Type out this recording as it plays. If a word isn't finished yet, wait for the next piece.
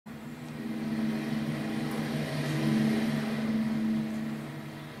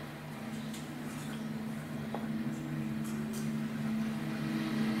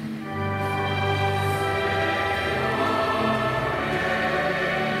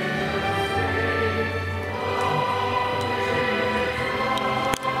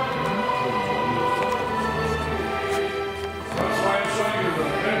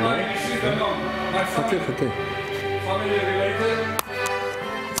Okay. Family related.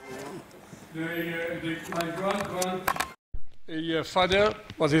 My father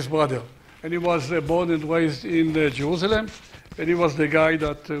was his brother, and he was born and raised in Jerusalem, and he was the guy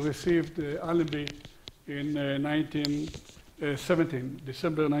that received the Allenby in 1917,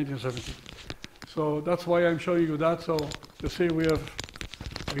 December 1917. So that's why I'm showing you that, so you see we have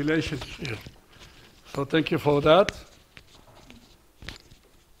relations here. So thank you for that.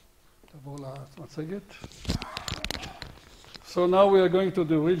 So now we are going to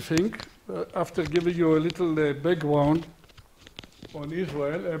the real thing. After giving you a little background on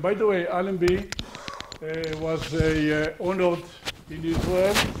Israel. By the way, Allenby was honored in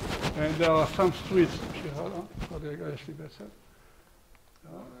Israel, and there are some streets.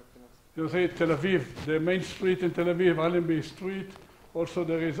 You see Tel Aviv, the main street in Tel Aviv, Allenby Street. Also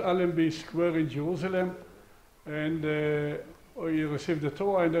there is Allenby Square in Jerusalem, and he received the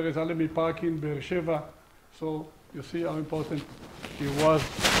Torah, and there is Allenby Park in Berashi. So you see how important he was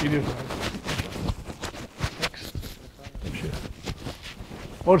in Israel.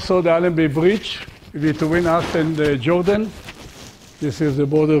 Also the Allenby Bridge between us and Jordan. This is the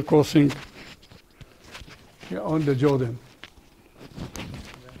border crossing on the Jordan.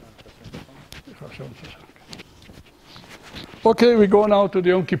 Okay, we go now to the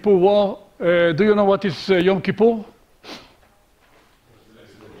Yom Kippur War. Do you know what is Yom Kippur?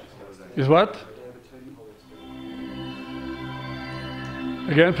 Is what?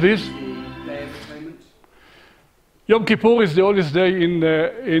 Again, please. Yom Kippur is the oldest day in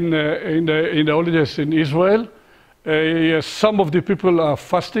the holidays in Israel. Some of the people are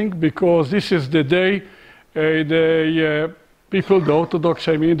fasting because this is the day the people, the Orthodox,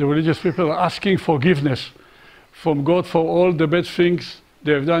 I mean, the religious people, are asking forgiveness from God for all the bad things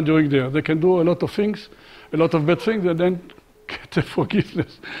they have done during the year. They can do a lot of things, a lot of bad things, and then get the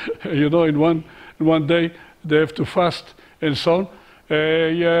forgiveness. You know, in one day they have to fast and so on.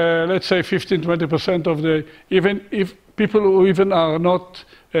 Let's say 15–20% of the, even if people who even are not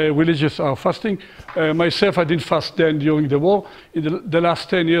religious are fasting. Myself, I didn't fast then during the war. In the last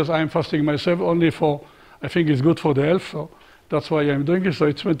 10 years, I'm fasting myself only for, I think it's good for the health, so that's why I'm doing it. So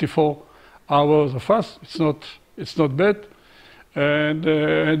it's 24 hours of fast. It's not bad. And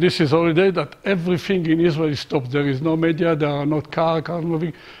this is holiday that everything in Israel is stopped. There is no media, there are not cars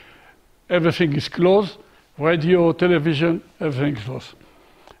moving. Everything is closed. Radio, television, everything is closed.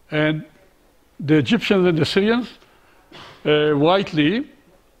 And the Egyptians and the Syrians, rightly,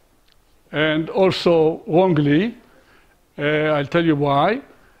 and also wrongly, I'll tell you why,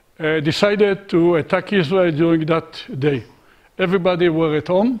 decided to attack Israel during that day. Everybody were at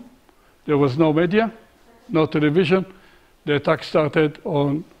home. There was no media, no television. The attack started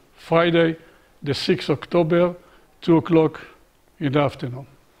on Friday, the 6th October, 2 o'clock in the afternoon.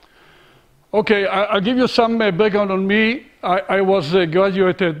 Okay, I'll give you some background on me. I was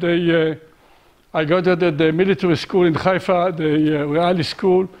graduated. I graduated the military school in Haifa, the Royal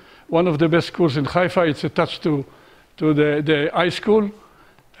School, one of the best schools in Haifa. It's attached to the high school.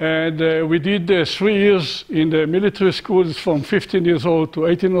 And we did 3 years in the military schools from 15 years old to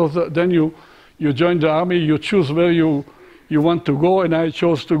 18 years old. Then you join the army, you choose where you want to go, and I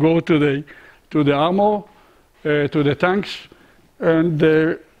chose to go to the armor, to the tanks.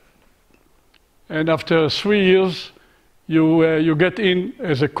 And after 3 years, you get in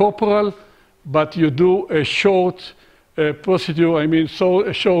as a corporal, but you do a short procedure, I mean, so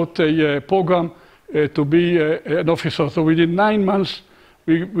a short program to be an officer. So within 9 months,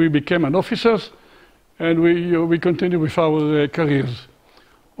 we became an officers, and we continue with our careers.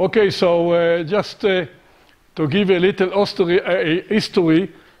 Okay, so just to give a little history.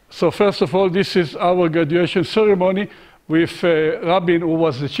 So first of all, this is our graduation ceremony with Rabin, who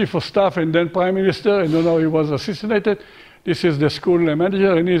was the chief of staff and then prime minister, and now he was assassinated. This is the school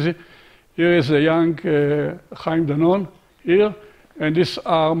manager, and here is a young Chaim Danoon here, and these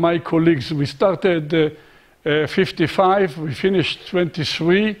are my colleagues. We started 55, we finished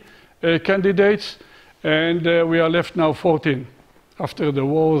 23 candidates, and we are left now 14 after the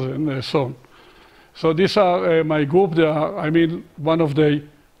wars and so on. So these are my group. They are, I mean, one of the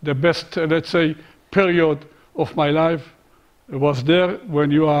best, let's say, period of my life. It was there when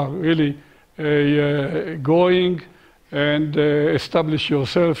you are really going and establish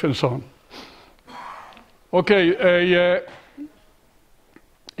yourself and so on. Okay,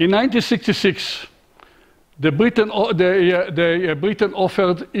 in 1966, Britain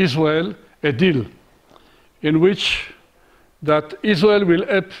offered Israel a deal in which that Israel will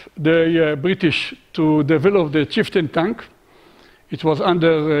help the British to develop the Chieftain tank. It was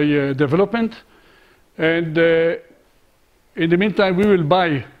under development. And in the meantime, we will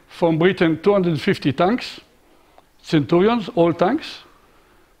buy from Britain 250 tanks, Centurions, all tanks.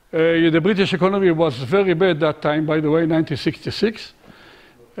 The British economy was very bad that time, by the way, 1966.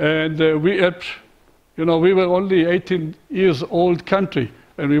 And we helped, you know, we were only 18 years old country,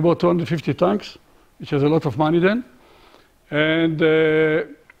 and we bought 250 tanks, which is a lot of money then. And the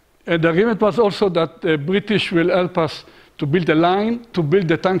agreement was also that the British will help us to build a line to build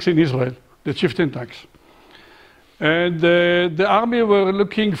the tanks in Israel, the chieftain tanks. And the army were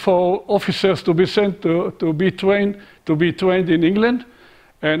looking for officers to be sent to be trained in England.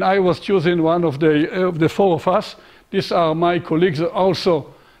 And I was choosing one of the four of us. These are my colleagues,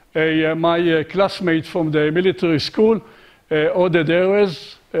 also my classmates from the military school, Oded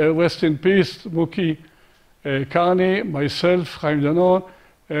Erez, rest in peace, Muki Karni, myself, Chaim Dano,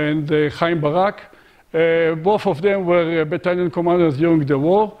 and Chaim Barak. Both of them were battalion commanders during the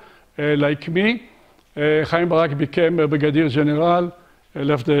war, like me. Chaim Barak became a brigadier general,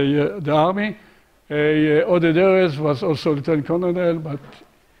 left the army. Oded Erez was also lieutenant colonel, but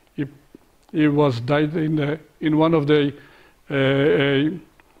he was died in one of the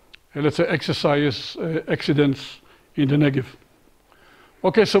let's say exercise accidents in the Negev.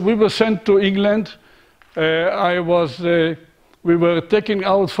 Okay, so we were sent to England. We were taken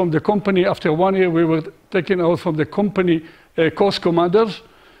out from the company after 1 year. We were taken out from the company course commanders.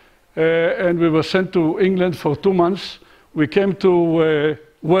 And we were sent to England for 2 months. We came to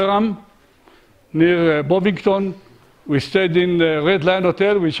Wareham, near Bovington. We stayed in the Red Lion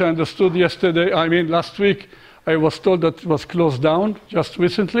Hotel, which I understood last week, I was told that it was closed down just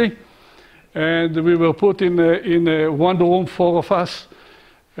recently. And we were put in one room, 4 of us,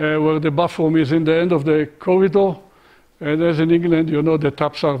 where the bathroom is in the end of the corridor. And as in England, you know, the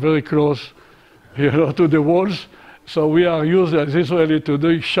taps are very close, you know, to the walls. So we are used as Israeli to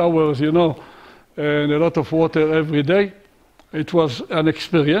do showers, you know, and a lot of water every day. It was an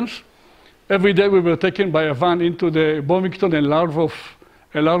experience. Every day we were taken by a van into the Bovington and Larvov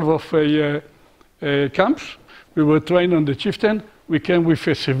camps. We were trained on the chieftain. We came with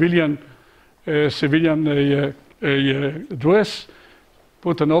a civilian dress,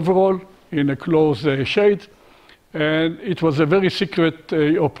 put an overall in a closed shade. And it was a very secret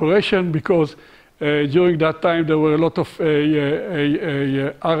operation because during that time, there were a lot of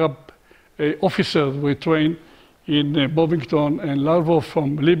Arab officers were trained in Bovington and Larvo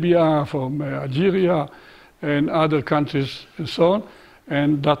from Libya, from Algeria, and other countries, and so on.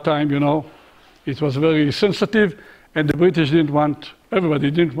 And that time, you know, it was very sensitive, and the British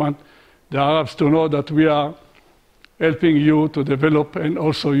everybody didn't want the Arabs to know that we are helping you to develop, and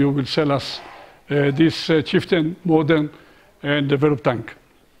also you will sell us this chieftain, modern, and developed tank.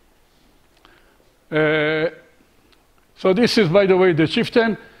 So this is, by the way, the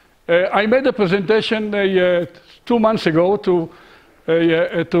chieftain. I made a presentation 2 months ago to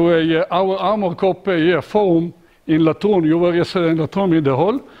our Armor Corps forum in Latrun. You were yesterday in Latrun in the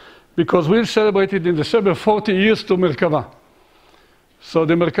hall, because we celebrated in December 40 years to Merkava. So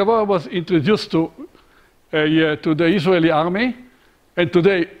the Merkava was introduced to the Israeli army, and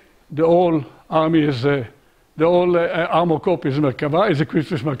today the whole army is, the whole Armor Corps is Merkava, is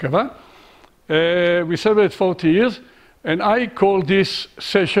equipped with Merkava. We celebrate 40 years, and I call this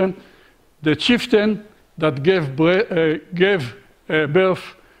session the chieftain that gave birth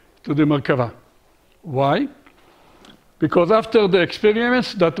to the Merkava. Why? Because after the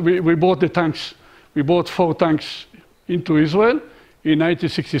experiments that we bought the tanks, we bought 4 tanks into Israel in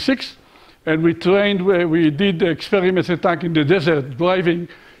 1966, and we trained, we did the experiments in tank in the desert, driving,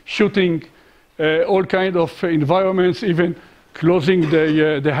 shooting, all kind of environments, even closing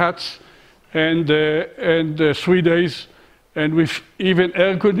the huts, and 3 days, and with even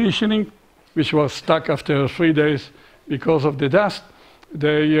air conditioning, which was stuck after 3 days because of the dust.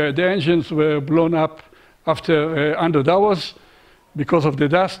 The engines were blown up after 100 hours because of the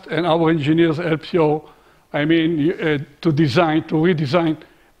dust, and our engineers helped to redesign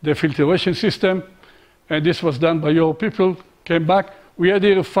the filtration system, and this was done by your people, came back. We had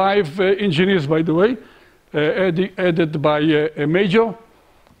here 5 engineers, by the way, added by a major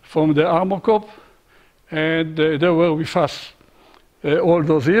from the Armor Corps, and they were with us all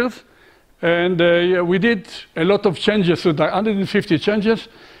those years. And we did a lot of changes, so 150 changes,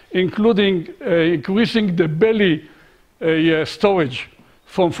 including increasing the belly storage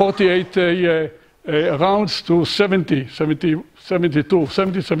from 48 rounds to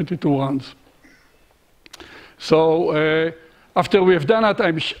 72 rounds. So after we have done that,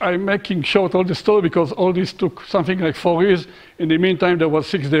 I'm making short all the story because all this took something like 4 years. In the meantime, there was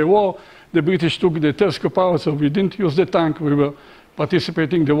 6-day war. The British took the telescope out, so we didn't use the tank. We were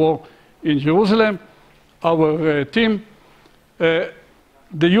participating in the war in Jerusalem. Our team,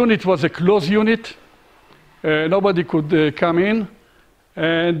 the unit was a closed unit. Nobody could come in.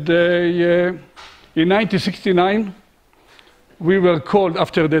 And in 1969, we were called,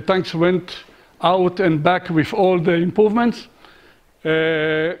 after the tanks went out and back with all the improvements,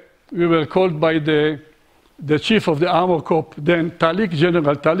 we were called by the chief of the Armor Corps, then Talik,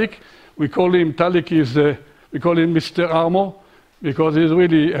 General Talik. We call him, Talik we call him Mr. Armor, because he's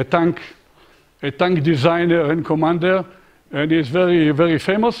really a tank designer and commander, and he's very, very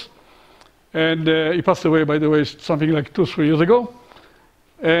famous. And he passed away, by the way, something like 2-3 years ago.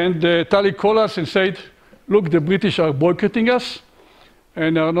 And Talik called us and said, look, the British are boycotting us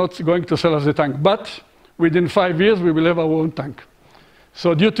and are not going to sell us the tank. But within 5 years, we will have our own tank.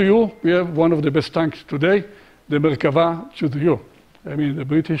 So due to you, we have one of the best tanks today, the Merkava, due to you. I mean, the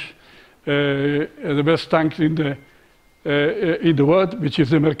British, the best tank in the world, which is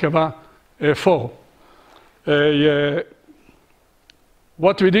the Merkava 4.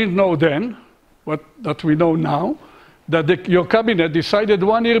 What we didn't know then, that we know now, that your cabinet decided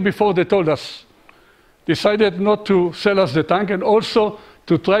 1 year before they told us, decided not to sell us the tank and also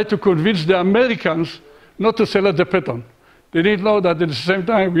to try to convince the Americans not to sell us the Patton. They didn't know that at the same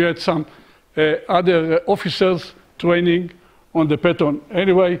time we had some other officers training on the Patton.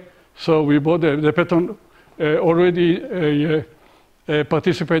 Anyway, so we bought the Patton already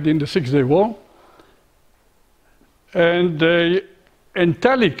participated in the 6-Day War. And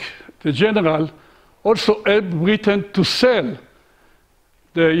Talik, the general, also helped Britain to sell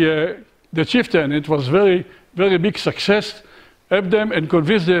the chieftain. It was very, very big success. Helped them and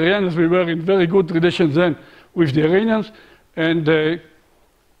convinced the Iranians. We were in very good relations then with the Iranians. And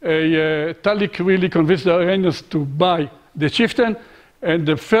Talik really convinced the Iranians to buy the chieftain. And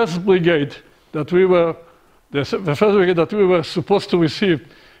the first brigade that we were, the first brigade that we were supposed to receive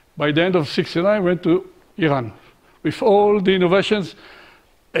by the end of '69 went to Iran. With all the innovations,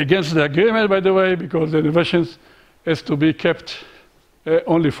 against the agreement, by the way, because the innovations has to be kept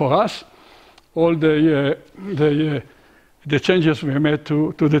only for us. All the changes we made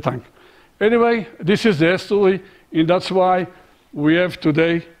to the tank. Anyway, this is the history, and that's why we have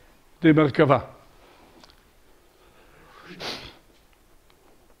today the Merkava.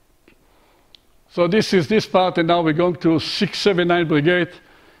 So this is this part, and now we're going to 679 Brigade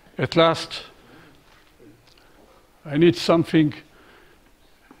at last. I need something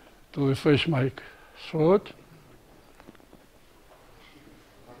to refresh my throat.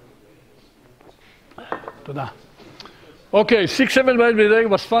 Okay, 679 Brigade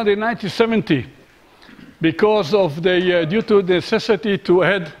was founded in 1970 because of the, due to the necessity to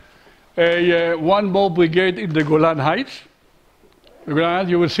add one more brigade in the Golan Heights.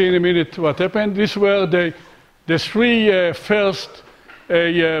 You will see in a minute what happened. These were the three first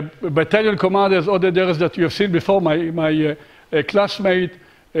battalion commanders, all the others that you have seen before, my classmate,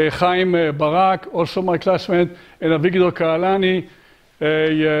 Chaim Barak, also my classmate, and Avigdor Kaalani.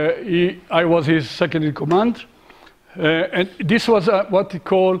 I was his second in command. And this was what we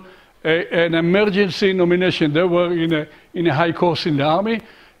call an emergency nomination. They were in a high course in the army.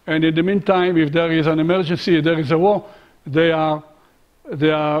 And in the meantime, if there is an emergency, if there is a war, they are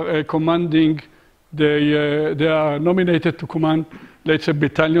commanding, they are nominated to command, let's say,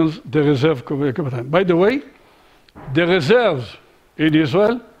 battalions, the reserve battalion. By the way, the reserves in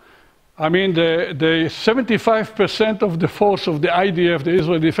Israel, I mean, the 75% of the force of the IDF, the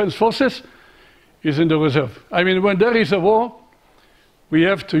Israel Defense Forces, is in the reserve. I mean, when there is a war, we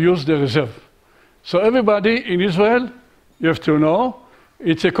have to use the reserve. So everybody in Israel, you have to know,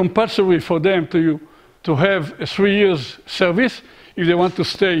 it's a compulsory for them to have a 3 years service. If they want to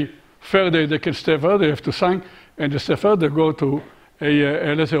stay further, they can stay further, they have to sign, and they stay further, go to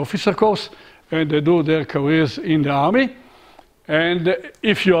let's say, officer course, and they do their careers in the army. And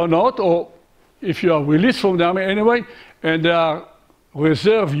if you are not, or if you are released from the army anyway, and there are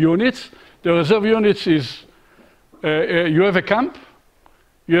reserve units, the reserve units is, you have a camp,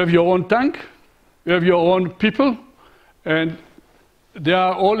 you have your own tank, you have your own people, and they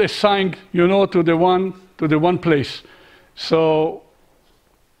are all assigned, you know, to the one place. So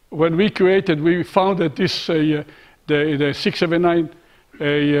when we founded this, the 679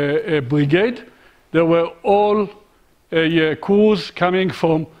 brigade, there were all crews coming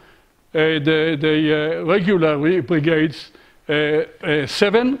from the regular brigades, Brigade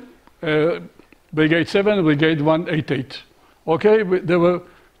 7, Brigade 188. Okay, there were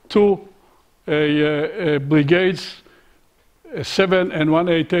two brigades, 7 and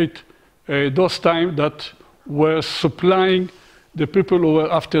 188, those times that were supplying the people who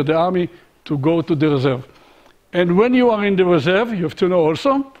were after the army to go to the reserve. And when you are in the reserve, you have to know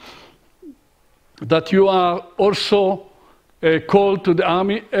also that you are also called to the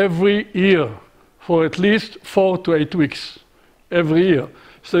army every year for at least 4 to 8 weeks, every year.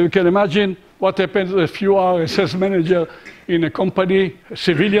 So you can imagine what happens if you are a sales manager in a company, a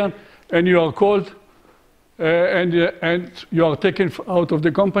civilian, and you are called and you are taken out of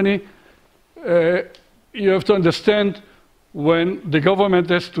the company. You have to understand when the government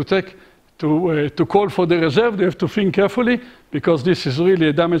has to call for the reserve, they have to think carefully because this is really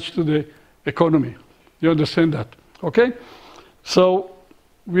a damage to the economy. You understand that, okay? So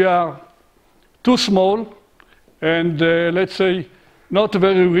we are too small and let's say not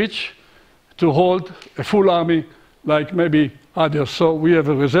very rich to hold a full army like maybe others. So we have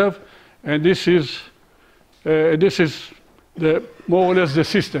a reserve, and this is more or less the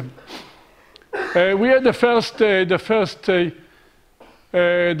system. We had the first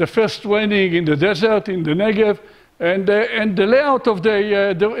training in the desert, in the Negev, and the layout of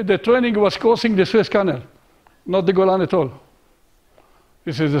the training was crossing the Suez Canal, not the Golan at all.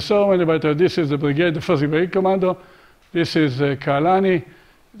 This is the ceremony, but this is the brigade, the first brigade commander. This is Kalani.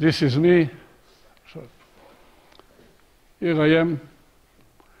 This is me. So here I am,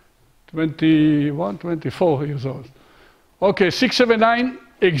 21, 24 years old. Okay, 679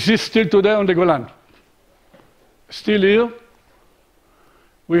 exists still today on the Golan. Still here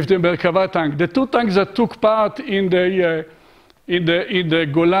with the Merkava tank. The two tanks that took part in the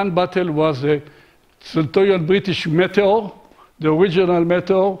Golan battle was the Centurion British Meteor, the original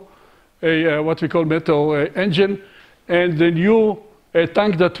Meteor, what we call Meteor engine, and the new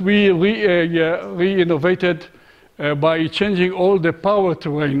tank that we re-innovated by changing all the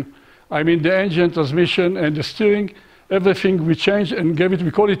powertrain. I mean the engine, transmission, and the steering, everything we changed and gave it,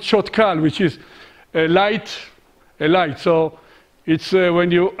 we call it short cal, which is a light. So it's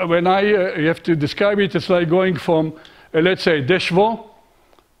when I have to describe it, it's like going from, let's say, Deshvo.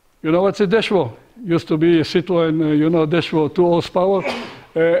 You know what's a Deshvo? Used to be a Citroen, Deshvo 2 horsepower,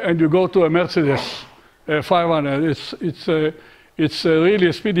 and you go to a Mercedes 500. It's really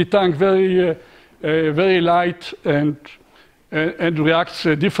a speedy tank, very light and reacts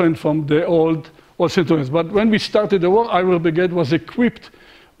different from the old Citroens. But when we started the war, our brigade was equipped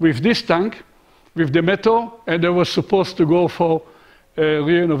with this tank, with the Meteor, and they were supposed to go for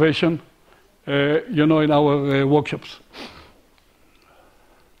re-innovation, in our workshops.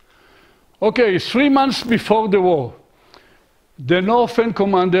 Okay, 3 months before the war, the Northern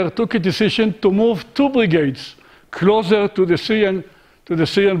commander took a decision to move 2 brigades closer to the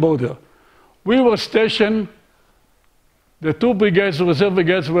Syrian border. We were stationed, the 2 brigades, reserve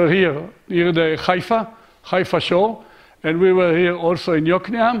brigades were here, near the Haifa shore, and we were here also in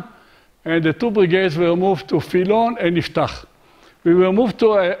Yokneam, and the 2 brigades were moved to Filon and Iftach. We were moved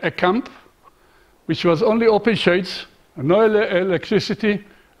to a camp, which was only open shades, no electricity,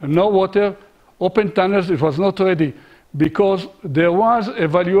 no water, open tunnels. It was not ready because there was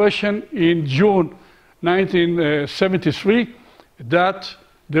evaluation in June 1973 that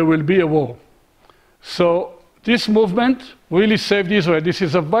there will be a war. So this movement really saved Israel. This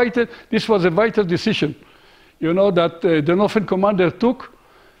was a vital decision, that the Northern commander took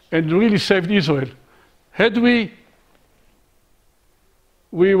and really saved Israel. Had we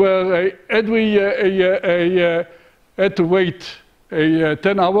had to wait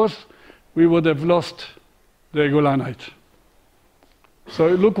 10 hours, we would have lost the Golanite. So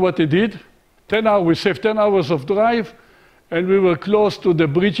look what he did. 10 hours, we saved 10 hours of drive, and we were close to the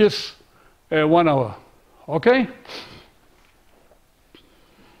bridges 1 hour. Okay?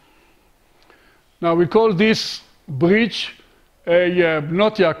 Now we call this bridge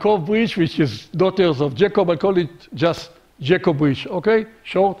not Yaakov bridge, which is daughters of Jacob. I call it just Jacob bridge, okay?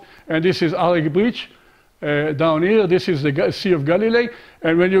 Short. And this is Arik bridge. Down here, this is the Sea of Galilee,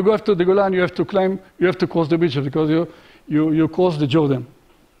 and when you go to the Golan, you have to cross the bridge because you cross the Jordan.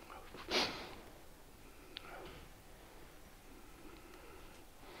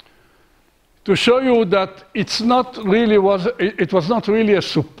 To show you that it was not really a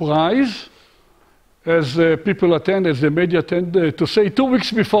surprise, as people attend, as the media tend to say. 2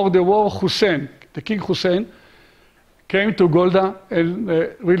 weeks before the war, the King Hussein, came to Golda and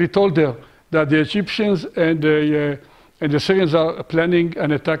really told her that the Egyptians and the Syrians are planning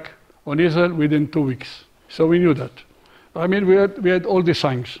an attack on Israel within 2 weeks. So we knew that. I mean, we had all the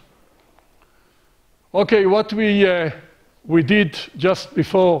signs. Okay, what we did just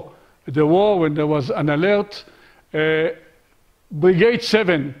before the war, when there was an alert, Brigade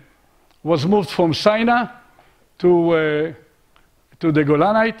 7 was moved from Sinai to the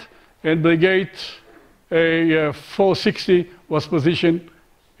Golanite, and Brigade 460 was positioned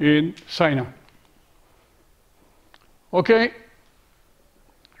in Sinai. Okay,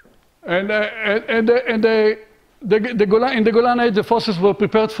 and in the Golan, the forces were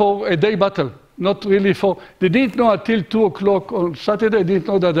prepared for a day battle, not really for. They didn't know until 2 o'clock on Saturday. They didn't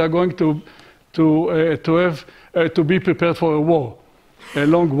know that they are going to be prepared for a war, a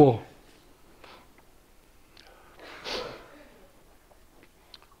long war.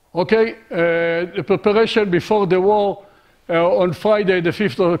 Okay, the preparation before the war. On Friday, the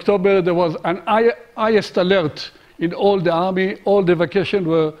 5th of October, there was an highest alert in all the army. All the vacations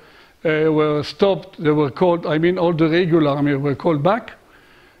were stopped. They were called, I mean, all the regular army were called back.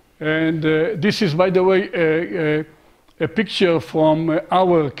 And this is, by the way, a picture from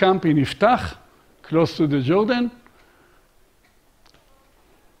our camp in Iftach, close to the Jordan.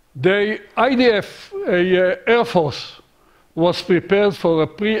 The IDF Air Force was prepared for a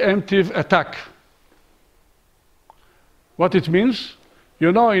preemptive attack. What it means?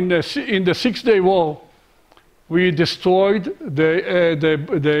 You know, in the Six-Day War, we destroyed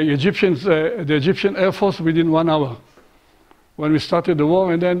the Egyptian Air Force within 1 hour. When we started the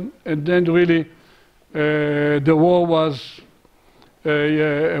war, and then really the war was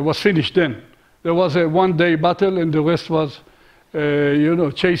finished. Then there was a one-day battle, and the rest was, you know,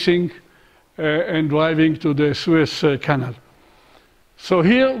 chasing and driving to the Suez Canal. So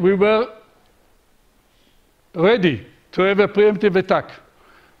here we were ready to have a preemptive attack.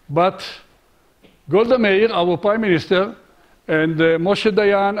 But Golda Meir, our prime minister, and Moshe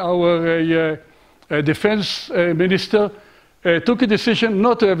Dayan, our defense minister, took a decision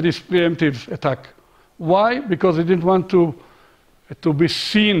not to have this preemptive attack. Why? Because they didn't want to be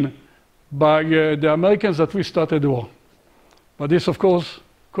seen by the Americans that we started the war. But this, of course,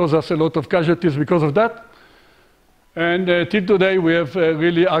 caused us a lot of casualties because of that. And till today, we have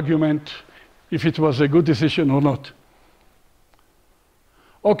really argument if it was a good decision or not.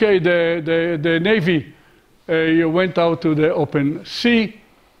 Okay, the Navy went out to the open sea,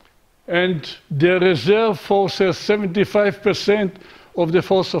 and the reserve forces, 75% of the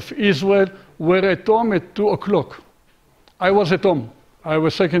force of Israel, were at home at 2 o'clock. I was at home. I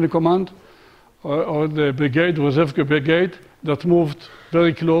was second in command of the brigade, reserve brigade, that moved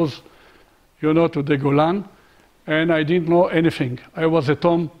very close, you know, to the Golan, and I didn't know anything. I was at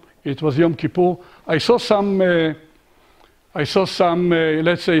home. It was Yom Kippur. I saw some,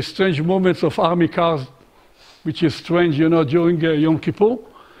 let's say, strange movements of army cars, which is strange, you know, during Yom Kippur.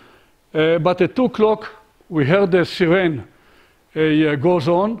 But at 2 o'clock, we heard the siren goes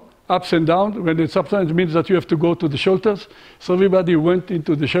on, ups and downs. When it's up and down, it means that you have to go to the shelters. So everybody went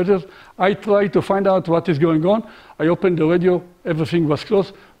into the shelters. I tried to find out what is going on. I opened the radio. Everything was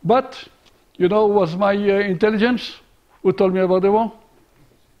closed. But, you know, was my intelligence? Who told me about the war?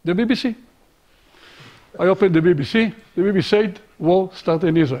 The BBC. I opened the BBC. The BBC said, war started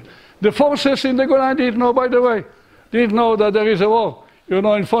in Israel. The forces in the Golan didn't know, by the way, didn't know that there is a war, you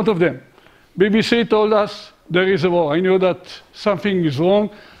know, in front of them. BBC told us there is a war. I knew that something is wrong.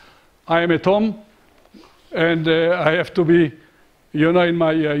 I am at home, and I have to be, you know, in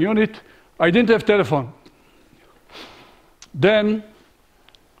my unit. I didn't have telephone. Then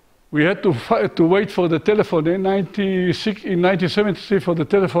we had to wait for the telephone. In 1973 for the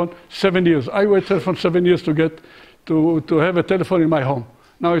telephone, 7 years. I waited telephone 7 years to get to have a telephone in my home.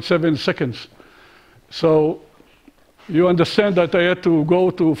 Now it's 7 seconds. So you understand that I had to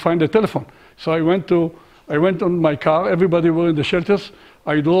go to find a telephone. So I went on my car. Everybody were in the shelters.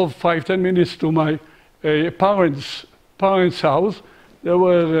 I drove 5-10 minutes to my parents' house. They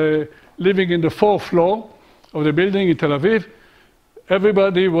were living in the 4th floor of the building in Tel Aviv.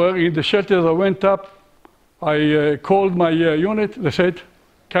 Everybody were in the shelters. I went up. I called my unit. They said,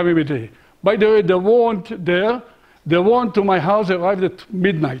 come immediately. By the way, they weren't there. The warrant to my house arrived at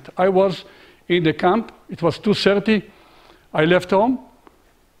midnight. I was in the camp. It was 2:30. I left home.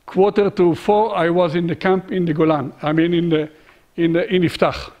 3:45, I was in the camp in the Golan. I mean, in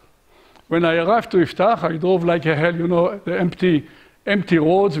Iftach. When I arrived to Iftach, I drove like a hell, you know, the empty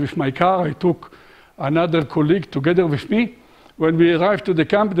roads with my car. I took another colleague together with me. When we arrived to the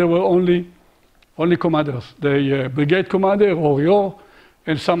camp, there were only commanders. The brigade commander, Orio,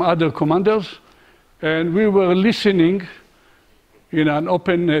 and some other commanders. And we were listening in an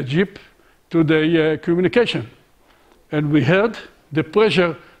open jeep to the communication. And we heard the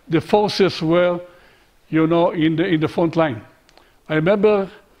pressure, the forces were, you know, in the front line. I remember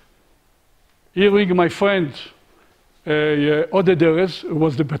hearing my friend, Ode Derez, who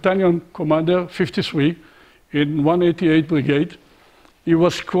was the battalion commander, 53, in 188 Brigade. He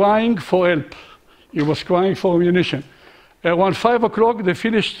was crying for help. He was crying for ammunition. Around 5 o'clock, they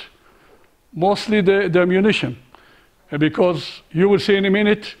finished mostly the ammunition. Because you will see in a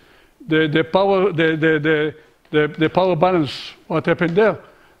minute the power balance, what happened there.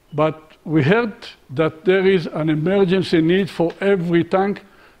 But we heard that there is an emergency need for every tank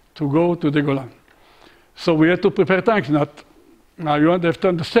to go to the Golan. So we had to prepare tanks. Now you have to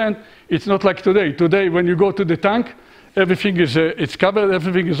understand, it's not like today. Today, when you go to the tank, everything is it's covered,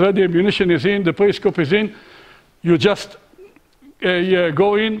 everything is ready, ammunition is in, the periscope is in. You just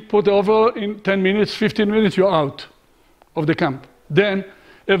go in, put the overall, in 10 minutes, 15 minutes, you're out of the camp. Then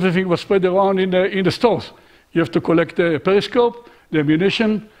everything was spread around in the stores. You have to collect the periscope, the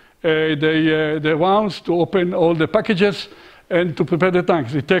ammunition, the rounds to open all the packages and to prepare the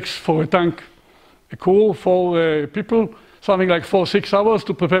tanks. It takes for a tank, a crew, 4 people, something like 4-6 hours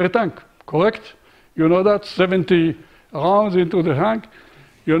to prepare a tank, correct? You know that, 70 rounds into the tank.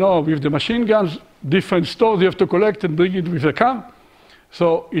 You know, with the machine guns, different stores you have to collect and bring it with a car.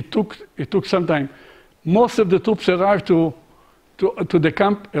 So it took some time. Most of the troops arrived to the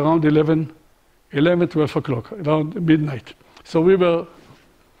camp around 11, 12 o'clock, around midnight. So we were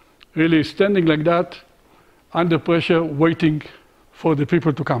really standing like that, under pressure, waiting for the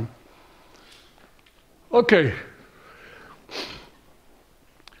people to come. Okay.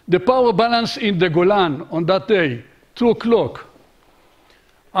 The power balance in the Golan on that day, 2 o'clock,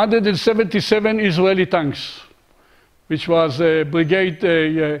 177 Israeli tanks, which was Brigade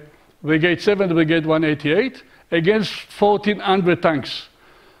 7, Brigade 188, against 1,400 tanks.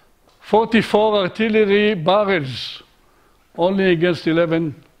 44 artillery barrels, only against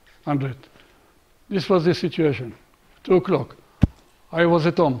 1,100. This was the situation. 2 o'clock. I was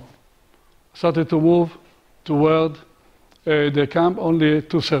at home. Started to move toward the camp, only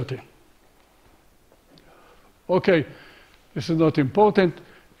 2:30. Okay, this is not important.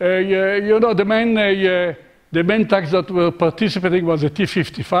 You know, the main tanks that were participating was the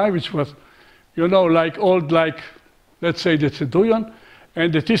T-55, which was, you know, like old, like, let's say the Centurion.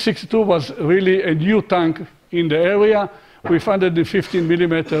 And the T-62 was really a new tank in the area with 115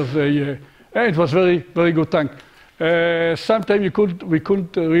 millimeters. It was very, very good tank. Sometimes we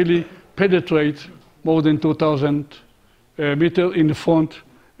couldn't really penetrate more than 2,000 meters in the front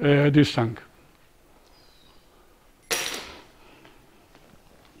this tank.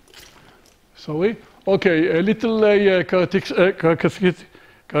 Sorry. Okay, a little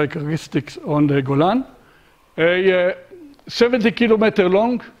characteristics on the Golan. 70 kilometers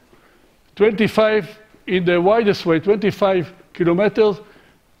long, 25 in the widest way, 25 kilometers,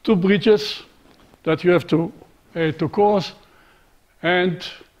 2 bridges that you have to cross, and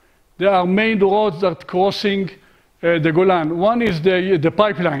there are main roads that crossing the Golan. One is the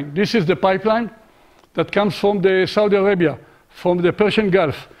pipeline. This is the pipeline that comes from the Saudi Arabia, from the Persian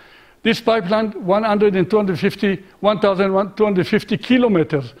Gulf. This pipeline, 1,250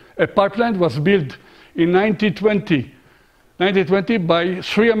 kilometers. A pipeline was built in 1920 by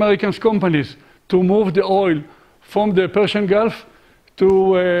 3 American companies to move the oil from the Persian Gulf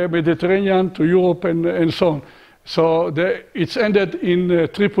to Mediterranean, to Europe, and so on. So it's ended in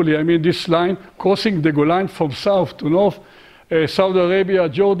Tripoli. I mean, this line crossing the Golan from south to north, Saudi Arabia,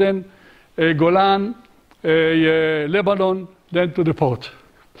 Jordan, Golan, Lebanon, then to the port.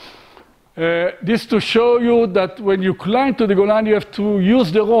 This to show you that when you climb to the Golan, you have to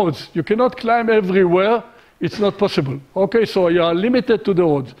use the roads. You cannot climb everywhere. It's not possible. Okay, so you are limited to the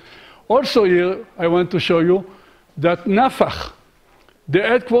roads. Also here, I want to show you that Nafach, the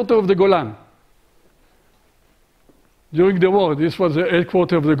headquarters of the Golan, during the war, this was the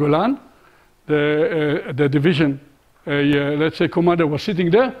headquarters of the Golan. The division, let's say, commander was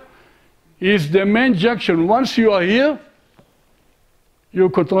sitting there. Is the main junction. Once you are here, you're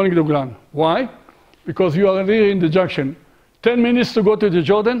controlling the Golan. Why? Because you are here in the junction. 10 minutes to go to the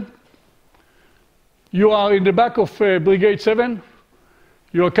Jordan. You are in the back of Brigade 7.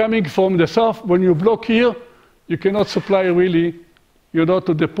 You are coming from the south. When you block here, you cannot supply really, you know,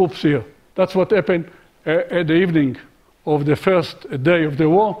 to the troops here. That's what happened at the evening of the first day of the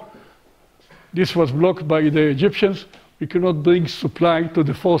war. This was blocked by the Egyptians. We cannot bring supply to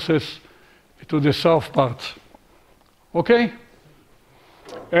the forces to the south part. Okay?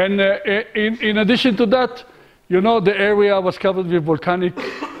 And in addition to that, you know, the area was covered with volcanic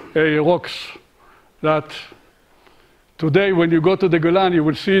rocks that today when you go to the Golan, you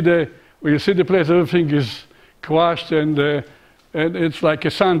will see when you see the place, everything is crushed and it's like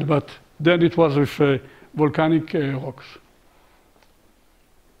a sand, but then it was with volcanic rocks.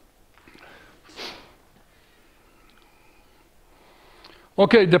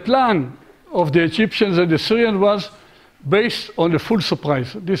 Okay, the plan of the Egyptians and the Syrians was based on a full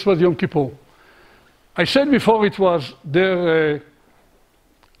surprise. This was Yom Kippur. I said before it was their,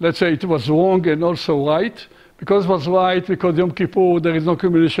 let's say it was wrong and also right. Because it was right, because Yom Kippur, there is no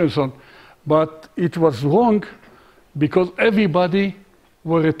communication and so on. But it was wrong because everybody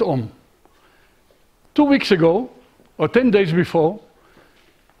were at home. 2 weeks ago, or 10 days before,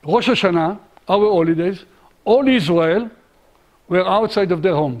 Rosh Hashanah, our holidays, all Israel were outside of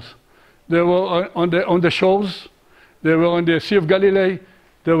their homes. They were on the shores, they were on the Sea of Galilee,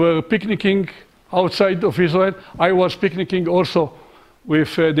 they were picnicking outside of Israel. I was picnicking also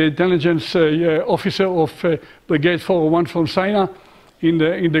with the intelligence officer of Brigade 401 from Sinai in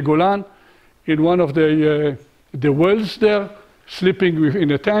the Golan, in one of the wells there, sleeping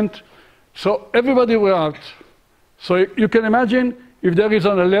in a tent. So everybody were out. So you can imagine if there is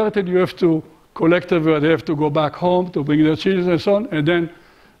an alert and you have to collect everybody, they have to go back home to bring their children and so on, and then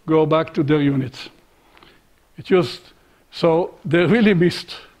go back to their units. So they really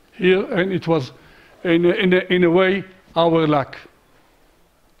missed here, and it was in a way our luck.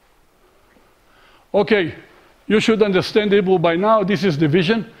 Okay, you should understand Hebrew by now. This is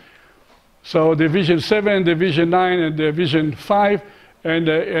division. So Division 7, Division 9, and Division 5, and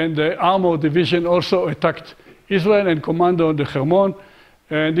the Armor Division also attacked Israel and commanded on the Hermon.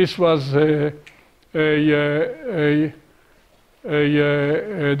 And this was in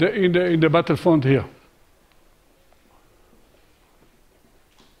the battlefront here.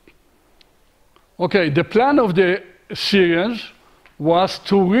 Okay, the plan of the Syrians was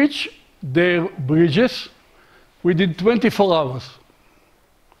to reach their bridges within 24 hours.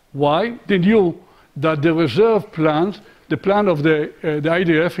 Why? They knew that the reserve plans, the plan of the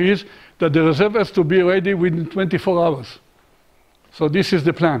IDF is that the reserve has to be ready within 24 hours. So this is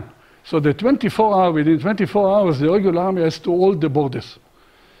the plan. So within 24 hours, the regular army has to hold the borders.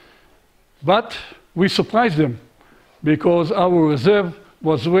 But we surprised them because our reserve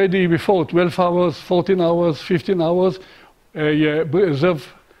was ready before 12 hours, 14 hours, 15 hours. Reserve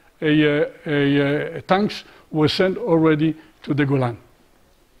tanks were sent already to the Golan.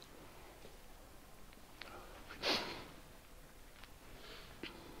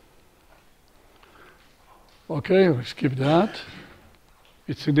 Okay, we skip that.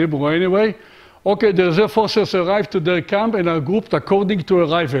 It's in Hebrew anyway. Okay, the reserve forces arrived to their camp and are grouped according to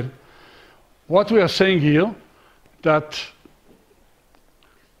arrival. What we are saying here, that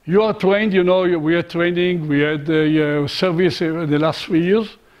you are trained, you know, we are training, we had service in the last 3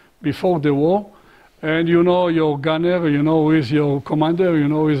 years before the war, and you know your gunner, you know who is your commander, you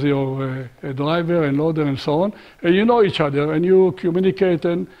know who is your driver and loader and so on, and you know each other, and you communicate,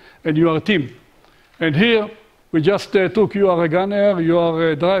 and you are a team. And here, we just took, you are a gunner, you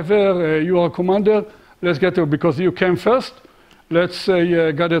are a driver, you are a commander, let's get it, because you came first, let's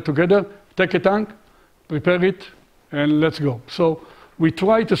gather together, take a tank, prepare it, and let's go. So we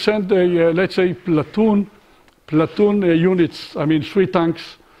try to send, let's say, platoon units, I mean 3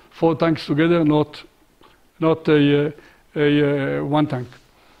 tanks, 4 tanks together, not one tank.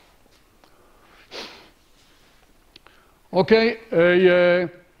 Okay,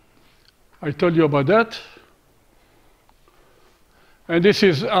 I told you about that. And this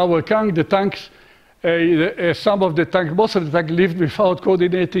is our tank. The tanks, some of the tanks, most of the tanks lived without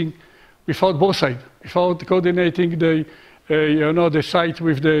coordinating, without both sides, without coordinating the, the sight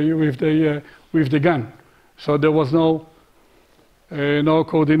with the gun. So there was no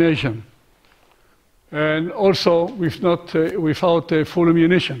coordination. And also without full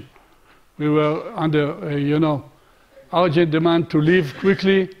ammunition. We were under, urgent demand to leave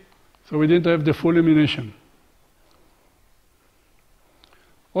quickly, so we didn't have the full ammunition.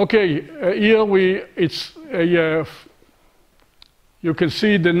 Okay, here you can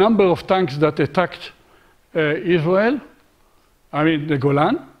see the number of tanks that attacked Israel, I mean the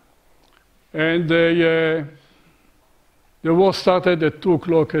Golan, and the war started at 2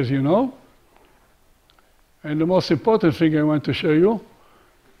 o'clock, as you know. And the most important thing I want to show you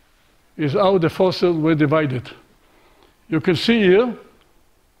is how the forces were divided. You can see here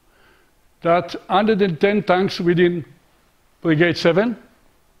that 110 tanks within Brigade 7,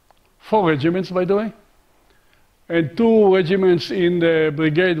 4 regiments, by the way, and 2 regiments in the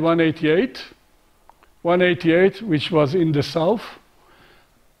Brigade 188, which was in the south.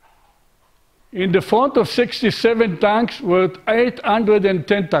 In the front of 67 tanks were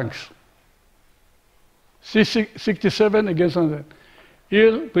 810 tanks. 67 against 100.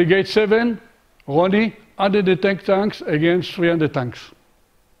 Here, Brigade 7, Ronnie, 110 tanks against 300 tanks.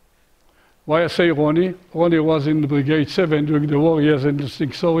 Why I say Ronnie? Ronnie was in Brigade 7 during the war. He has an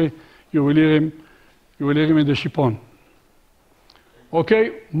interesting story. You will hear him in the Shipon.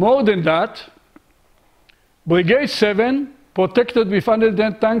 Okay, more than that, Brigade 7 protected with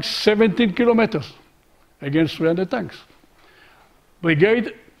 110 tanks 17 kilometers against 300 tanks.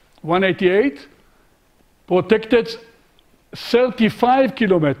 Brigade 188 protected 35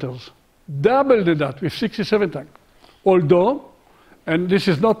 kilometers, double than that, with 67 tanks. Although and this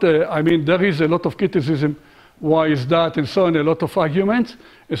is not, I mean, there is a lot of criticism, why is that, and so on, a lot of arguments,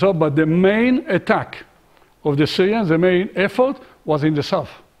 and so, but the main attack of the Syrians, the main effort, was in the south,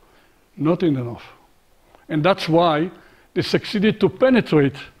 not in the north. And that's why they succeeded to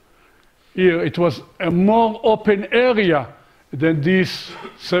penetrate here. It was a more open area than these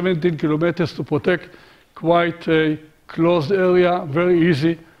 17 kilometers to protect quite a closed area, very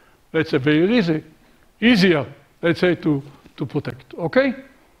easy, let's say very easy, easier, let's say, to protect, okay?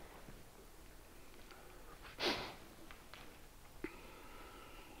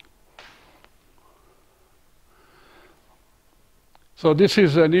 So this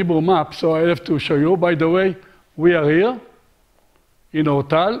is an Hebrew map, so I have to show you. By the way, we are here in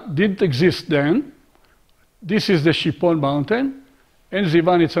Ortal, didn't exist then. This is the Shipon mountain. En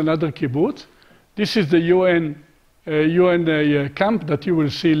Zivan, it's another kibbutz. This is the UN camp that you will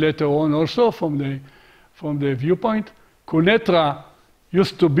see later on also from the viewpoint. Quneitra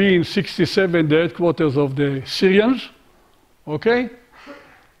used to be in 67 the headquarters of the Syrians, okay?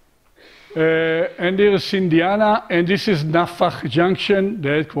 And here is Indiana, and this is Nafach Junction, the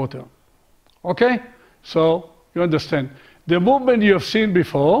headquarters. Okay? So, you understand. The movement you have seen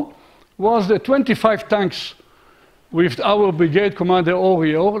before was the 25 tanks with our brigade commander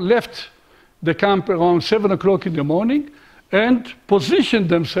Orior left the camp around 7 o'clock in the morning and positioned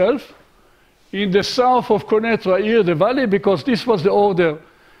themselves in the south of Quneitra, here the valley, because this was the order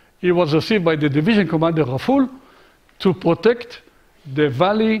he was received by the division commander Raful to protect the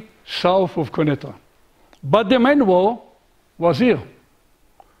valley south of Quneitra. But the main war was here,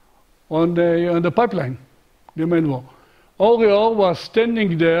 on the pipeline, the main war. Orior was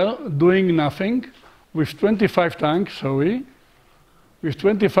standing there doing nothing with 25 tanks, with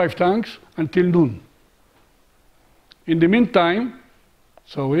 25 tanks until noon. In the meantime,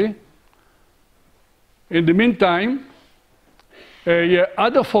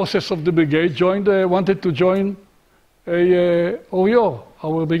 other forces of the brigade wanted to join Orior,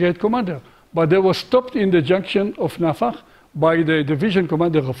 our brigade commander. But they were stopped in the junction of Nafach by the division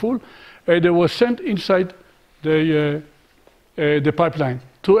commander Raful, and they were sent inside the pipeline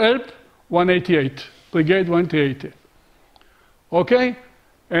to help 188, Brigade 188. Okay?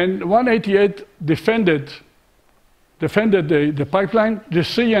 And 188 defended the pipeline. The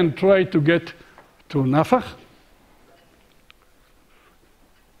Syrians tried to get to Nafach.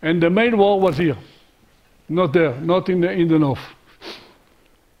 And the main war was here. Not there, not in the north.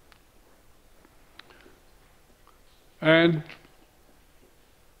 And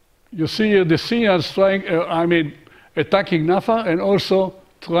you see here the Syrians trying, attacking Nafach and also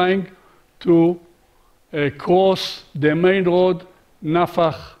trying to cross the main road,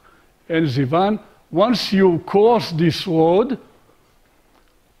 Nafach and Zivan. Once you cross this road,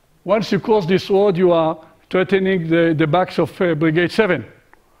 you are threatening the backs of Brigade 7.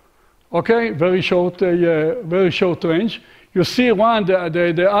 Okay, very short range. You see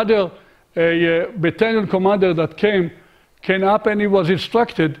the other battalion commander that came up, and he was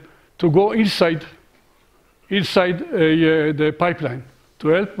instructed to go inside the pipeline to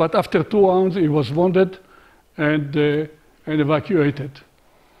help. But after 2 rounds, he was wounded and evacuated.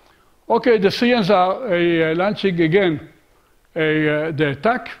 Okay, the Syrians are launching again the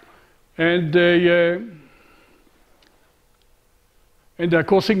attack, and they're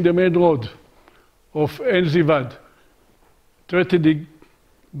crossing the main road of En Zivad, threatening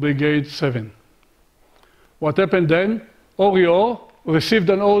Brigade 7. What happened then? Orior received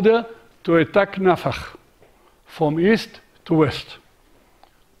an order to attack Nafach from east to west.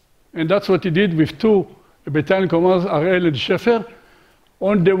 And that's what he did with 2 battalion commanders, Ariel and Shefer.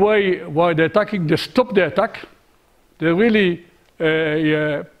 On the way, while they're attacking, they stopped the attack. They really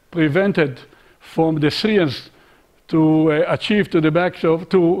prevented from the Syrians to arrive to the backs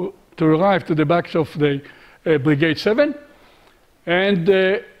of the Brigade 7, and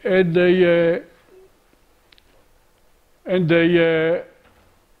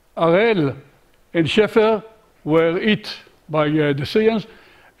Ariel and Shefer were hit by the Syrians.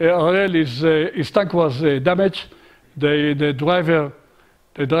 Ariel, his tank was damaged. The driver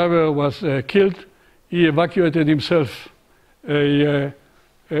was killed. He evacuated himself on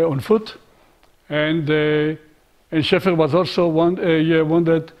foot, and Shefer was also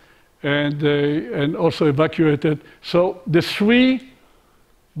wounded and also evacuated. So the 3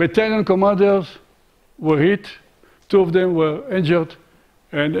 battalion commanders were hit, 2 of them were injured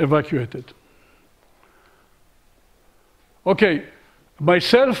and evacuated. Okay,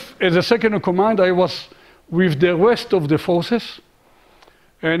 myself as a second in command, I was with the rest of the forces,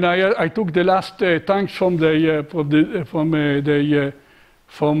 and I took the last tanks from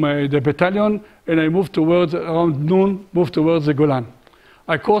the battalion, and I moved towards, around noon, moved towards the Golan.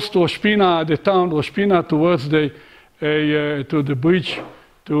 I crossed Rosh Pina, the town Rosh Pina, towards to the bridge,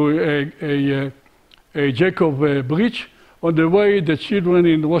 to a Jacob bridge. On the way, the children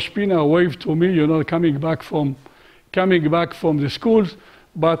in Rosh Pina waved to me, you know, coming back from the schools.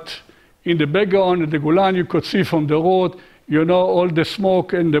 But in the background, in the Golan, you could see from the road, you know, all the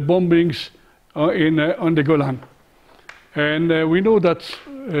smoke and the bombings on the Golan. And we knew that,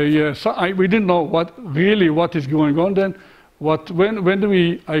 we didn't know what is going on then.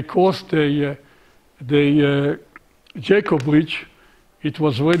 When I crossed the Jacob Bridge, it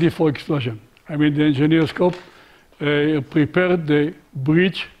was ready for explosion. I mean, the engineers corps prepared the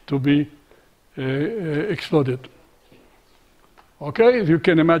bridge to be exploded. Okay, you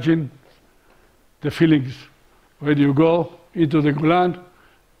can imagine the feelings when you go into the Golan,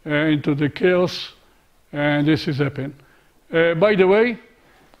 into the chaos, and this is happened. By the way,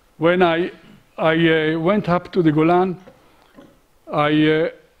 when I went up to the Golan,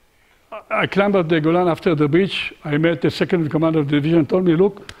 I climbed up the Golan after the bridge. I met the second commander of the division, told me,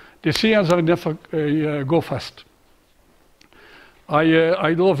 look, the Syrians are never go fast.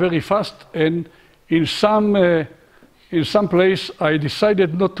 I drove very fast, and in some place I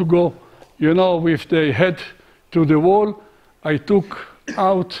decided not to go, you know, with the head to the wall. I took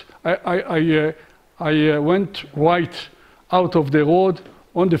out, I went right out of the road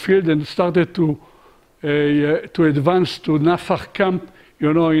on the field and started to advance to Nafar camp,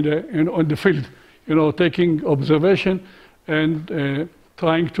 you know, on the field, you know, taking observation and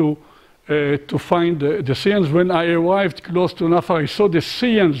trying to find the Syrians. When I arrived close to Nafar, I saw the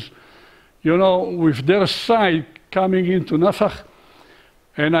Syrians, you know, with their side coming into Nafar.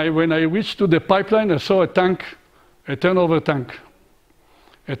 And when I reached to the pipeline, I saw a tank, a turnover tank.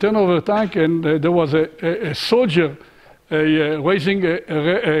 A turnover tank, and there was a soldier raising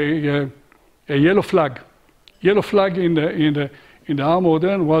a yellow flag. Yellow flag in the armor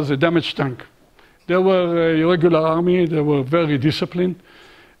then was a damaged tank. They were a regular army, they were very disciplined.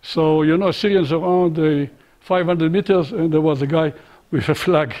 So, you know, Syrians around 500 meters, and there was a guy with a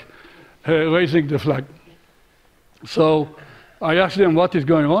flag, raising the flag. So I asked him what is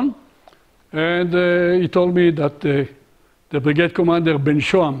going on, and he told me that the brigade commander Ben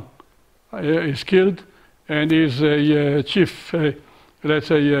Shoam is killed, and his chief, let's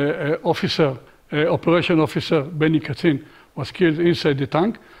say, officer, operation officer, Ben Lektzin, was killed inside the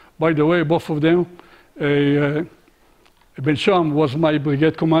tank. By the way, both of them, Ben Shoam was my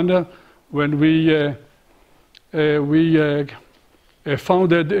brigade commander when we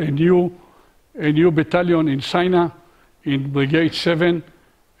founded a new battalion in Sinai, in Brigade 7,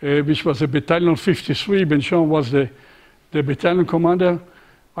 which was a battalion 53. Ben Shoam was the battalion commander.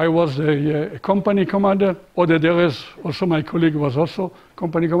 I was a company commander. Other Derez, also my colleague, was also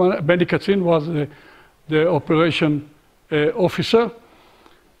company commander. Ben Lektzin was the operation officer.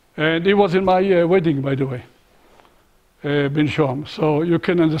 And he was in my wedding, by the way, Ben Shoam. So you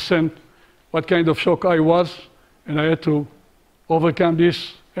can understand what kind of shock I was, and I had to overcome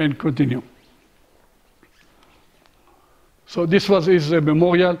this and continue. So this was his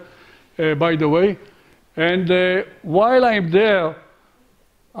memorial, by the way. And while I'm there,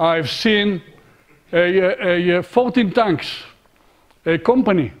 I've seen 14 tanks, a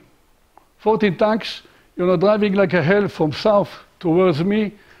company, 14 tanks, you know, driving like a hell from south towards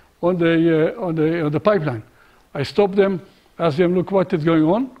me on the pipeline. I stopped them, asked them, look, what is going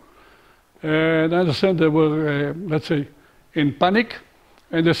on? And I understand they were, let's say, in panic.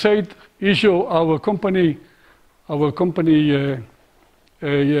 And they said, issue, our company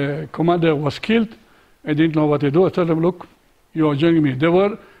commander was killed. I didn't know what to do. I told them, look, you are joining me.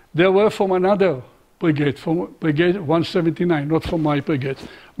 They were from another brigade, from Brigade 179, not from my brigade.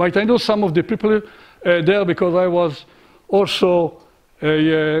 But I know some of the people there because I was also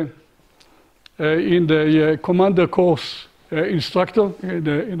in the commander course instructor, in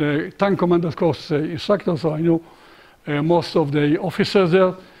the tank commander course instructor, so I knew most of the officers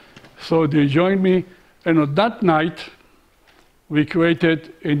there. So they joined me, and on that night, we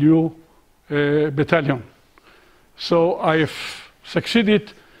created a new battalion. So I've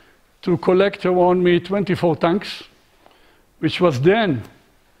succeeded to collect around me 24 tanks, which was then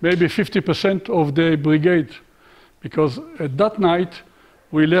maybe 50% of the brigade, because at that night,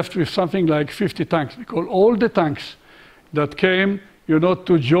 we left with something like 50 tanks, because all the tanks that came, you know,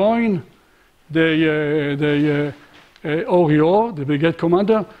 to join the ORIO, the brigade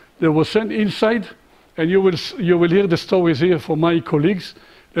commander, they were sent inside, and you will hear the stories here from my colleagues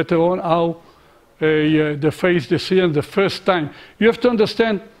later on how they faced the Syrians the first time. You have to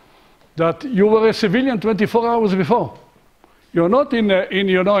understand that you were a civilian 24 hours before. You're not in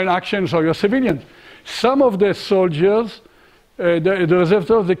action, so you're civilian. Some of the soldiers, the reserve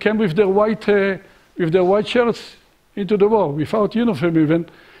soldiers, they came with their white shirts into the war, without uniform even,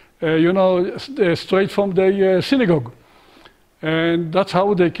 straight from the synagogue. And that's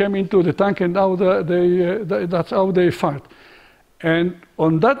how they came into the tank, and that's how they fought. And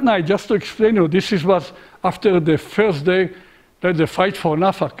on that night, just to explain you, this was after the first day that the fight for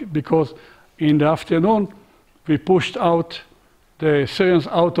Nafak, because in the afternoon, we pushed out the Syrians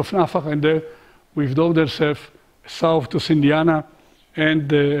out of Nafak, and they withdrew themselves south to Sindiana and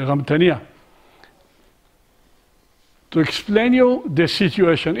Ramtania. To explain you the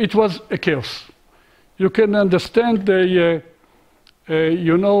situation, it was a chaos. You can understand the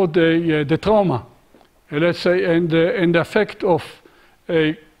trauma, let's say, and the effect of,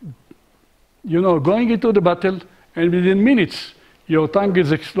 going into the battle, and within minutes, your tank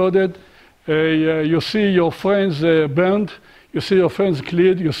is exploded, you see your friends burned, you see your friends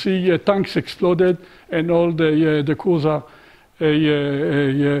cleared, you see tanks exploded, and all the crews are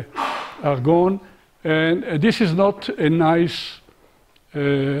gone. And this is not a nice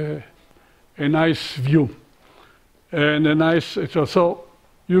view. And a nice, so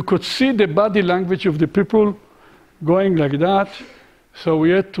you could see the body language of the people going like that. So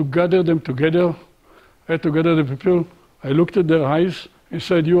we had to gather them together. I had to gather the people. I looked at their eyes and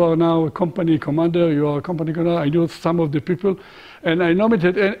said, you are now a company commander, you are a company commander. I knew some of the people. And I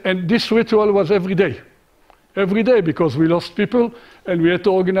nominated, and this ritual was every day, because we lost people and we had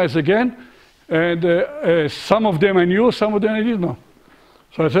to organize again. And some of them I knew, some of them I didn't know.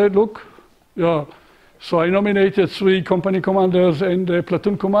 So I said, look, yeah. So I nominated 3 company commanders and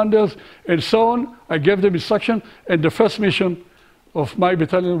platoon commanders and so on. I gave them instruction, and the first mission of my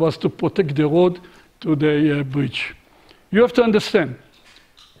battalion was to protect the road to the bridge. You have to understand,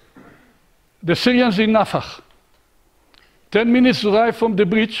 the Syrians in Nafak, 10 minutes drive from the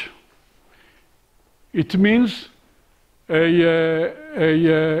bridge, it means a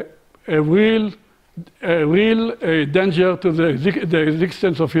real danger to the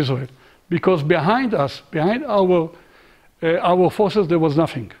existence of Israel. Because behind us, behind our forces, there was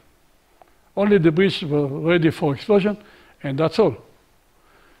nothing. Only the bridge was ready for explosion, and that's all.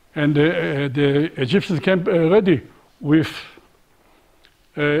 And the Egyptians came ready with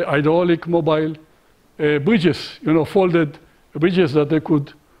hydraulic mobile bridges, folded bridges that they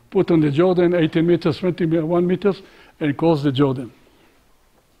could put on the Jordan, 18 meters, 21 meters, and cross the Jordan.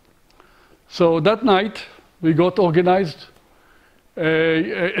 So that night, we got organized.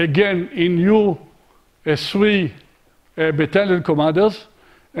 Again, in new 3 battalion commanders,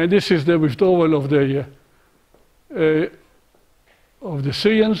 and this is the withdrawal of the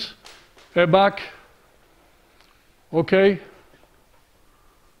Syrians back. Okay,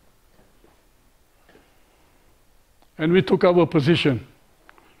 and we took our position.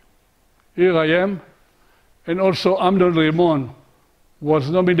 Here I am, and also Amnon Rimon was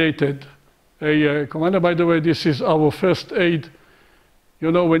nominated a commander. By the way, this is our first aid.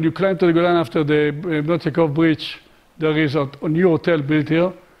 When you climb to the Golan after the Notikov Bridge, there is a new hotel built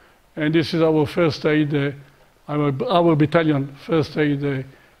here. And this is our first aid, our battalion first aid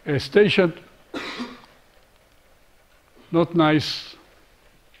station. Not nice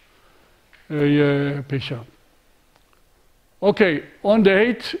picture. Okay, on the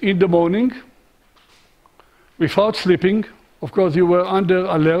 8th in the morning, without sleeping, of course you were under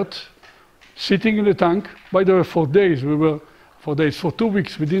alert, sitting in the tank. By the way, for days, for 2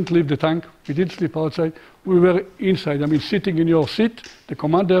 weeks, we didn't leave the tank. We didn't sleep outside. We were inside. sitting in your seat. The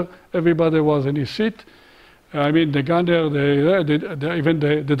commander, everybody was in his seat. The gunner, even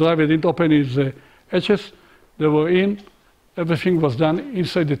the driver didn't open his hatches. They were in. Everything was done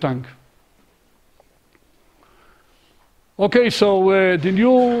inside the tank. Okay, so the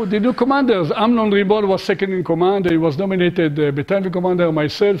new commanders, Amnon Rimon was second in command. He was nominated battalion commander.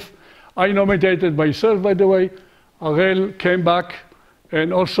 Myself, I nominated myself, by the way. Arel came back,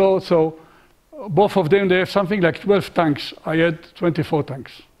 and also, so both of them, they have something like 12 tanks. I had 24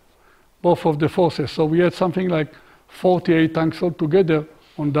 tanks, both of the forces. So we had something like 48 tanks altogether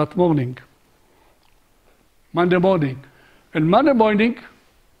on that morning, Monday morning. And Monday morning,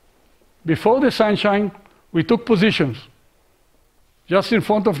 before the sunshine, we took positions just in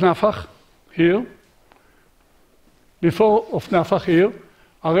front of Nafak, here, before of Nafak here.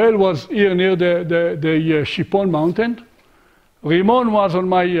 Arel was here near the Shipon mountain. Rimon was on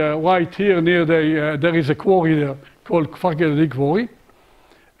my right here near there is a quarry there called Kfar Gedi Quarry.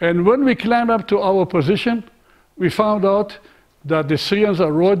 And when we climbed up to our position, we found out that the Syrians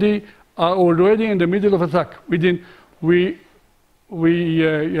are already in the middle of attack. We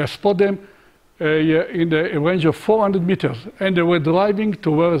spot them in the range of 400 meters, and they were driving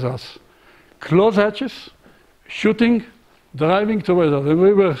towards us. Close hatches, shooting, driving towards us. And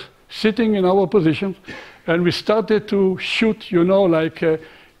we were sitting in our positions, and we started to shoot, like,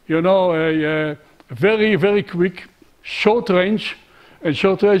 very, very quick, short range. And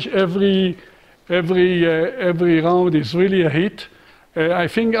short range, every round is really a hit. I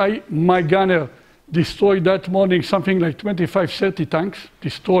think my gunner destroyed that morning something like 25, 30 tanks,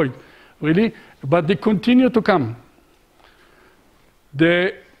 destroyed, really. But they continue to come.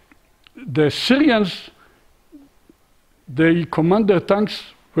 The Syrians, they command their tanks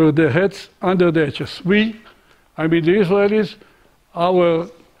with their heads under the edges. The Israelis, our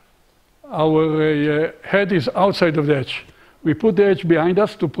head is outside of the edge. We put the edge behind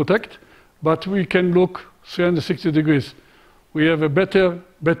us to protect, but we can look 360 degrees. We have a better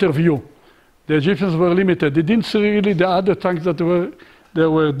view. The Egyptians were limited. They didn't see really the other tanks that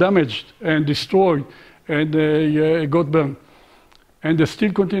were damaged and destroyed and got burned. And they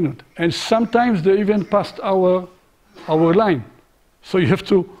still continued. And sometimes they even passed our line. So you have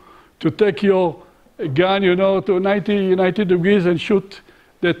to take your gun, to 90 degrees and shoot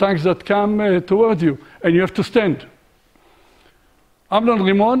the tanks that come toward you. And you have to stand. Amnon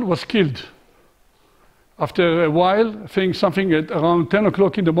Rimon was killed. After a while, I think something at around 10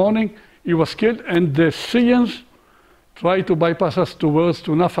 o'clock in the morning, he was killed, and the Syrians tried to bypass us to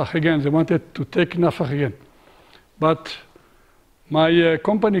Nafach again. They wanted to take Nafach again. But my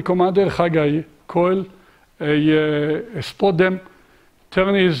company commander, Chagai Koel, spotted them,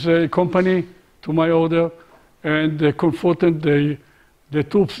 turned his company to my order, and confronted the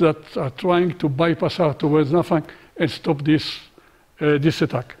troops that are trying to bypass us towards Nafach and stop this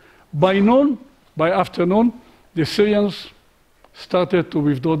attack. By afternoon, the Syrians started to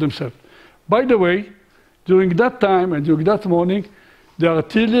withdraw themselves. By the way, during that time and during that morning, the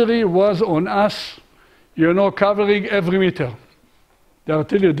artillery was on us, covering every meter.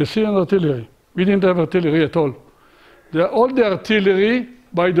 The Syrian artillery. We didn't have artillery at all. All the artillery,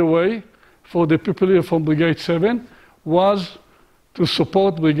 by the way, for the people here from Brigade 7, was to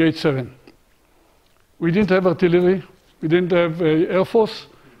support Brigade 7. We didn't have artillery. We didn't have Air Force.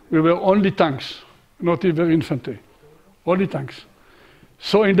 We were only tanks, not even infantry. Only tanks.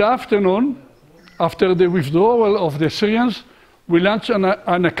 So in the afternoon, after the withdrawal of the Syrians, we launched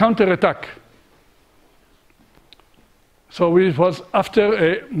a counterattack. So it was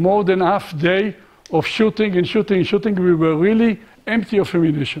after more than half day of shooting and shooting and shooting, we were really empty of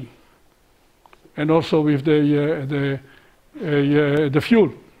ammunition. And also with the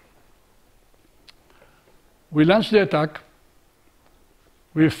fuel. We launched the attack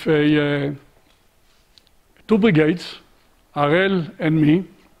with 2 brigades, RL and me,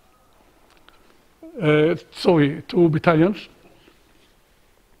 2 battalions.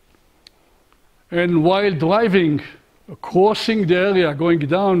 And while driving, crossing the area, going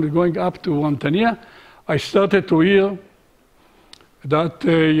up to Ramtania, I started to hear that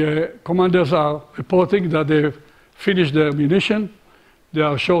commanders are reporting that they've finished their ammunition, they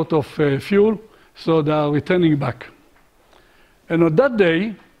are short of fuel, so they are returning back. And on that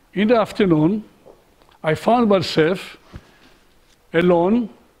day, in the afternoon, I found myself alone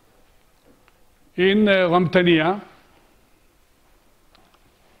in Ramtania.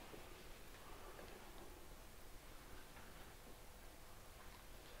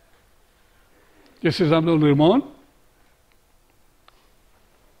 This is Amnon Rimon.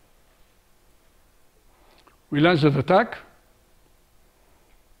 We launched the attack.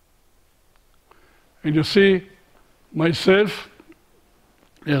 And you see myself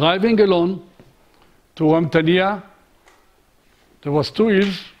arriving alone to Ramtania. There was 2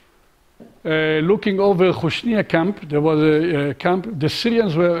 hills, looking over Khushnia camp. There was a camp. The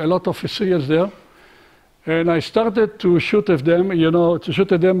Syrians were, a lot of Syrians there. And I started to shoot at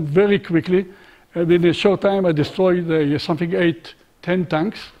them, very quickly. And in a short time, I destroyed something 8-10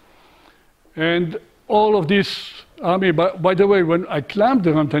 tanks. And all of this army, by the way, when I climbed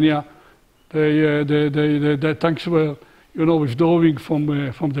the Ramtania, the tanks were, withdrawing from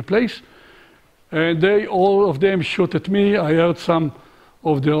the place. And all of them shot at me. I heard some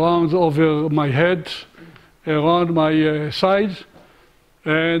of the rounds over my head, around my sides.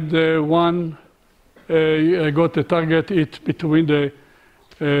 And one got the target hit between the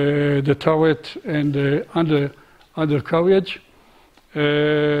turret and the undercarriage.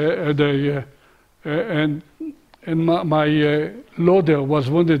 And my loader was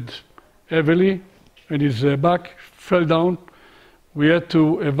wounded heavily, and his back fell down. We had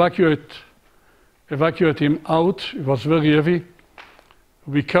to evacuate him out. It was very heavy.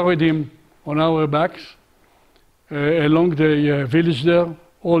 We carried him on our backs along the village there,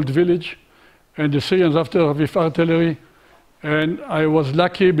 old village, and the Syrians after with artillery. And I was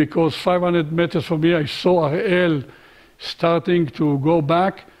lucky because 500 meters from me I saw Ariel starting to go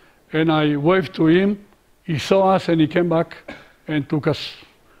back, and I waved to him. He saw us and he came back and took us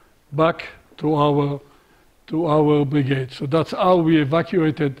back to our brigade. So that's how we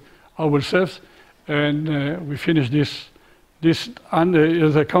evacuated ourselves, and we finished this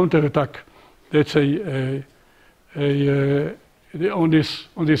as a counterattack. Let's say on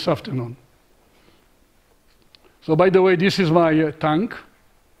this afternoon. So by the way, this is my tank.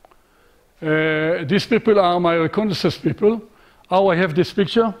 These people are my reconnaissance people. How I have this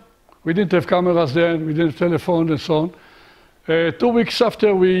picture? We didn't have cameras then, we didn't have telephone and so on. 2 weeks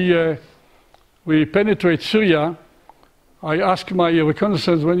after we penetrate Syria, I asked my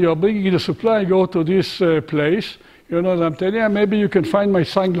reconnaissance, when you are bringing the supply, go to this place. You know, I'm telling you, maybe you can find my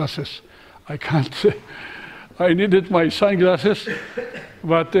sunglasses. I can't, I needed my sunglasses,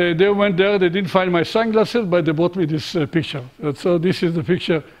 but they went there, they didn't find my sunglasses, but they brought me this picture. So this is the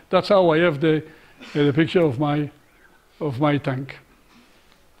picture, that's how I have the picture of my tank.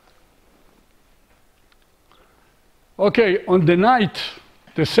 Okay, on the night,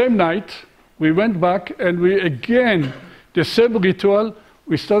 the same night, we went back and we again, the same ritual,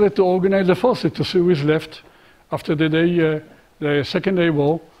 we started to organize the forces to see who is left after the Second Day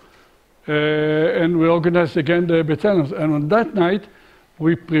War. And we organized again the battalions. And on that night,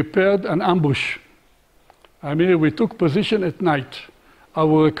 we prepared an ambush. I mean, we took position at night.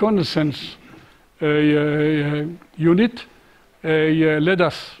 Our reconnaissance unit led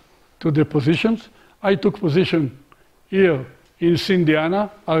us to the positions. I took position here in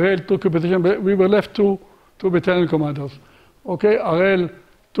Sindiana. Ariel took a position, but we were left two battalion commanders. Okay, Ariel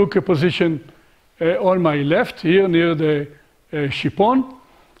took a position on my left, here near the Shipon,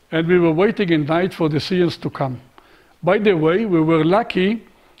 and we were waiting at night for the Syrians to come. By the way, we were lucky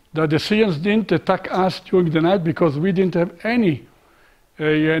that the Syrians didn't attack us during the night because we didn't have any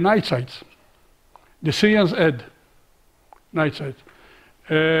night sights. The Syrians had night sights.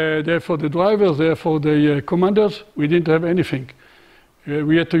 Therefore, the drivers, therefore, the commanders, we didn't have anything.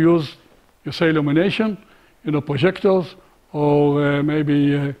 We had to use, you say, illumination, you know, projectors, or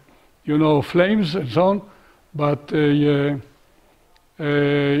maybe, you know, flames and so on. But we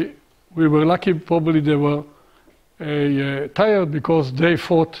were lucky, probably they were tired because they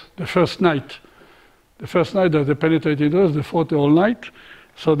fought the first night. The first night that they penetrated us, they fought all night.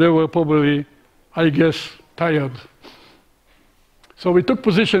 So they were probably, I guess, tired. So we took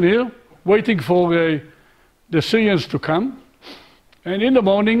position here, waiting for the Syrians to come. And in the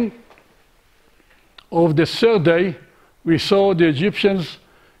morning of the third day, we saw the Egyptians,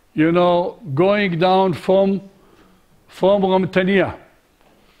 you know, going down from Romtania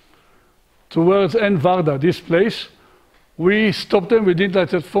towards En Varda, this place. We stopped them, we didn't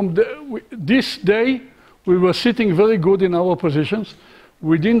let it. This day, we were sitting very good in our positions.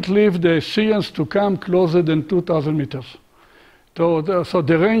 We didn't leave the Syrians to come closer than 2,000 meters. So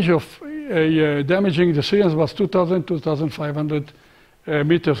the range of damaging the Syrians was 2,000, 2,500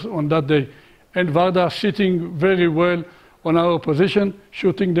 meters on that day. And Varda sitting very well on our position,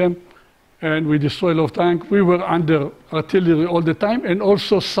 shooting them, and we destroyed a lot of tanks. We were under artillery all the time, and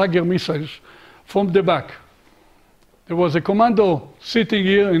also Sager missiles from the back. There was a commando sitting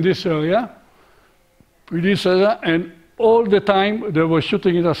here in this area, and all the time they were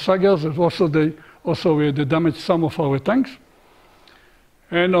shooting at us Sagers, and also they damaged some of our tanks.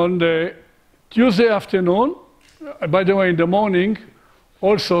 And on the Tuesday afternoon, by the way, in the morning,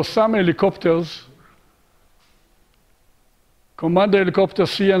 also some helicopters, commando helicopter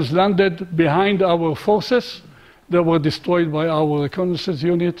Syrians landed behind our forces. They were destroyed by our reconnaissance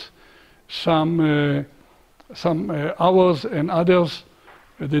unit. Some ours and others,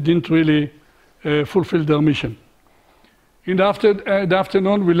 they didn't really fulfill their mission. In the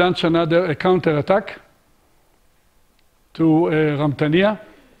afternoon, we launched another counterattack to Ramtania,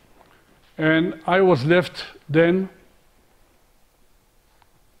 and I was left then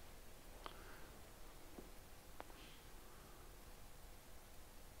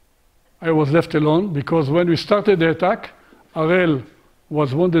alone because when we started the attack, Ariel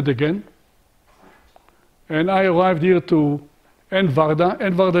was wounded again, and I arrived here to En Varda.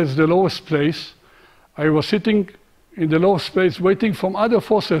 En Varda is the lowest place. I was sitting in the lowest place waiting for other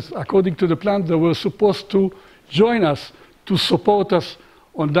forces. According to the plan, they were supposed to join us to support us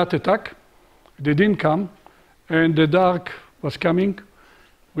on that attack. They didn't come, and the dark was coming.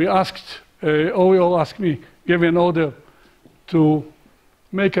 We asked, Oriol asked me, gave an order to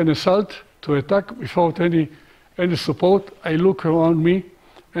make an assault, to attack without any support. I look around me,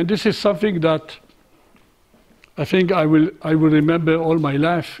 and this is something that I think I will remember all my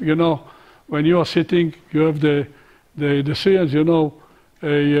life. You know, when you are sitting, you have the Syrians, you know,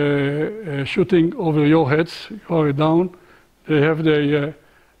 shooting over your heads. You are down. They have the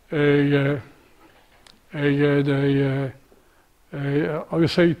how you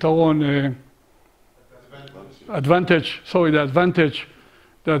say יתרון, advantage. Sorry, the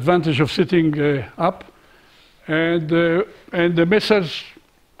advantage of sitting up, and the missiles,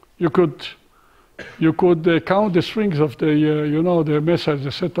 you could count the strings of the you know, the missiles,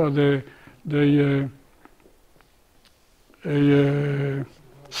 etc. The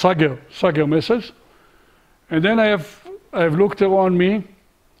Sager missiles, and then I have looked around me,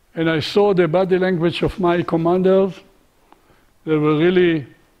 and I saw the body language of my commanders. They were really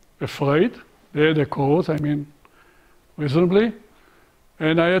afraid. They had a cause, I mean, reasonably,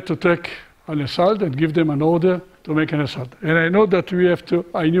 and I had to take an assault and give them an order to make an assault. And I knew that we have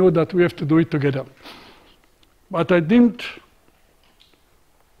to do it together. But I didn't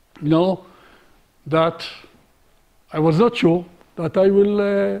know that I was not sure that I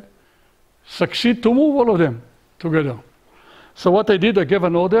will succeed to move all of them together. So what I did, I gave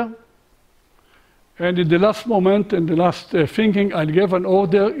an order, and in the last moment, in the last thinking, I gave an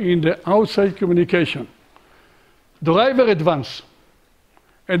order in the outside communication. Driver advance.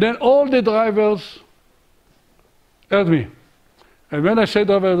 And then all the drivers heard me. And when I said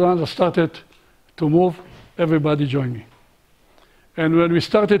driver advance, I started to move, everybody joined me. And when we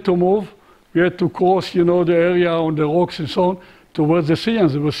started to move, we had to cross, you know, the area on the rocks and so on, towards the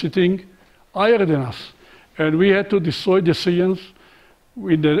Syrians. They were sitting higher than us. And we had to destroy the Syrians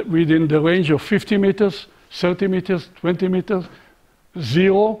within the range of 50 meters, 30 meters, 20 meters,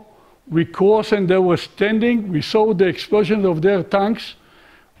 0. We crossed and they were standing. We saw the explosion of their tanks.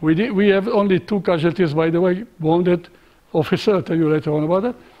 We have only 2 casualties, by the way, wounded officer. I'll tell you later on about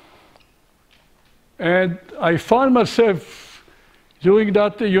that. And I found myself during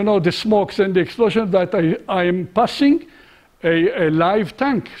that, you know, the smokes and the explosions, that I am passing a live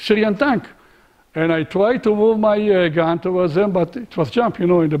tank, Syrian tank. And I tried to move my gun towards them, but it was jump, you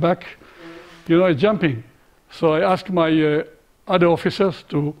know, in the back, you know, it's jumping. So I asked my other officers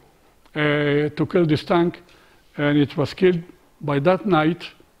to kill this tank, and it was killed. By that night,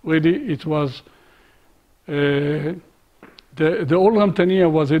 really, it was, the whole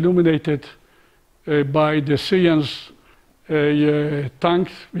Ramtania was illuminated by the Syrians'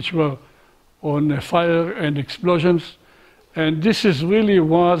 tanks, which were on fire and explosions. And this is really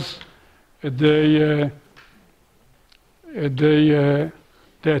was the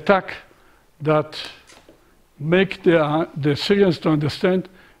attack that make the Syrians to understand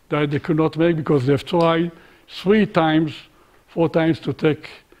that they could not make, because they've tried 3 times, 4 times to take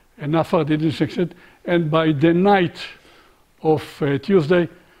enough, didn't succeed. And by the night of Tuesday,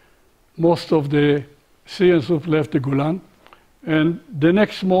 most of the Syrians who left the Golan. And the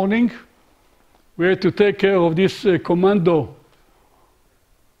next morning, we had to take care of this commando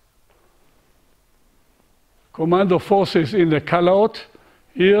forces in the Kalaot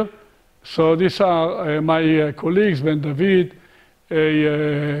here. So these are my colleagues, Ben David,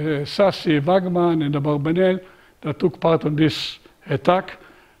 Sassi, Wagman, and Abarbanel, that took part in this attack.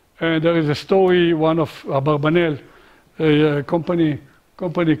 And there is a story, one of Abarbanel, a company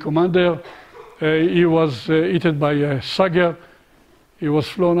commander, he was hit by a Sager. He was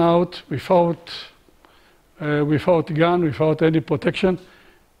flown out without gun, without any protection.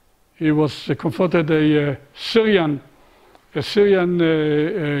 He was confronted a Syrian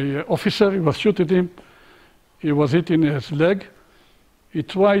officer. He was shooting him. He was hit in his leg. He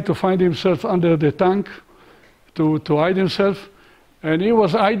tried to find himself under the tank to hide himself, and he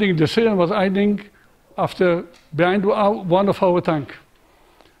was hiding. The Syrian was hiding behind one of our tank.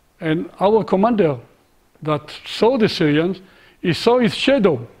 And our commander that saw the Syrians, he saw his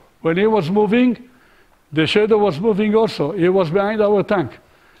shadow. When he was moving, the shadow was moving also. He was behind our tank.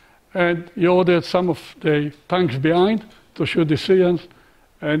 And he ordered some of the tanks behind to shoot the Syrians,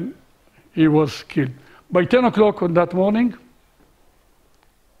 and he was killed. By 10 o'clock on that morning,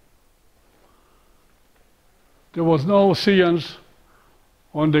 there was no Syrians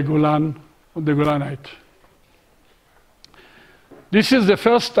on the Golanite. This is the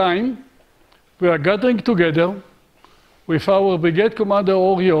first time we are gathering together with our brigade commander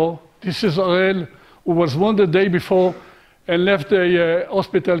Orio. This is Ariel, who was wounded the day before and left the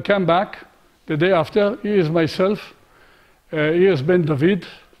hospital, came back the day after. He is myself. He is Ben David.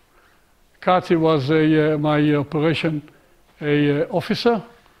 Katzi was my operation officer.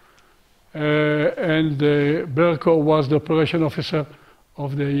 And Berko was the operation officer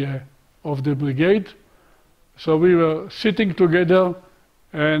of the brigade. So we were sitting together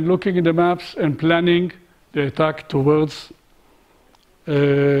and looking at the maps and planning the attack towards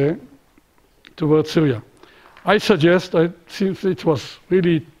towards Syria. I suggest, since it was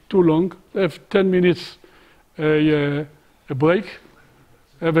really too long, have 10 minutes a break,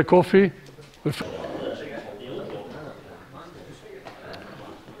 have a coffee.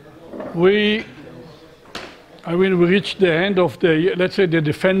 We reached the end of the, let's say, the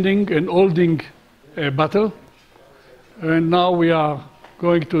defending and holding battle, and now we are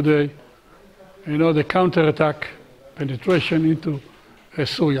going to the, the counterattack, penetration into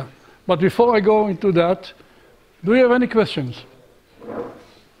Syria. But before I go into that, do you have any questions?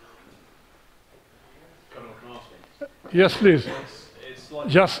 Yes, please.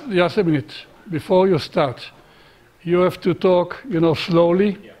 Just a minute. Before you start, you have to talk,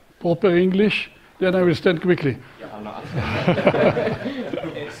 slowly, proper English, then I will stand quickly. Yeah, I'm not.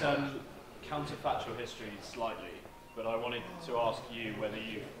 It's counterfactual history slightly, but I wanted to ask you whether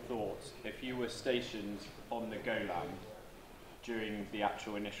you thought, if you were stationed on the Golan during the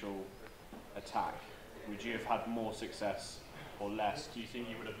actual initial attack, would you have had more success or less? Do you think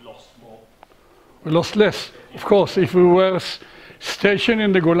you would have lost more? We lost less, of course. If we were stationed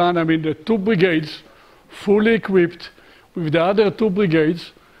in the Golan, the two brigades, fully equipped, with the other two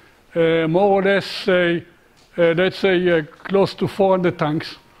brigades, more or less, let's say, close to 400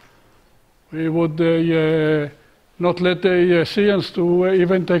 tanks, we would not let the Syrians to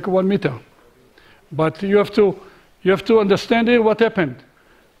even take 1 meter. But you have to understand here what happened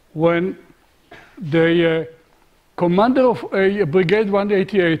when the commander of a brigade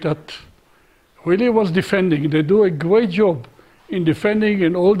 188 that really was defending. They do a great job in defending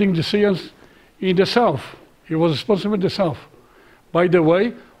and holding the Syrians in the south. He was responsible in the south. By the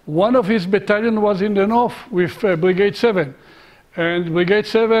way, one of his battalion was in the north with Brigade 7. And Brigade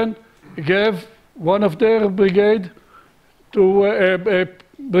 7 gave one of their brigade to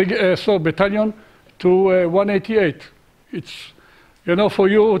battalion to 188. It's, for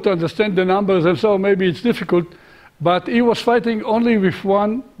you to understand the numbers and so maybe it's difficult, but he was fighting only with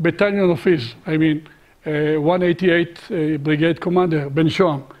one battalion of his, 188 brigade commander, Ben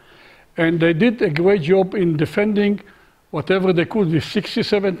Shoam. And they did a great job in defending whatever they could with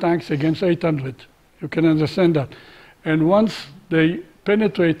 67 tanks against 800. You can understand that. And once they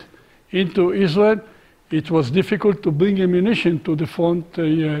penetrate into Israel, it was difficult to bring ammunition to the front,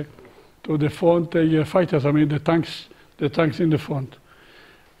 fighters. The tanks in the front.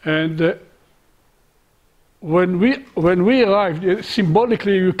 And when we arrived,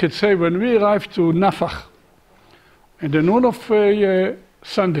 symbolically you could say, when we arrived to Nafach, in the noon of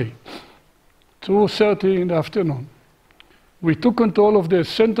Sunday, 2:30 in the afternoon, we took control of the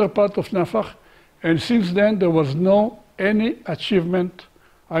central part of Nafach, and since then there was any achievement.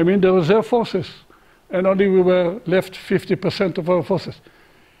 The reserve forces, and only we were left 50% of our forces.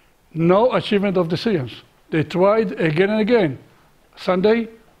 No achievement of the Syrians. They tried again and again, Sunday,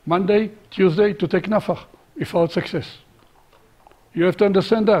 Monday, Tuesday, to take Nafach without success. You have to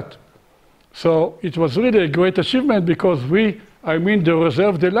understand that. So it was really a great achievement because the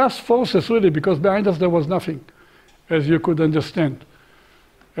reserve, the last forces really, because behind us there was nothing, as you could understand.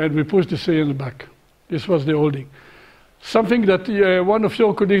 And we pushed the Syrians back. This was the holding. Something that one of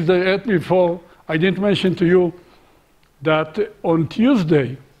your colleagues they asked me for, I didn't mention to you, that on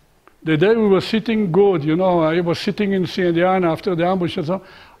Tuesday, the day we were sitting good, I was sitting in Sindiana after the ambush and so on,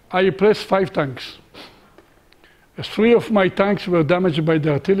 I placed 5 tanks. 3 of my tanks were damaged by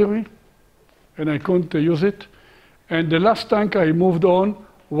the artillery, and I couldn't use it. And the last tank I moved on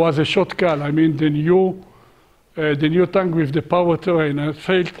was a shotgun. The new tank with the power train. I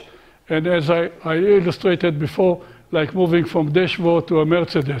failed, and as I illustrated before, like moving from dashboard to a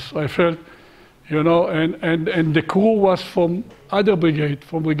Mercedes. I felt, and the crew was from other brigade,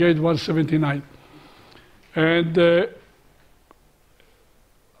 from Brigade 179. And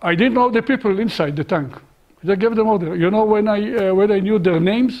I didn't know the people inside the tank. I gave them order. When I knew their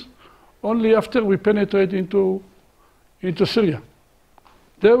names, only after we penetrated into Syria.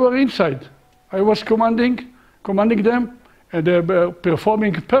 They were inside. I was commanding them, and they were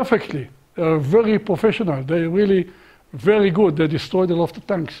performing perfectly. They are very professional. They're really very good. They destroyed a lot of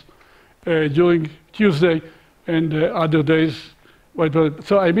tanks during Tuesday and other days.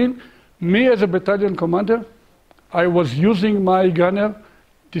 So me as a battalion commander, I was using my gunner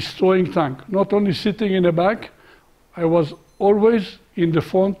destroying tank. Not only sitting in the back, I was always in the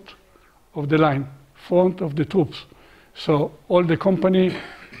front of the line, front of the troops. So all the company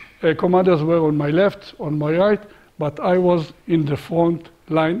commanders were on my left, on my right, but I was in the front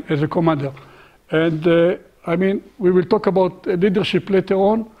line as a commander. And we will talk about leadership later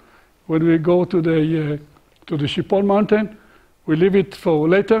on when we go to the Shipon mountain. We leave it for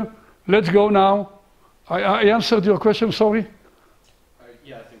later. Let's go now. I answered your question, sorry?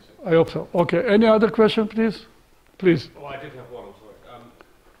 Yeah, I think so. I hope so. Okay, any other question, please? Please. Oh, I did have one, I'm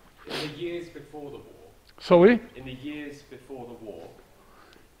sorry. In the years before the war. Sorry? In the years before the war.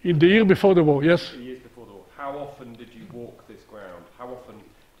 In the year before the war, yes. In the years before the war. How often did you walk this ground? How often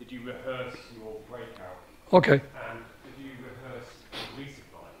did you rehearse your breakout? Okay. And did you rehearse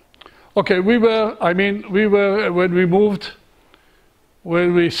resupply? Okay, when we moved,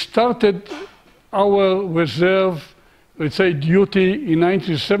 when we started our reserve, let's say, duty in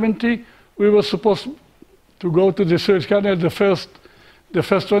 1970, we were supposed to go to the Suez Canal. The first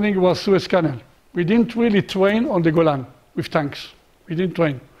training was Suez Canal. We didn't really train on the Golan with tanks. We didn't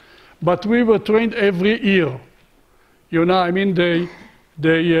train. But we were trained every year. You know, I mean, the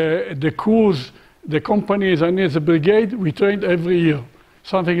crews, the companies, and the brigade, we trained every year.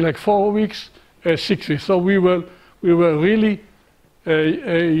 Something like 4 weeks, 6 weeks. So we were really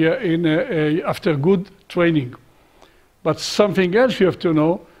after good training. But something else you have to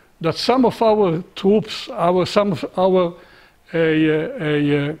know, that some of our troops, some of our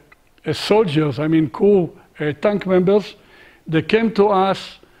soldiers, I mean crew, tank members, they came to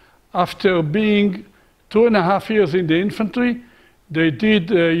us after being 2.5 years in the infantry. They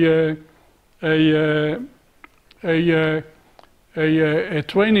did a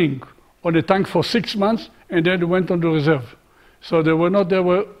training on a tank for 6 months, and then went on the reserve. So they were,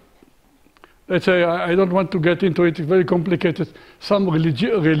 let's say, I don't want to get into it, it's very complicated. Some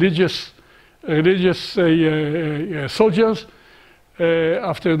religious soldiers,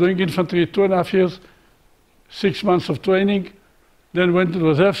 after doing infantry 2.5 years, 6 months of training, then went to the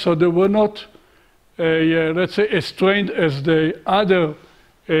reserve. So they were not, let's say, as trained as the other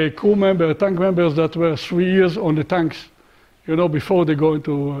crew members, tank members that were 3 years on the tanks, you know, before they go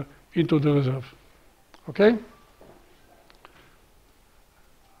into the reserve. Okay?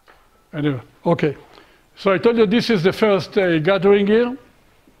 Anyway, okay. So I told you this is the first gathering here.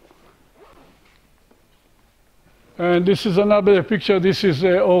 And this is another picture. This is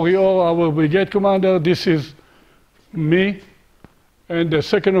Orior, our brigade commander. This is me and the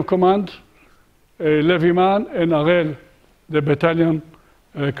second of command, Leviman, and Arel, the battalion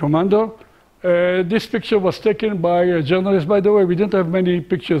commander. This picture was taken by a journalist, by the way. We didn't have many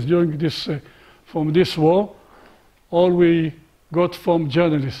pictures during this, from this war. All we got from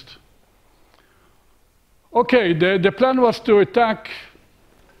journalists. Okay, the plan was to attack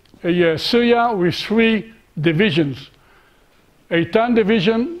Syria with 3 divisions. A Tan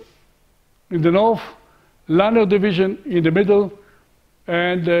division in the north, Lanner division in the middle,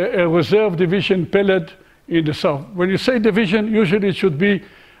 and a reserve division, Peled, in the south. When you say division, usually it should be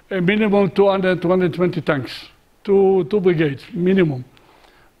a minimum 200, 220 tanks, two brigades, minimum.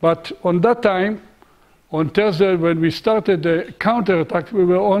 But on that time, on Thursday, when we started the counterattack, we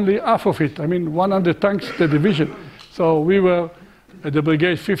were only half of it. I mean, 100 tanks, the division. So we were, at the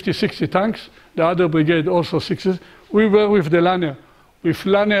brigade, 50, 60 tanks. The other brigade also 60. We were with the Lanner, with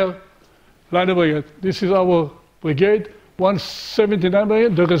Lanner brigade. This is our brigade, 179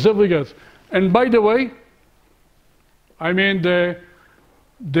 brigade, the reserve brigades. And by the way, I mean, the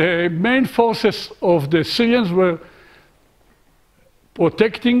main forces of the Syrians were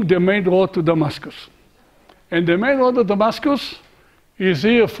protecting the main road to Damascus. And the main road to Damascus is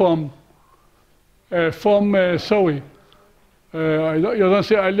here from sorry, you don't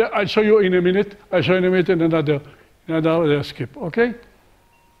see, I'll show you in a minute. I'll show you in a minute in another skip, okay?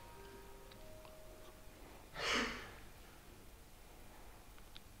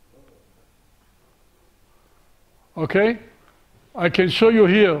 Okay, I can show you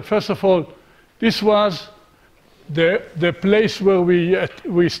here. First of all, this was the place where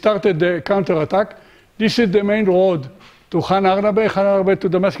we started the counterattack. This is the main road to Khan Arnabe to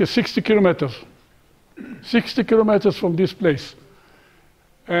Damascus, 60 kilometers. 60 kilometers from this place.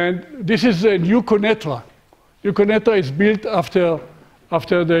 And this is a new Konetra. New Konetra is built after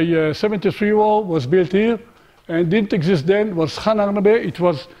the 73 war, was built here, and didn't exist then, was Khan Arnabe. It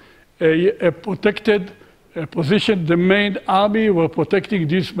was a protected position. The main army were protecting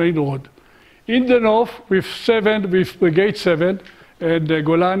this main road. In the north, with Brigade 7, and the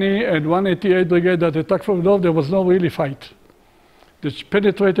Golani and 188 Brigade that attacked from the north, there was no really fight. They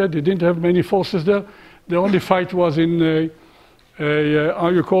penetrated, they didn't have many forces there. The only fight was in, how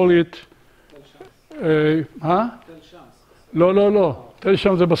you call it? לא, תל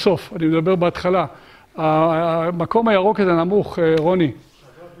שם זה בסוף, אני מדבר בהתחלה. המקום הירוק הזה נמוך, רוני.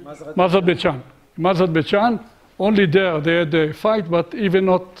 מזת בית שאן. מזת בית שאן, only there they had a fight, but even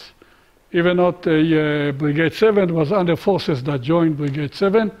not Brigade 7 was under forces that joined Brigade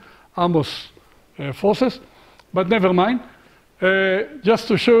 7, Amos forces, but never mind. Just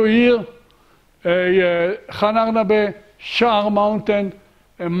to show you here, Khan Arnabe, Shar Mountain,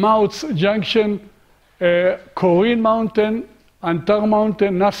 Mouth Junction, Corinne Mountain, Antar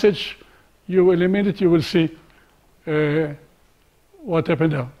Mountain, Nasage. You eliminate, you will see what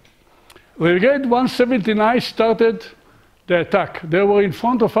happened there. Brigade 179 started the attack. They were in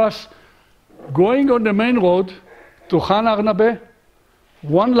front of us, going on the main road to Khan Arnabe,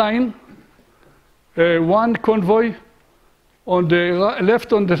 one line, one convoy on the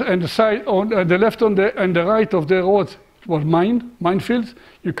left on the and the side on the left on the and the right of the road. It was minefields.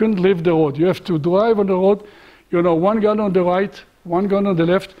 You couldn't leave the road. You have to drive on the road. You know, one gun on the right, one gun on the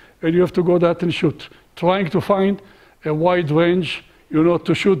left, and you have to go that and shoot, trying to find a wide range, you know,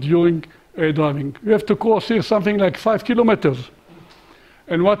 to shoot during driving. You have to cross here something like 5 kilometers.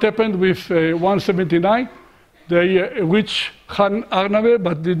 And what happened with 179? They reached Khan Arnabe,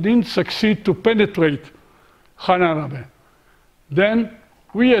 but they didn't succeed to penetrate Khan Arnabe. Then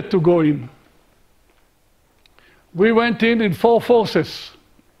we had to go in. We went in 4 forces.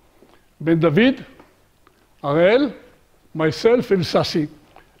 Ben David, Ariel, myself, and Sassi,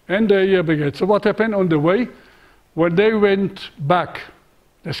 and the brigade. So what happened on the way? When they went back,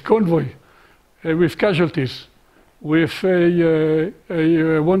 this convoy with casualties, with wounded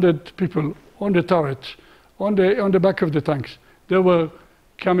people on the turret, on the back of the tanks, they were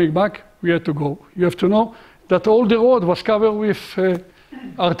coming back, we had to go. You have to know that all the road was covered with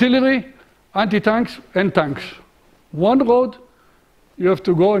artillery, anti-tanks, and tanks. One road, you have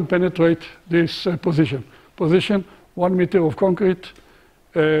to go and penetrate this position. 1 meter of concrete,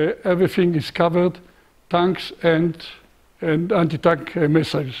 everything is covered, tanks and anti-tank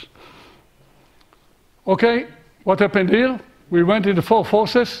missiles. Okay, what happened here? We went in the 4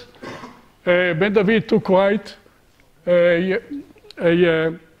 forces. Ben David took right,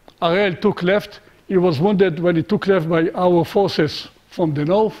 Ariel took left. He was wounded when he took left by our forces from the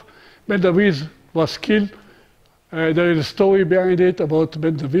north. Ben David was killed. There is a story behind it about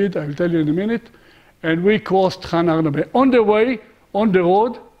Ben David, I will tell you in a minute. And we crossed Khan Arnabe. On the way, on the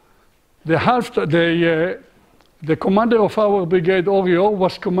road, the commander of our brigade, Oriol,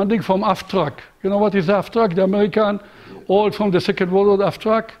 was commanding from aft track. You know what is aft track? The American, all from the Second World War aft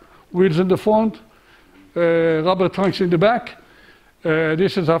track, wheels in the front, rubber trunks in the back.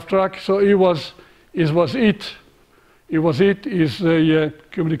 This is aft track. So he was it. His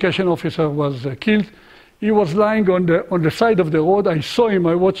communication officer was killed. He was lying on the side of the road. I saw him.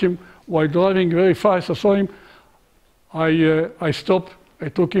 I watched him while driving very fast. I saw him. I stopped. I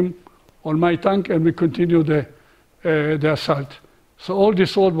took him on my tank, and we continued the assault. So all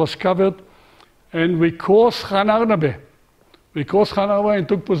this road was covered, and we crossed Khan Arnabe. We crossed Khan Arnabe and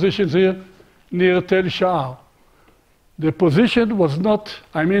took positions here near Tel Sha'ar. The position was not,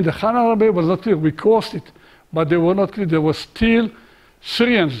 the Khan Arnabe was not clear. We crossed it, but they were not clear. There were still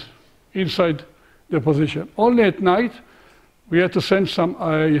Syrians inside the position. Only at night, we had to send some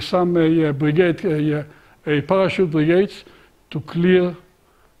brigade, parachute brigades to clear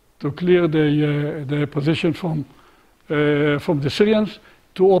the position from the Syrians,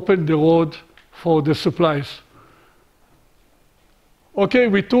 to open the road for the supplies. Okay,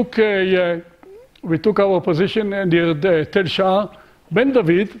 we took our position near Tel Sha'ar. Ben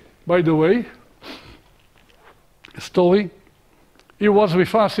David, by the way, story. He was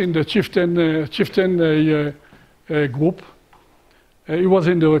with us in the chieftain group. He was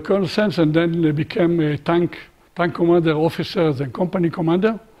in the reconnaissance, and then became a tank commander, officers, and company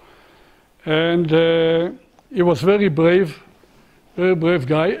commander. And he was very brave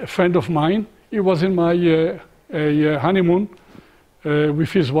guy, a friend of mine. He was in my honeymoon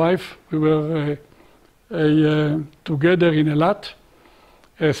with his wife. We were together in Eilat,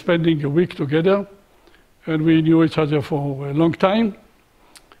 spending a week together. And we knew each other for a long time.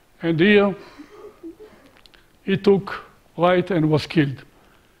 And here, he took right and was killed.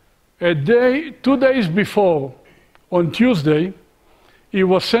 2 days before, on Tuesday, he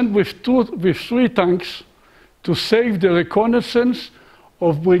was sent with 3 tanks to save the reconnaissance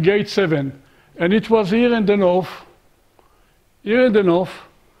of Brigade 7. And it was here in the north. Here in the north,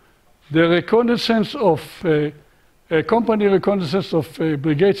 the reconnaissance of, company reconnaissance of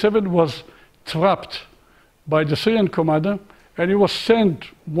Brigade 7 was trapped by the Syrian commander, and he was sent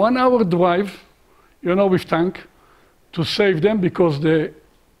 1 hour drive, with tank, to save them, because the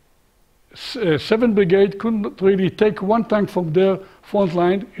 7th Brigade couldn't really take 1 tank from their front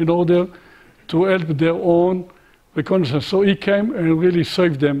line in order to help their own reconnaissance. So he came and really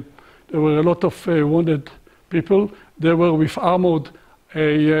saved them. There were a lot of wounded people. They were with armored,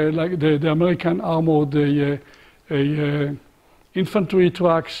 like the American armored infantry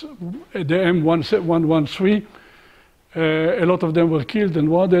trucks, the M113. A lot of them were killed and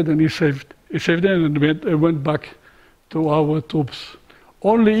wounded, and he saved them, and went back to our troops.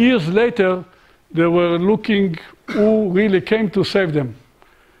 only years later, they were looking who really came to save them.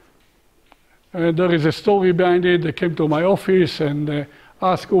 There is a story behind it. They came to my office and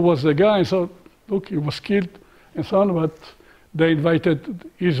asked who was the guy. And so, look, he was killed and so on, but they invited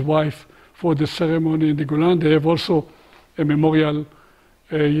his wife for the ceremony in the Golan. They have also a memorial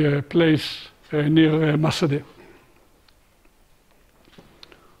place near Masada.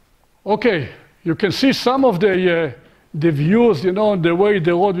 Okay, you can see some of the views, you know, the way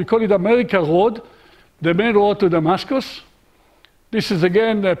the road, we call it America Road, the main road to Damascus. This is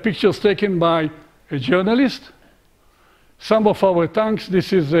again pictures taken by a journalist. Some of our tanks,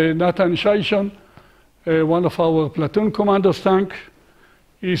 this is Nathan Shaishon, one of our platoon commander's tank.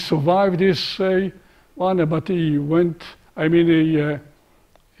 He survived this one, but he went, I mean,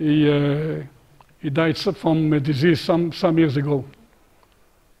 he died from a disease some years ago.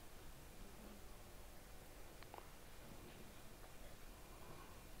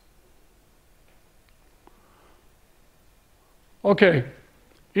 Okay,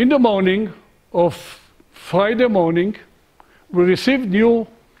 in the morning of Friday morning, we received new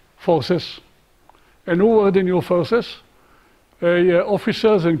forces. And who were the new forces?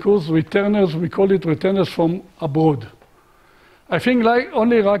 Officers and crews, returners, we call it returners from abroad. I think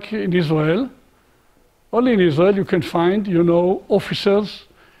only like in Israel you can find, you know, officers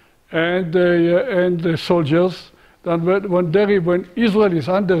and soldiers that when Israel is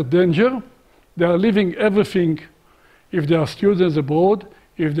under danger, they are leaving everything. If they are students abroad,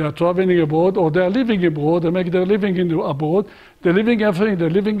 if they are traveling abroad, or they are living abroad, they make their living abroad, they're leaving everything, they're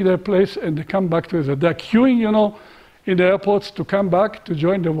leaving their place, and they come back to Israel. They're queuing, you know, in the airports to come back to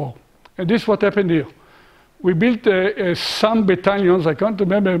join the war. And this is what happened here. We built some battalions, I can't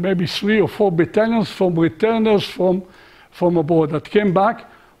remember, maybe 3 or 4 battalions from returners from abroad that came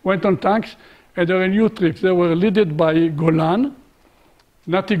back, went on tanks, and there were new troops. They were led by Golan,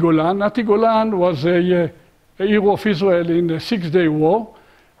 Nati Golan. Nati Golan was a hero of Israel in the 6-day war,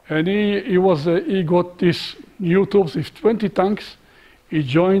 and he got these new troops with 20 tanks. He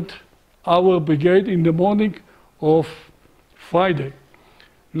joined our brigade in the morning of Friday.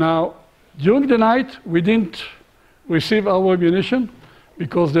 Now, during the night, we didn't receive our ammunition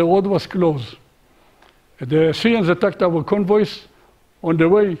because the road was closed. The Syrians attacked our convoys on the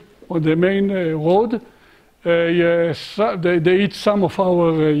way, on the main road. They hit some of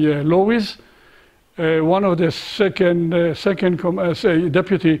our lorries. One of the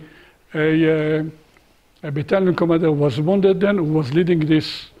deputy a battalion commander was wounded then, who was leading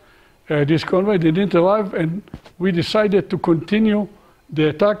this convoy. They didn't arrive, and we decided to continue the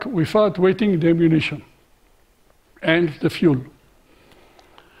attack without waiting the ammunition and the fuel.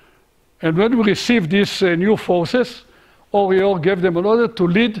 And when we received these new forces, Orior gave them an order to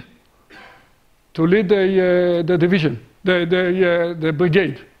lead the division, the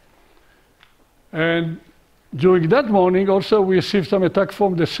brigade. And during that morning, also, we received some attack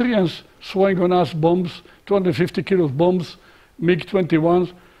from the Syrians, throwing on us bombs, 250 kilos bombs,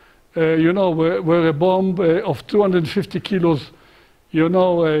 MiG-21s, you know, where a bomb of 250 kilos, you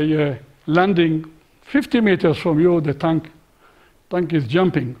know, landing 50 meters from you, the tank is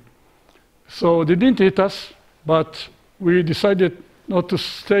jumping. So they didn't hit us, but we decided not to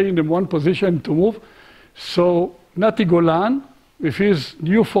stay in the one position, to move. So Nati Golan, with his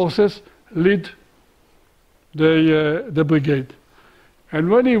new forces, led the brigade. And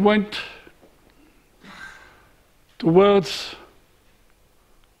when he went towards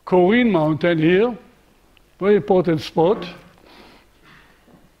Korin Mountain here, very important spot,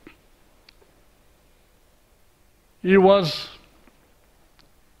 he was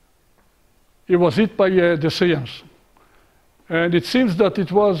hit by the Syrians. And it seems that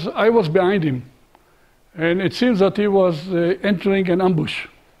I was behind him. And it seems that he was entering an ambush.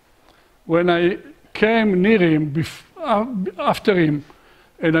 When I came near him, after him,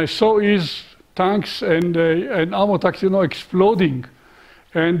 and I saw his tanks and armor tanks, you know, exploding,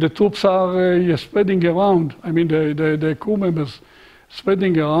 and the troops are spreading around. I mean, the crew members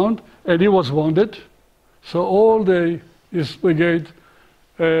spreading around, and he was wounded. So all his brigade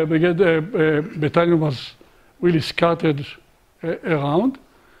battalion was really scattered around.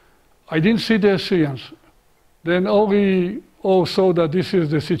 I didn't see the Syrians. Then Ori saw that this is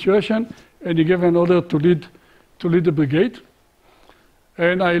the situation, and he gave an order to lead the brigade.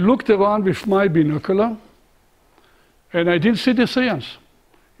 And I looked around with my binocular, and I didn't see the Syrians.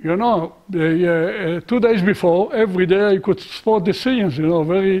 You know, 2 days before, every day I could spot the Syrians, you know,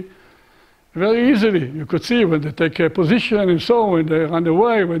 very, very easily. You could see when they take a position and so, when they run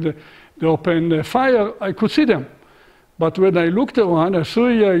away, when they open fire, I could see them. But when I looked around, I saw,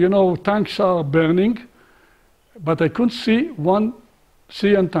 you know, tanks are burning, but I couldn't see one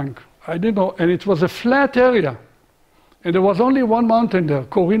Syrian tank. I didn't know, and it was a flat area. And there was only one mountain there,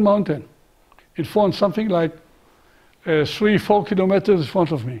 Korin Mountain, in front, something like 3-4 kilometers in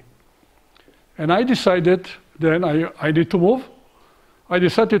front of me. And I decided then I need to move. I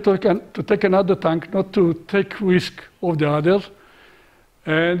decided to take another tank, not to take risk of the others,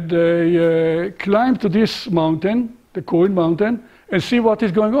 and climb to this mountain, the Korin Mountain, and see what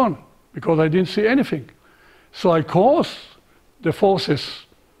is going on, because I didn't see anything. So I crossed the forces,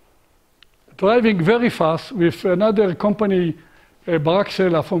 driving very fast with another company, Barak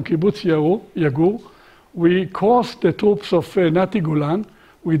Sela from Kibbutz Yagur. We crossed the troops of Nati Golan.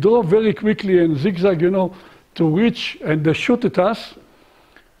 We drove very quickly and zigzag, you know, to reach, and they shoot at us,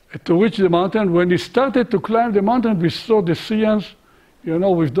 to reach the mountain. When we started to climb the mountain, we saw the Syrians, you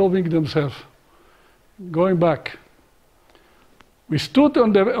know, withdrawing themselves, going back. We stood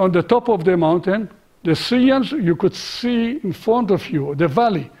on the top of the mountain. The Syrians, you could see in front of you, the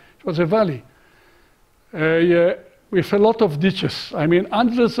valley. It was a valley. With a lot of ditches. I mean,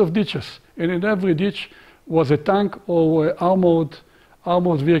 hundreds of ditches. And in every ditch was a tank or armored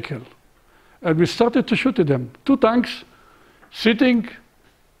vehicle. And we started to shoot at them. 2 tanks sitting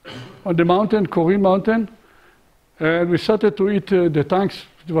on the mountain, Korin Mountain, and we started to hit the tanks.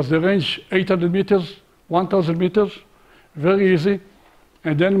 It was the range 800 meters, 1,000 meters, very easy.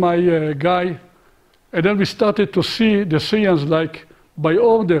 And then my guy, and then we started to see the Syrians, like by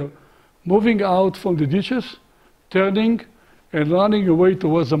order, moving out from the ditches, turning and running away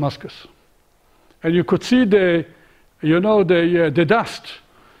towards Damascus. And you could see the dust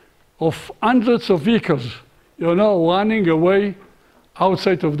of hundreds of vehicles, you know, running away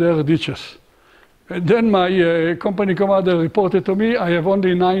outside of their ditches. And then my company commander reported to me, I have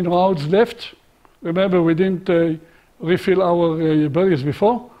only 9 rounds left. Remember, we didn't refill our barrels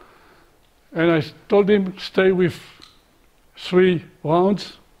before. And I told him, stay with 3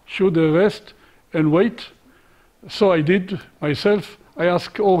 rounds, shoot the rest, and wait. So I did myself. I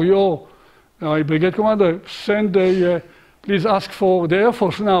asked Orio, my brigade commander, please ask for the Air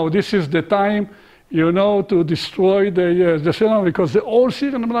Force now. This is the time, you know, to destroy the Syrian, because the whole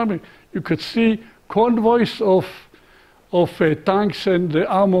Syrian army, you could see convoys of tanks and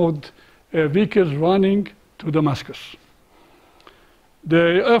armored vehicles running to Damascus.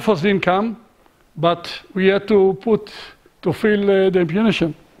 The Air Force didn't come, but we had to fill the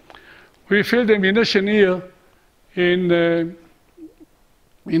ammunition. We filled the ammunition here in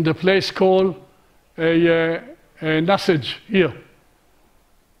the place called Nasaj here.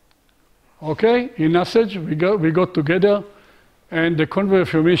 Okay, in Nasaj we got together, and the convoy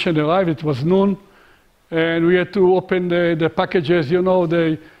of ammunition arrived. It was noon, and we had to open the packages, you know,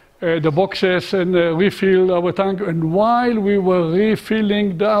 the boxes, and refill our tank. And while we were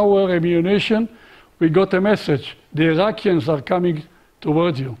refilling our ammunition, we got a message: the Iraqis are coming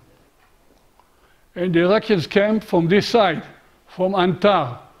towards you. And the Iraqis came from this side, from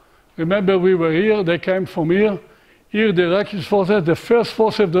Antar. Remember, we were here, they came from here. Here, the Iraqi forces, the first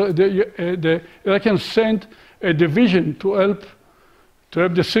force of the Iraqis sent a division to help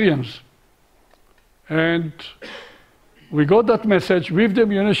the Syrians. And we got that message with the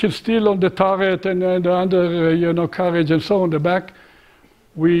ammunition still on the turret and the under carriage and so on the back.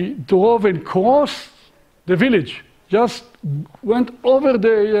 We drove and crossed the village, just went over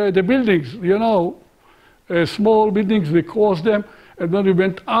the buildings, you know, small buildings, we crossed them, and when we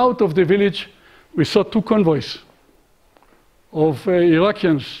went out of the village, we saw 2 convoys of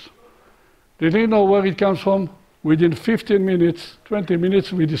Iraqis. They didn't know where it comes from. Within 15 minutes, 20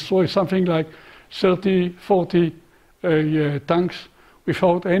 minutes, we destroyed something like 30, 40 tanks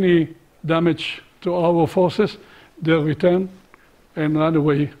without any damage to our forces. They returned and ran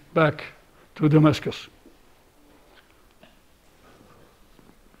away back to Damascus.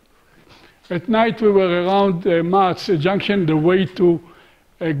 At night, we were around Matz Junction, the way to,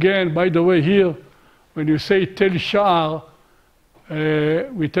 again, by the way, here, when you say Tel Sha'ar,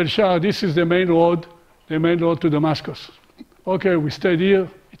 we Tel Sha'ar, this is the main road to Damascus. Okay, we stayed here,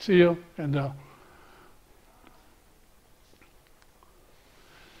 it's here and there.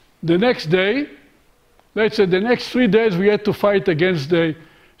 The next day, let's say the next 3 days, we had to fight against the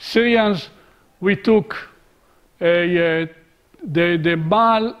Syrians. We took the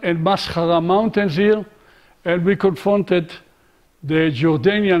Baal and Maskhara mountains here, and we confronted the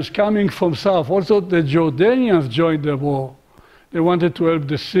Jordanians coming from south. Also, the Jordanians joined the war. They wanted to help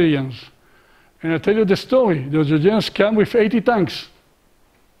the Syrians. And I tell you the story. The Jordanians came with 80 tanks.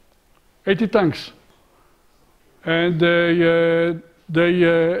 80 tanks. And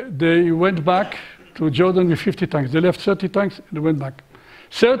they went back to Jordan with 50 tanks. They left 30 tanks and they went back.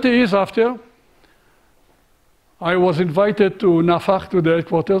 30 years after, I was invited to Nafach, to the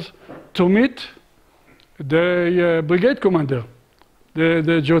headquarters, to meet the brigade commander,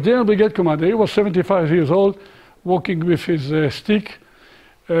 the Jordanian brigade commander. He was 75 years old, walking with his stick.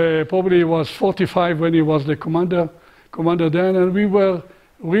 Probably he was 45 when he was the commander then, and we were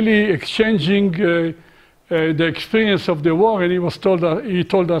really exchanging the experience of the war, and he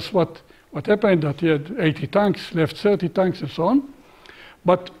told us what happened, that he had 80 tanks, left 30 tanks, and so on.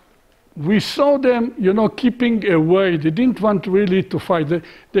 But we saw them, keeping away. They didn't want really to fight.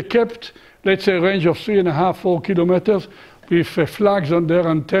 They kept, let's say, a range of 3.5, 4 kilometers with flags on their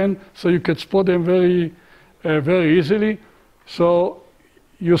antenna, so you could spot them very, very easily. So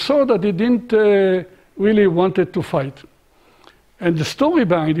you saw that they didn't really wanted to fight. And the story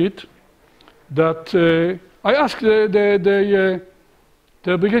behind it, that I asked the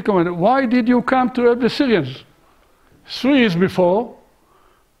brigade commander, why did you come to help the Syrians? 3 years before,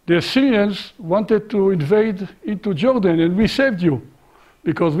 the Syrians wanted to invade into Jordan, and we saved you,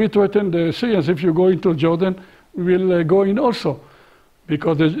 because we threatened the Syrians, if you go into Jordan, we will go in also.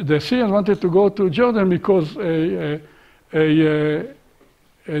 Because the Syrians wanted to go to Jordan because the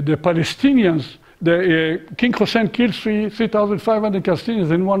Palestinians, King Hussein killed 3,500 Palestinians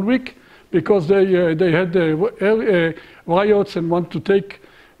in 1 week, because they had riots and want to take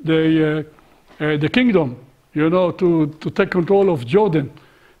the kingdom, to take control of Jordan.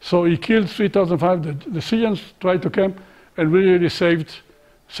 So he killed 3,500. The Syrians tried to come, and we really saved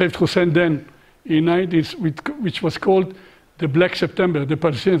Hussein then in 90s, which was called the Black September. The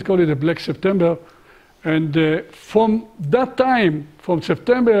Palestinians called it the Black September. And from that time, from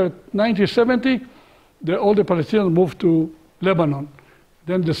September 1970, all the Palestinians moved to Lebanon.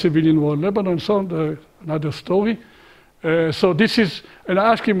 Then the civilian war in Lebanon, so another story. So this is, and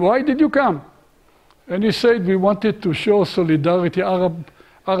I asked him, why did you come? And he said, we wanted to show solidarity,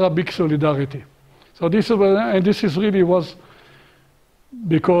 Arabic solidarity. So this is really was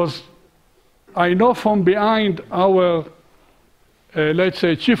because I know from behind our, let's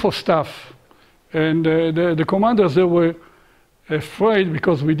say, chief of staff and the commanders, they were afraid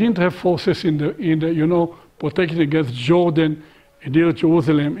because we didn't have forces in the protecting against Jordan, near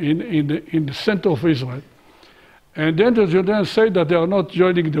Jerusalem, in the center of Israel. And then the Jordanians said that they are not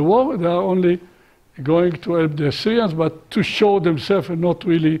joining the war, they are only going to help the Syrians, but to show themselves and not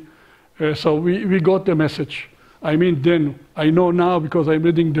really. So we got the message. I mean, then, I know now because I'm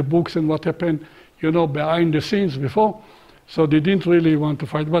reading the books and what happened, behind the scenes before. So they didn't really want to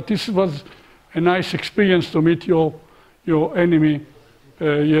fight. But this was a nice experience to meet your enemy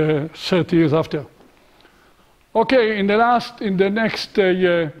 30 years after. Okay, in the next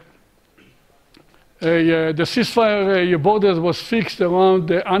year, the ceasefire borders was fixed around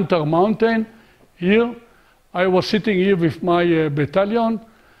the Antar mountain here. I was sitting here with my battalion,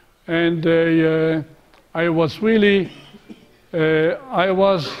 and I was really,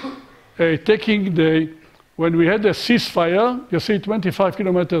 taking when we had a ceasefire, you see 25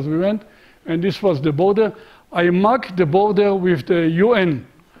 kilometers we went, and this was the border. I marked the border with the UN.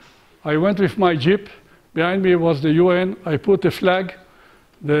 I went with my jeep. Behind me was the UN. I put a flag.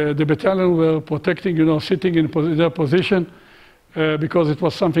 The battalion were protecting, sitting in their position because it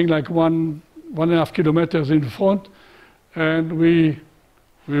was something like 1.5 kilometers in front. And we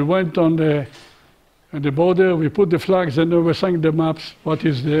went on the border. We put the flags, and we were saying the maps, what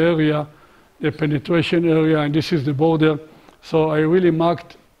is the area, the penetration area, and this is the border. So I really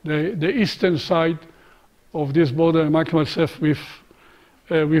marked the eastern side of this border. I marked myself with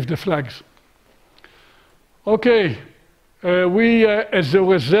the flags. Okay, we, as a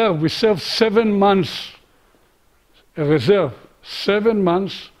reserve, we served 7 months, a reserve, 7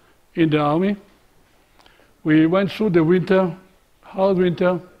 months in the army. We went through the winter, hard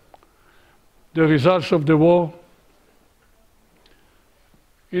winter, the results of the war.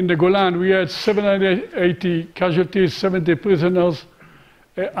 In the Golan, we had 780 casualties, 70 prisoners,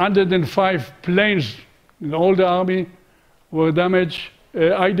 105 planes in all the army were damaged.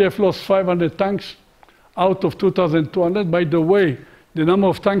 IDF lost 500 tanks out of 2,200. By the way, the number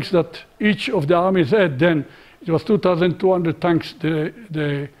of tanks that each of the armies had then, it was 2,200 tanks,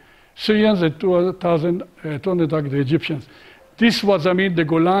 the Syrians, and 2,200 the Egyptians. This was, the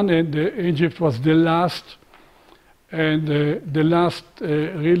Golan, and Egypt was the last, and the last,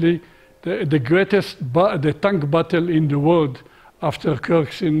 really, the greatest the tank battle in the world after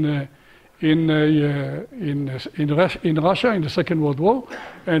Kirk's in Russia in the Second World War.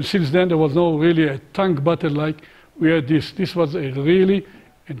 And since then, there was no really a tank battle like we had this. This was a really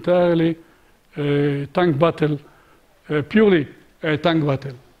entirely tank battle, purely a tank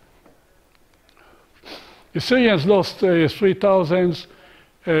battle. The Syrians lost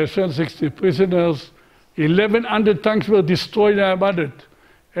 3,360 prisoners, 1,100 tanks were destroyed and abandoned.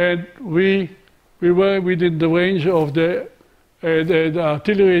 And we were within the range of the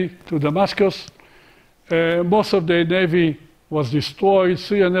artillery to Damascus. Most of the Navy was destroyed,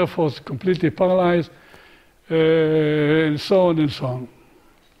 Syrian Air Force completely paralyzed, and so on and so on.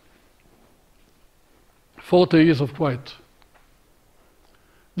 40 years of quiet.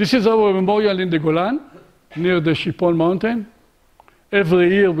 This is our memorial in the Golan, near the Shipon mountain.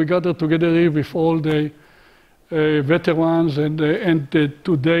 Every year we gather together here with all the veterans and the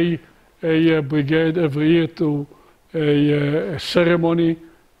today brigade every year to a ceremony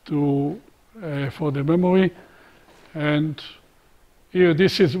for the memory. And here,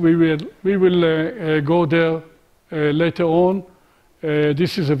 we will go there later on.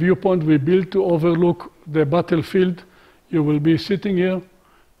 This is a viewpoint we built to overlook the battlefield. You will be sitting here,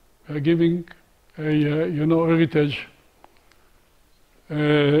 giving heritage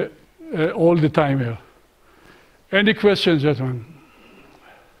all the time here. Any questions, gentlemen?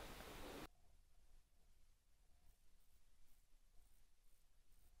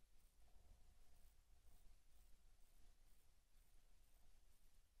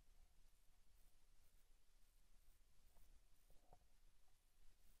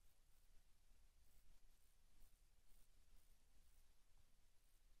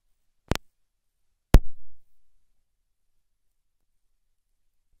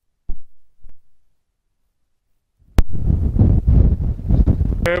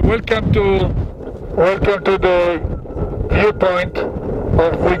 Welcome to the viewpoint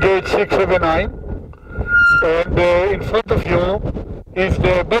of Brigade 679, and in front of you is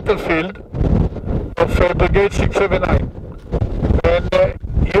the battlefield of Brigade 679. And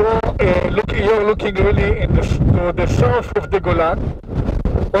you're looking really to the south of the Golan.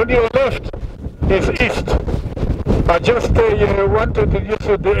 On your left is east. I just want to introduce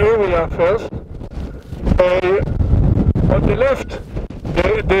you the area first. On the left,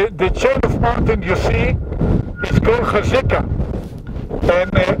 the chain of mountain you see is called Khazeka,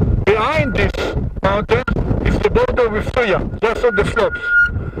 and behind this mountain is the border with Syria, just on the slopes.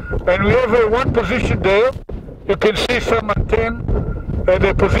 And we have one position there. You can see some antenna,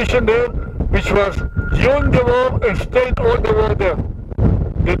 the position there, which was during the war and stayed all the war there.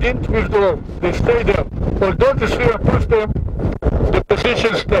 They didn't withdraw, they stayed there. Although the Syria pushed them, the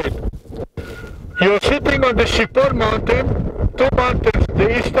position stayed. You're sitting on the Shipon mountain, two mountains, the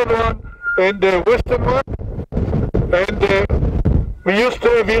eastern one and the western one, and we used to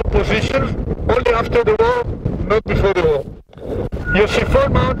have here positions only after the war, not before the war. Your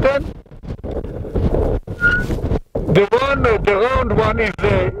Shipon mountain, the round one is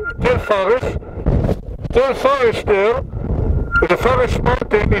Tel Fares. Tel Fares there, the Fares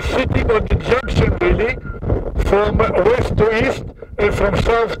mountain is sitting on the junction really, from west to east and from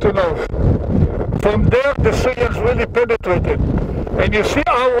south to north. From there, the Syrians really penetrated. And you see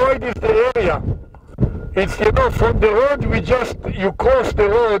how wide is the area. It's, from the road, you cross the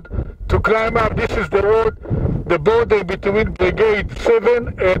road to climb up. This is the road, the border between Brigade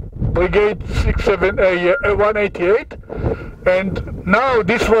 7 and Brigade 188. And now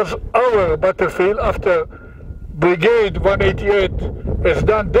this was our battlefield. After Brigade 188 has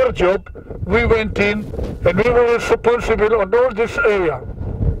done their job, we went in and we were responsible on all this area.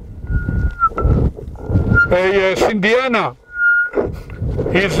 Sindiana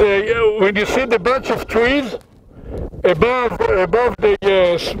is when you see the bunch of trees above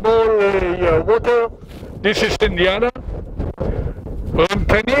the small water, this is Sindiana.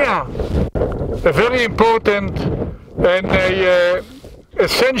 Ramtania, a very important and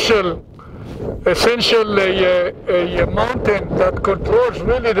essential mountain that controls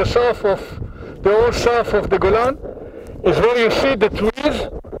really the whole south of the Golan, is where you see the trees.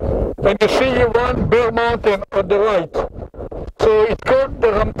 And you see one bare mountain on the right. So it's called the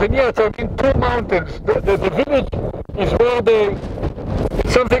Ramtania, I mean two mountains. The village is where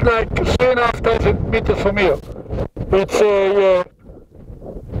it's something like 3,500 meters from here.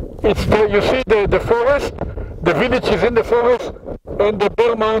 You see the forest, the village is in the forest, and the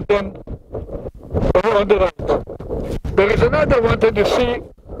bare mountain on the right. There is another one that you see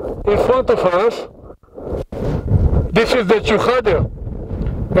in front of us. This is the Juhader.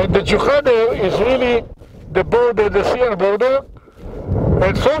 And the Juhader is really the border, the Syrian border.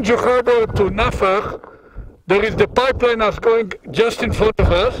 And from Juhader to Nafar, there is the pipeline that's going just in front of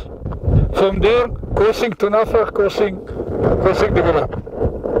us. From there, crossing to Nafar, crossing the Golan.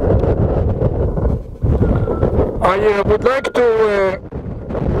 I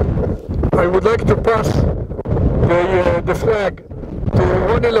would like to pass the flag to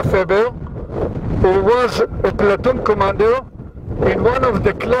Ronnie Lefebvre, who was a platoon commander in one of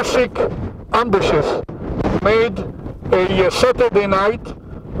the classic ambushes made a Saturday night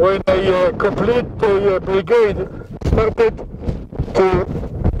when a complete brigade started to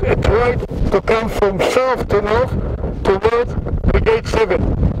try to come from south to north towards Brigade 7.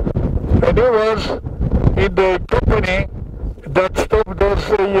 And he was in the company that stopped those,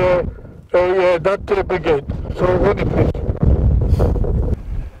 that brigade. So, Ronnie, please.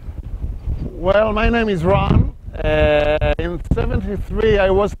 Well, my name is Ron. In '73, I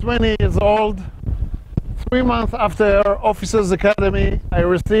was 20 years old. 3 months after Officers Academy, I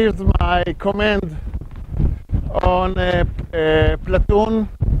received my command on a platoon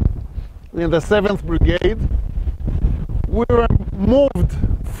in the 7th Brigade. We were moved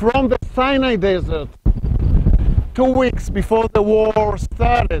from the Sinai Desert 2 weeks before the war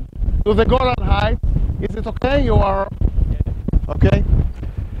started to the Golan Heights. Is it okay? You are okay?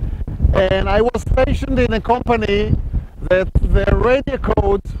 And I was stationed in a company that the radio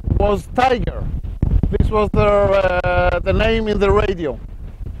code was Tiger. This was the name in the radio.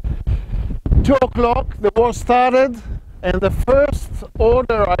 2 o'clock, the war started, and the first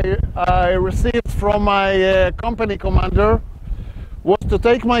order I received from my company commander was to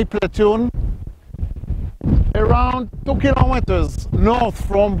take my platoon around 2 kilometers north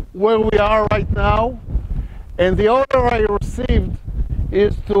from where we are right now, and the order I received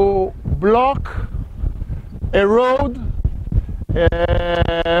is to block a road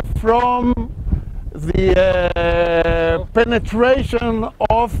from the penetration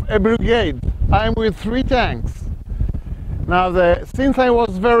of a brigade. I'm with 3 tanks. Now, since I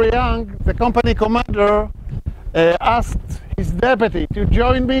was very young, the company commander asked his deputy to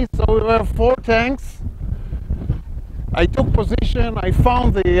join me, so we were 4 tanks. I took position, I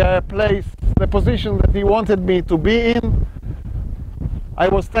found the position that he wanted me to be in. I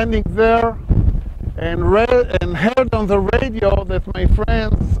was standing there and heard on the radio that my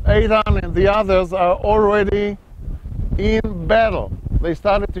friends, Aidan and the others, are already in battle. They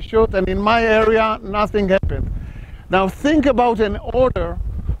started to shoot, and in my area, nothing happened. Now think about an order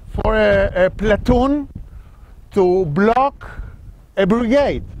for a platoon to block a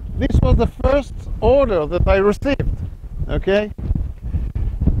brigade. This was the first order that I received, okay?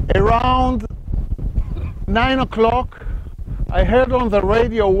 Around 9 o'clock, I heard on the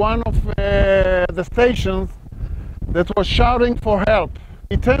radio one of the stations that was shouting for help.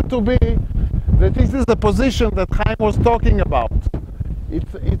 It turned to be that this is the position that Chaim was talking about.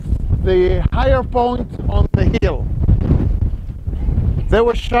 It's the higher point on the hill. They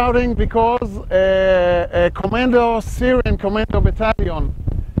were shouting because a Syrian commando battalion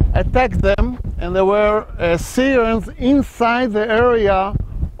attacked them, and there were Syrians inside the area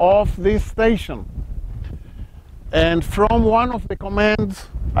of this station. And from one of the commands,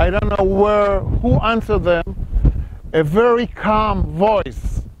 I don't know who answered them, a very calm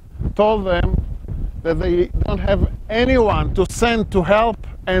voice told them that they don't have anyone to send to help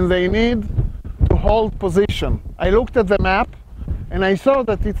and they need to hold position. I looked at the map and I saw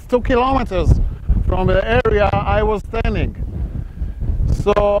that it's 2 kilometers from the area I was standing.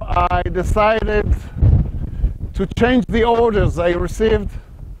 So I decided to change the orders I received.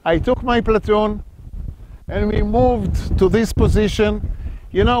 I took my platoon and we moved to this position.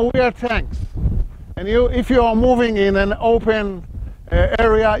 You know, we are tanks. And if you are moving in an open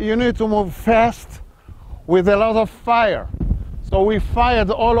area, you need to move fast with a lot of fire. So we fired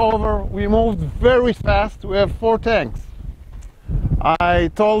all over. We moved very fast. We have 4 tanks. I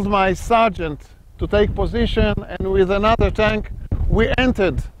told my sergeant to take position, and with another tank, we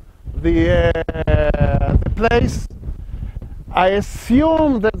entered the place. I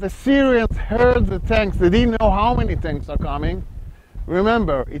assumed that the Syrians heard the tanks. They didn't know how many tanks are coming.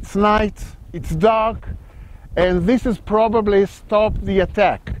 Remember, it's night, it's dark, and this has probably stopped the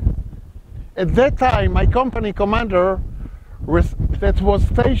attack. At that time, my company commander that was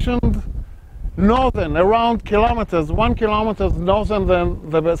stationed northern, around 1 kilometer northern than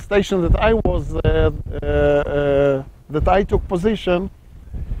the station that I was, that I took position,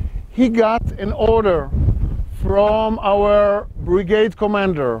 he got an order from our brigade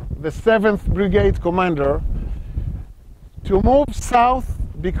commander, the 7th Brigade commander, to move south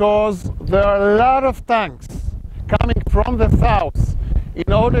because there are a lot of tanks coming from the south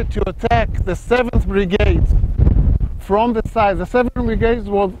in order to attack the 7th Brigade from the side. The 7th Brigade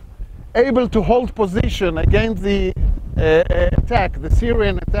was able to hold position against the attack, the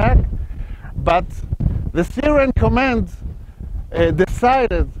Syrian attack, but the Syrian command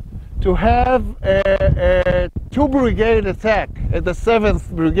decided to have a 2-brigade attack at the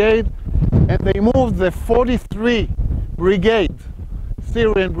 7th Brigade, and they moved the 43 Brigade,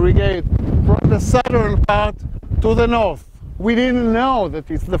 Syrian Brigade, from the southern part to the north, We didn't know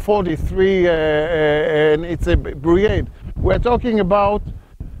that it's the 43 and it's a brigade. We're talking about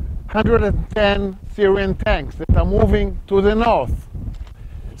 110 Syrian tanks that are moving to the north.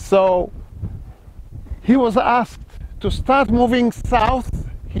 So he was asked to start moving south.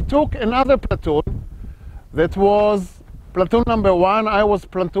 He took another platoon that was platoon number 1. I was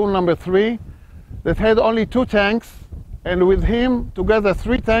platoon number 3 that had only 2 tanks, and with him together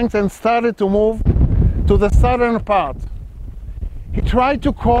 3 tanks, and started to move to the southern part. He tried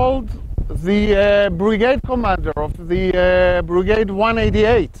to call the brigade commander of the brigade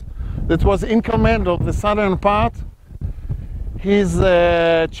 188 that was in command of the southern part. His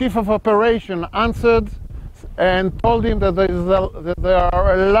chief of operation answered and told him that there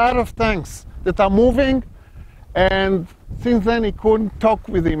are a lot of tanks that are moving, and since then he couldn't talk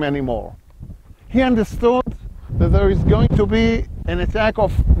with him anymore. He understood that there is going to be an attack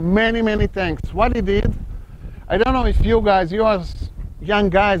of many, many tanks. What he did, I don't know if you guys, you are young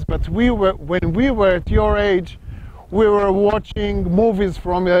guys, but when we were at your age, we were watching movies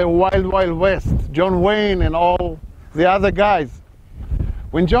from the Wild Wild West, John Wayne and all the other guys.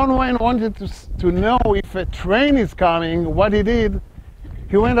 When John Wayne wanted to know if a train is coming, what he did,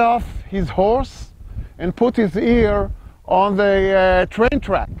 he went off his horse and put his ear on the train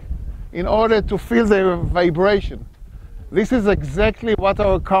track in order to feel the vibration. This is exactly what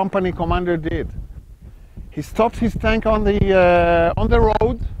our company commander did. He stopped his tank on the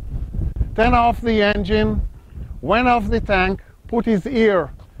road, turned off the engine, went off the tank, put his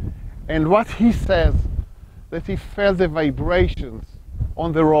ear, and what he says, that he felt the vibrations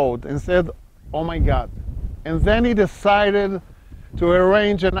on the road and said, oh my God. And then he decided to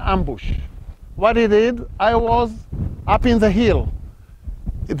arrange an ambush. What he did, I was up in the hill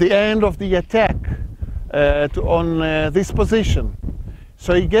at the end of the attack on this position.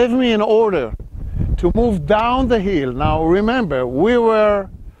 So he gave me an order to move down the hill. Now remember, we were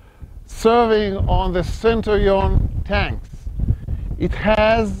serving on the Centurion tanks. It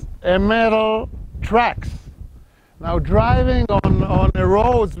has a metal tracks. Now driving on the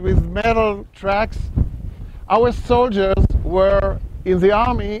roads with metal tracks, our soldiers were in the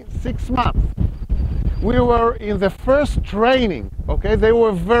army 6 months. We were in the first training, okay? They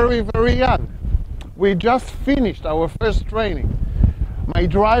were very, very young. We just finished our first training. My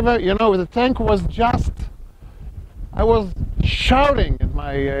driver, you know, the tank was just, I was shouting at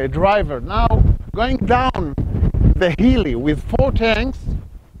my driver. Now going down the hilly with 4 tanks.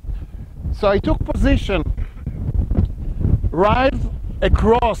 So I took position right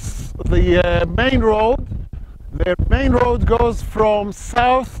across the main road. The main road goes from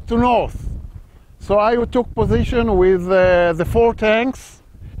south to north. So I took position with the 4 tanks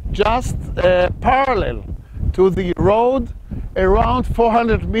just parallel to the road, around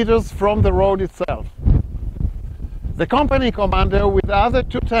 400 meters from the road itself. The company commander with the other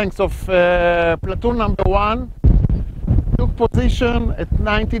 2 tanks of platoon number 1 took position at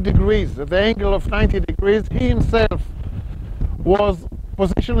 90 degrees, at the angle of 90 degrees. He himself was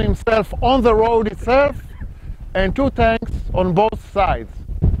positioning himself on the road itself, and 2 tanks on both sides.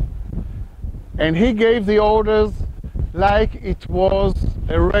 And he gave the orders like it was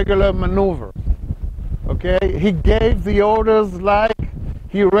a regular maneuver. Okay, he gave the orders like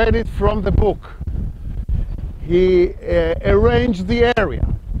he read it from the book. He arranged the area.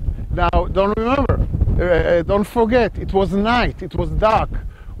 Now, don't forget, it was night, it was dark.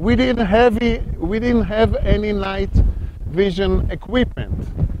 We didn't have any night vision equipment.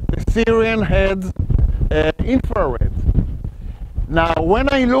 The Syrian had infrared. Now, when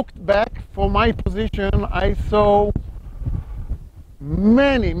I looked back from my position, I saw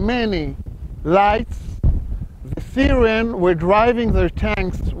many, many lights. The Syrians were driving their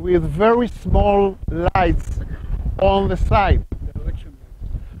tanks with very small lights on the side.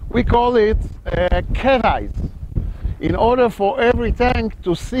 We call it cat eyes. In order for every tank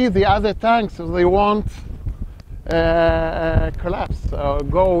to see the other tanks, so they won't collapse or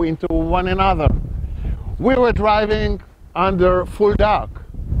go into one another. We were driving under full dark.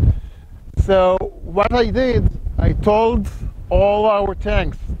 So what I did, I told all our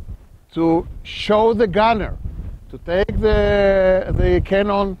tanks to show the gunner, to take the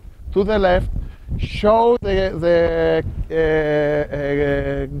cannon to the left, show the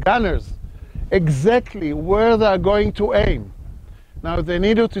gunners exactly where they are going to aim. Now they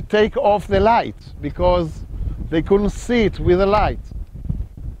needed to take off the light because they couldn't see it with the light.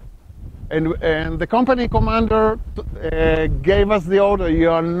 And the company commander gave us the order, you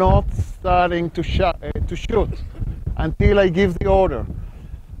are not starting to shoot until I give the order.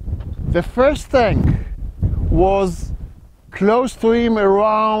 The first tank was close to him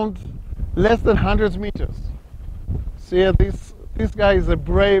around less than 100 meters. see, this guy is a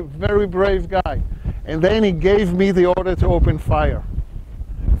brave, very brave guy. And then he gave me the order to open fire.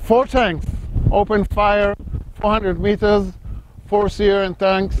 4 tanks, open fire, 400 meters, 4 Syrian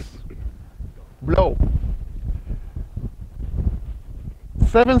tanks, blow.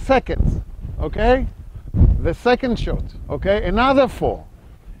 7 seconds, okay? The second shot, okay? Another 4.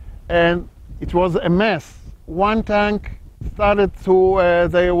 And it was a mess. One tank started to,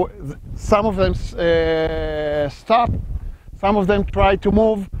 some of them stopped, some of them tried to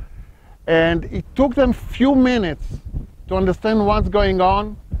move, and it took them few minutes to understand what's going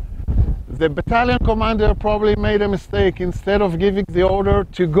on. The battalion commander probably made a mistake. Instead of giving the order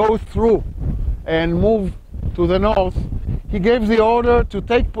to go through and move to the north, he gave the order to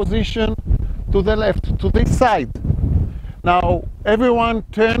take position to the left, to this side. Now, everyone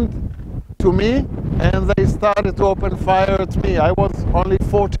turned to me and they started to open fire at me. I was only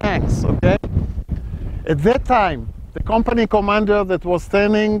 4 tanks, okay? At that time, the company commander that was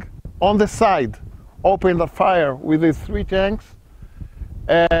standing on the side opened a fire with his 3 tanks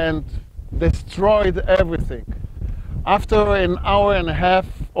and destroyed everything. After an hour and a half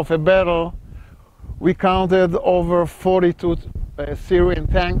of a battle, we counted over 42 Syrian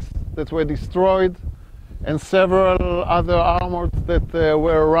tanks that were destroyed and several other armors that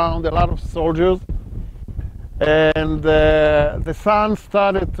were around, a lot of soldiers. And the sun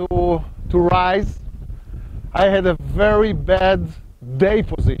started to rise. I had a very bad day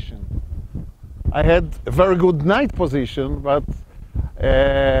position. I had a very good night position, but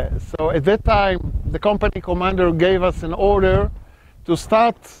so at that time the company commander gave us an order to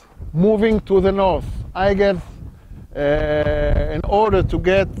start moving to the north. I get an order to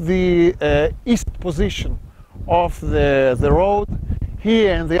get the east position of the road. He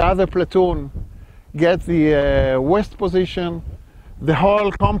and the other platoon get the west position. The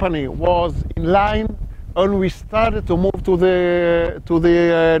whole company was in line, and we started to move to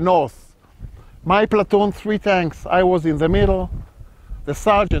the north. My platoon, 3 tanks, I was in the middle. The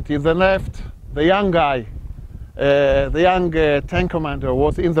sergeant in the left, the young guy, the young tank commander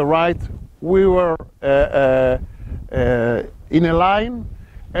was in the right. We were in a line,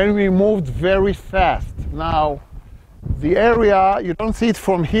 and we moved very fast. Now, the area, you don't see it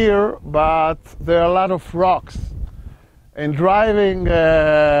from here, but there are a lot of rocks. And driving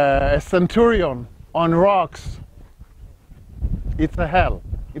a Centurion on rocks, it's a hell.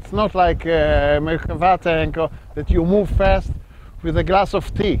 It's not like a Merkava tank that you move fast with a glass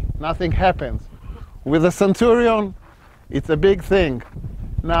of tea, nothing happens. With a Centurion, it's a big thing.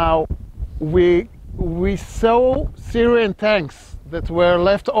 Now, we saw Syrian tanks that were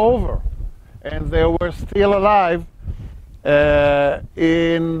left over, and they were still alive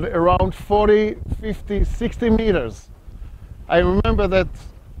in around 40, 50, 60 meters. I remember that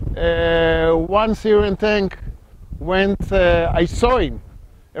one Syrian tank went, I saw him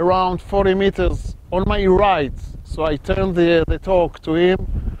around 40 meters on my right, so I turned the torque to him,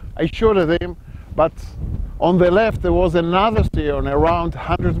 I shot at him, but on the left there was another Syrian around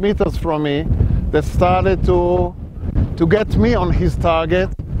 100 meters from me that started to get me on his target.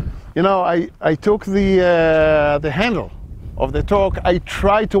 You know, I took the handle of the torque, I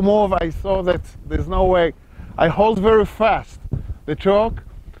tried to move, I saw that there's no way. I hold very fast the torque,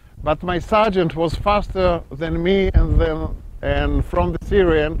 but my sergeant was faster than me and from the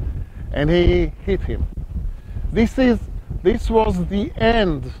Syrian, and he hit him. This was the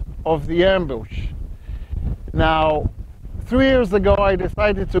end of the ambush. Now, 3 years ago, I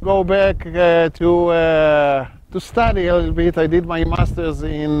decided to go back to study a little bit. I did my master's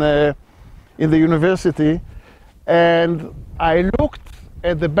in the university, and I looked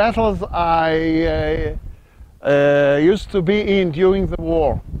at the battles I used to be in during the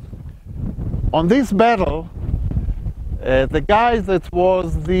war. On this battle, the guy that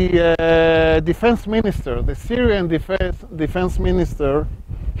was the defense minister, the Syrian defense minister,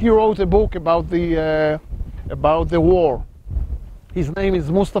 he wrote a book about the war. His name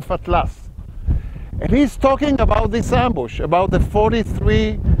is Mustafa Tlas. And he's talking about this ambush, about the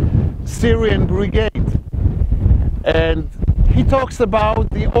 43 Syrian brigade. And he talks about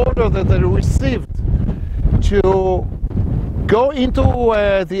the order that they received to go into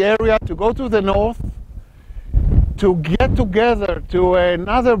the area, to go to the north, to get together to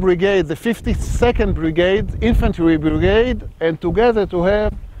another brigade, the 52nd Brigade, Infantry Brigade, and together to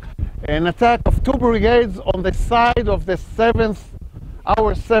have an attack of 2 brigades on the side of the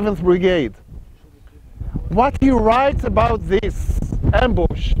our 7th Brigade. What he writes about this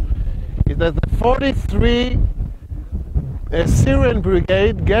ambush is that the 43 Syrian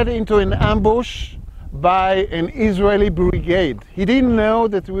Brigade get into an ambush by an Israeli brigade. He didn't know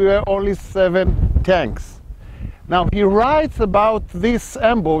that we were only 7 tanks. Now he writes about this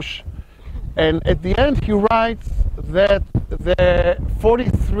ambush, and at the end he writes that the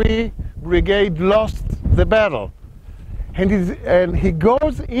 43 Brigade lost the battle. And he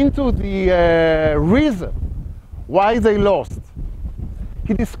goes into the reason why they lost.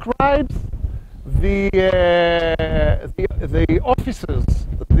 He describes the officers,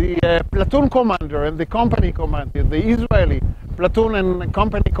 the platoon commander and the company commander, the Israeli platoon and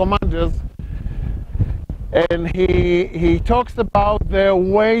company commanders, and he talks about the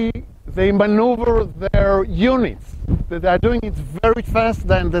way they maneuver their units, that they are doing it very fast.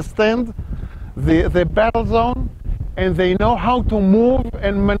 They understand the battle zone, and they know how to move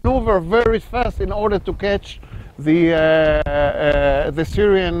and maneuver very fast in order to catch the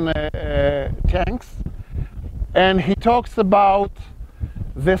Syrian tanks. And he talks about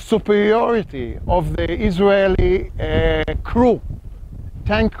the superiority of the Israeli crew,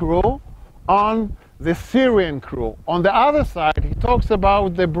 tank crew, on the Syrian crew. On the other side, he talks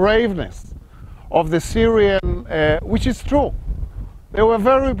about the braveness of the Syrian, which is true. They were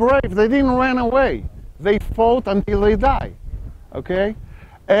very brave. They didn't run away. They fought until they died, okay?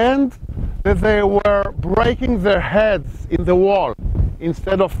 And that they were breaking their heads in the wall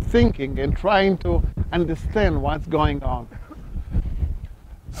instead of thinking and trying to understand what's going on.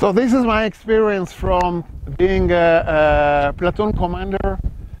 So this is my experience from being a platoon commander.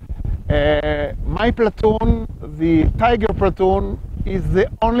 My platoon, the Tiger platoon, is the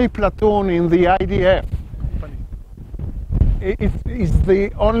only platoon in the IDF. It is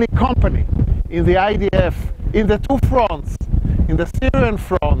the only company in the IDF, in the two fronts, in the Syrian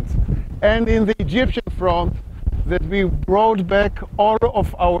front and in the Egyptian front, that we brought back all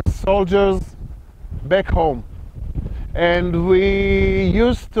of our soldiers back home. And we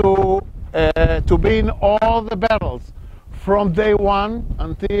used to be in all the battles from day one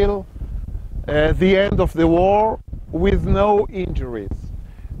until the end of the war with no injuries.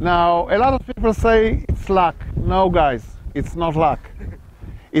 Now, a lot of people say it's luck. No, guys, it's not luck.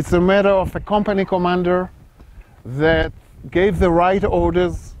 It's a matter of a company commander that gave the right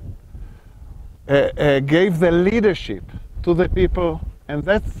orders, gave the leadership to the people, and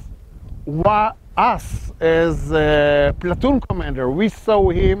that's why us as a platoon commander, we saw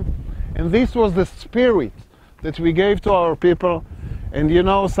him, and this was the spirit that we gave to our people. And you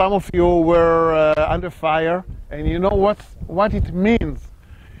know, some of you were under fire, and you know what it means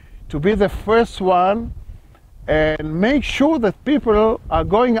to be the first one and make sure that people are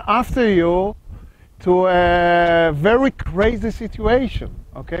going after you to a very crazy situation,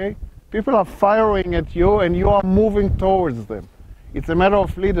 okay? People are firing at you and you are moving towards them. It's a matter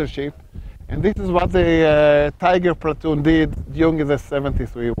of leadership, and this is what the Tiger platoon did during the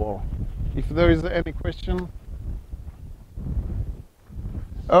 73 war. If there is any question.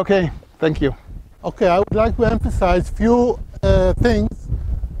 Okay, thank you. Okay, I would like to emphasize a few things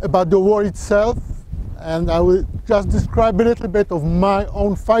about the war itself, and I will just describe a little bit of my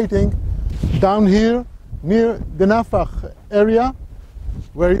own fighting down here near the Nafach area,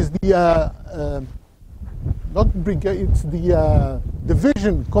 where is the not brigade, it's the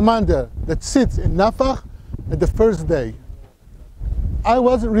division commander that sits in Nafach at the first day. I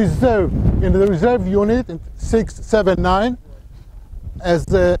was reserved in the reserve unit in 679, as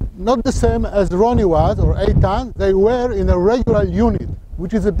not the same as Ronnie was or Eitan. They were in a regular unit,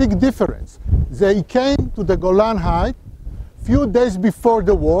 which is a big difference. They came to the Golan Heights few days before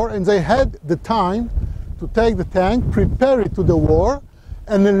the war, and they had the time to take the tank, prepare it to the war,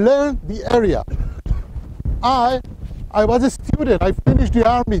 and then learn the area. I was a student. I finished the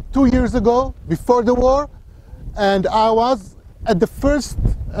army 2 years ago, before the war, and I was at the first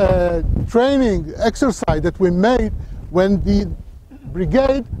training exercise that we made when the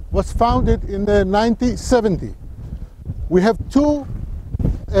brigade was founded in 1970. We have 2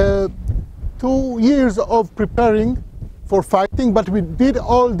 years of preparing for fighting, but we did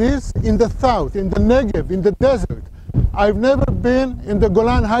all this in the south, in the Negev, in the desert. I've never been in the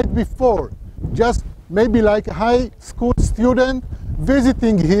Golan Heights before, just maybe like a high school student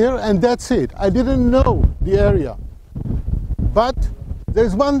visiting here, and that's it. I didn't know the area. But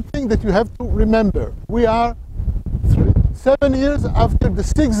there's one thing that you have to remember. We are 7 years after the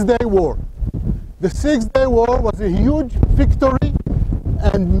 6-day war. The 6-day war was a huge victory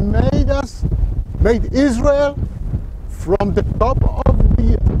and made Israel, from the top of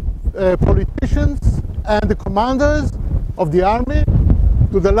the politicians and the commanders of the army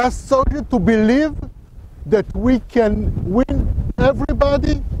to the last soldier, to believe that we can win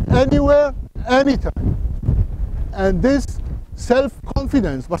everybody, anywhere, anytime. And this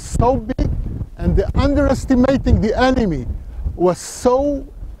self-confidence was so big, and the underestimating the enemy was so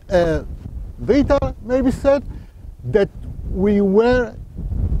vital, maybe said, that we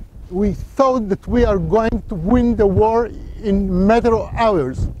thought that we are going to win the war in a matter of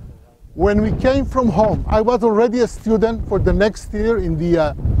hours. When we came from home, I was already a student for the next year in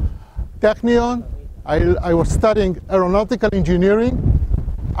the Technion. I was studying aeronautical engineering.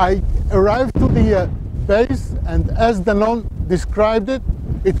 I arrived to the base, and as Dannone described it,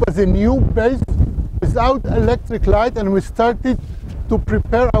 it was a new base without electric light, and we started to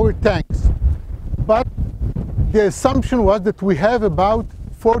prepare our tanks. But the assumption was that we have about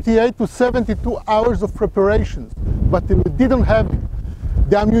 48 to 72 hours of preparations, but we didn't have it.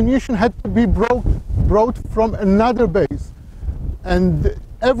 The ammunition had to be brought from another base, and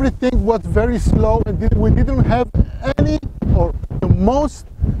everything was very slow, and we didn't have any, or the most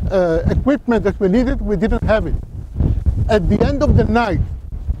equipment that we needed, we didn't have it. At the end of the night,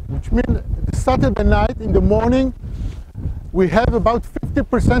 which means Saturday night in the morning, we have about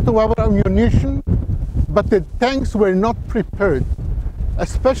 50% of our ammunition, but the tanks were not prepared.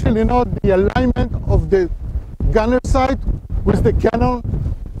 Especially, the alignment of the gunner side with the cannon.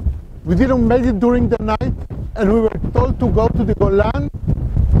 We didn't make it during the night, and we were told to go to the Golan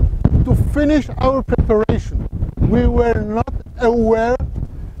to finish our preparation. We were not aware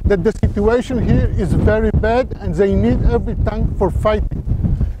that the situation here is very bad and they need every tank for fighting.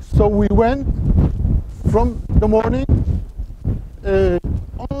 So we went from the morning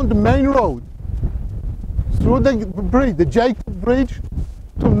on the main road through the bridge, the Jacob Bridge,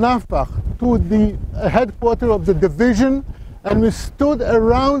 to Nafach, to the headquarters of the division, and we stood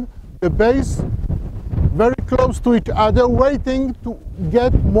around the base very close to each other, waiting to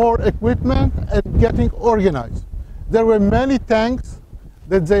get more equipment and getting organized. There were many tanks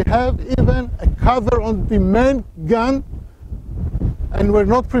that they have even a cover on the main gun and were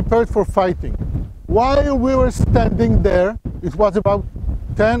not prepared for fighting. While we were standing there, it was about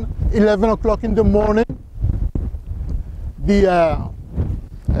 10, 11 o'clock in the morning, the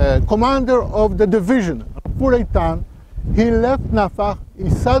commander of the division, Pureitan, he left Nafach. He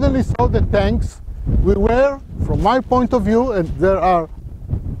suddenly saw the tanks. We were, from my point of view, and they are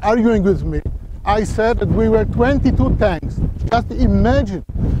arguing with me, I said that we were 22 tanks. Just imagine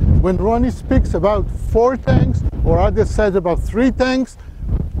when Ronnie speaks about 4 tanks, or others said about 3 tanks,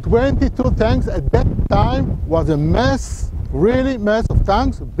 22 tanks at that time was a mess, really mess of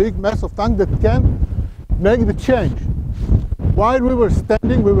tanks, a big mess of tanks that can make the change. While we were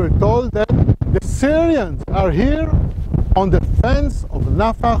standing, we were told that the Syrians are here on the fence of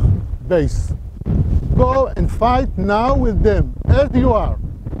Nafach base. Go and fight now with them, as you are.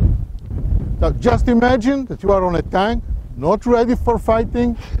 Now just imagine that you are on a tank, not ready for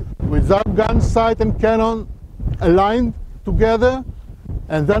fighting, without gun sight and cannon aligned together,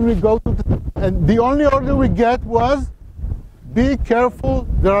 and then we go to and the only order we get was, be careful,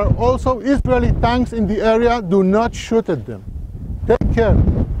 there are also Israeli tanks in the area, do not shoot at them. Take care.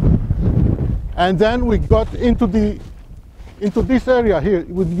 And then we got into this area here.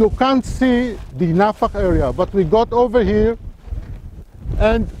 You can't see the Nafach area, but we got over here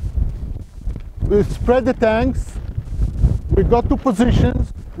and we spread the tanks. We got to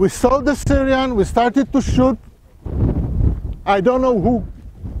positions. We saw the Syrian. We started to shoot. I don't know who.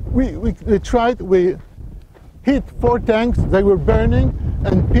 We tried. We hit 4 tanks. They were burning,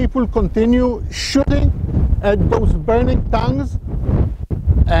 and people continue shooting at those burning tanks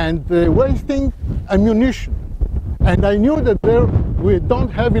and wasting ammunition. And I knew that we don't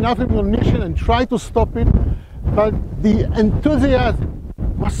have enough ammunition and try to stop it, but the enthusiasm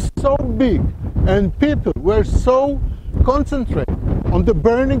was so big and people were so concentrated on the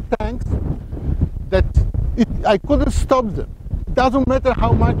burning tanks that I couldn't stop them. It doesn't matter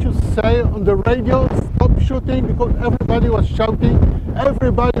how much you say on the radio, stop shooting, because everybody was shouting,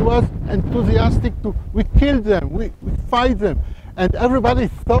 everybody was enthusiastic we killed them, we fight them. And everybody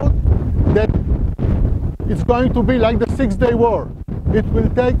thought that it's going to be like the 6-day war. It will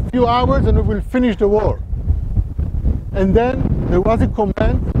take a few hours and we will finish the war. And then there was a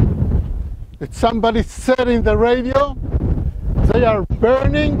command that somebody said in the radio, they are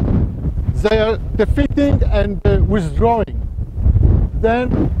burning, they are defeating and withdrawing.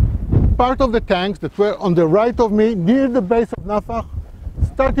 Then part of the tanks that were on the right of me, near the base of Nafach,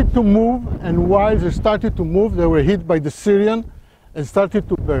 started to move, and while they started to move, they were hit by the Syrian and started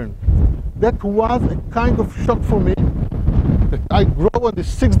to burn. That was a kind of shock for me, that I grew on the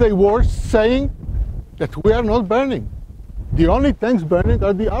 6-day war saying that we are not burning. The only tanks burning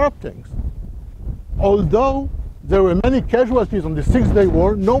are the Arab tanks. Although there were many casualties on the 6-day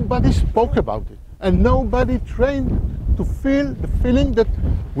war, nobody spoke about it. And nobody trained to feel the feeling that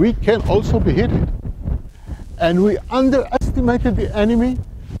we can also be hit. And we underestimated the enemy,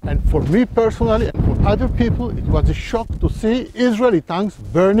 And for me personally and for other people, it was a shock to see Israeli tanks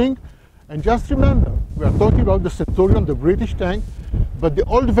burning. And just remember, we are talking about the Centurion, the British tank, but the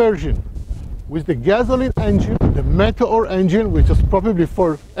old version with the gasoline engine, the Meteor engine, which is probably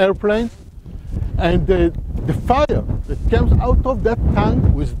for airplanes, and the fire that comes out of that tank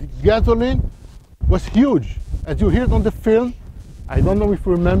with the gasoline was huge. As you heard on the film, I don't know if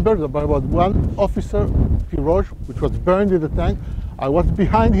you remember, about one officer, Pirosh, which was burned in the tank. I was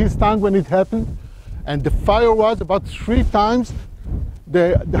behind his tank when it happened, and the fire was about 3 times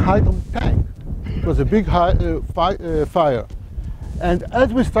the height of the tank. It was a big fire. And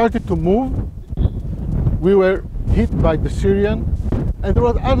as we started to move, we were hit by the Syrian, and there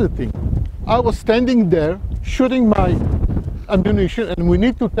was other thing. I was standing there shooting my ammunition, and we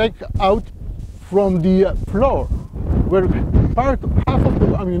need to take out from the floor, where half of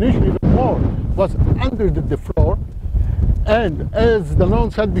the ammunition, even more, was under the floor. And as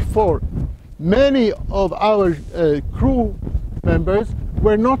Dannone said before, many of our crew members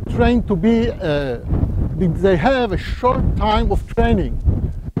were not trained to be, they have a short time of training.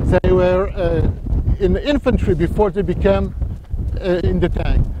 They were in the infantry before they became in the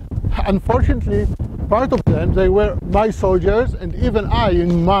tank. Unfortunately, part of them, they were my soldiers, and even I,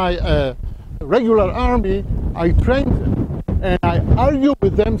 in my regular army, I trained them. And I argue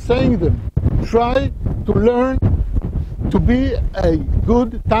with them, saying them, try to learn to be a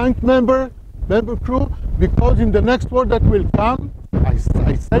good tank member crew, because in the next war that will come, I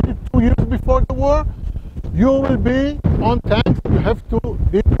said it 2 years before the war, you will be on tanks. You have to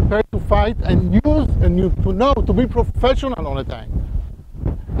be prepared to fight and use, and you to know to be professional on a tank.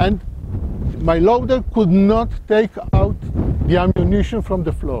 And my loader could not take out the ammunition from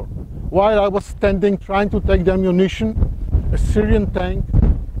the floor. While I was standing trying to take the ammunition, a Syrian tank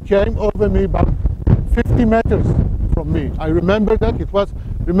came over me about 50 meters from me. I remember that. It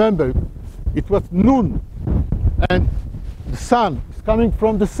was noon, and the sun is coming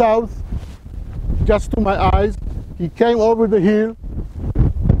from the south, just to my eyes. He came over the hill.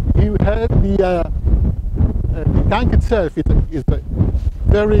 He had the tank itself is a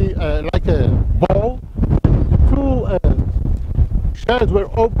very like a ball. The 2 shells were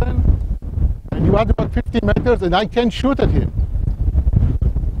open, and he was about 50 meters, and I can't shoot at him.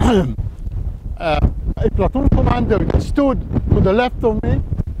 A platoon commander that stood to the left of me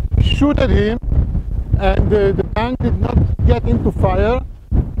shoot at him, and the tank did not get into fire.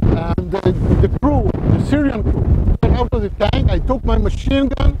 And the crew, the Syrian crew, got out of the tank. I took my machine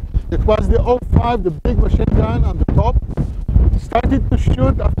gun, that was the 05, the big machine gun on the top, started to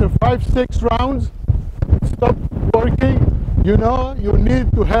shoot. After 5-6 rounds, it stopped working. You know, you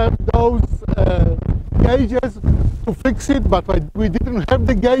need to have those gauges to fix it, but we didn't have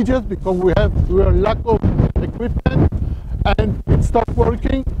the gauges because we were lack of equipment, and it stopped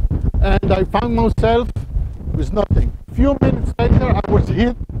working, and I found myself with nothing. Few minutes later, I was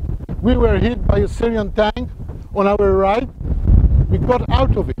hit. We were hit by a Syrian tank on our right. We got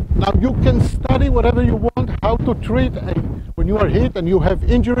out of it. Now you can study whatever you want, how to treat when you are hit and you have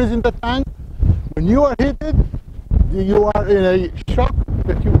injuries in the tank. When you are hit, you are in a shock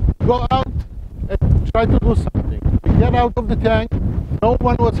that you go out and try to do something. We get out of the tank. No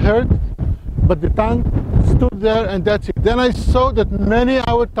one was hurt, but the tank stood there, and that's it. Then I saw that many of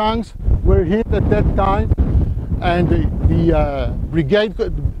our tanks were hit at that time, and the brigade,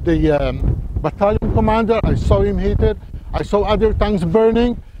 the battalion commander, I saw him hit it. I saw other tanks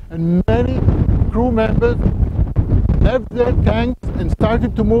burning, and many crew members left their tanks and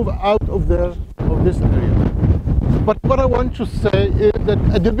started to move out of this area. But what I want to say is that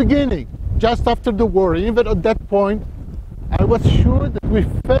at the beginning, just after the war, even at that point, I was sure that we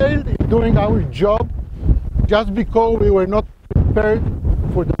failed in doing our job just because we were not prepared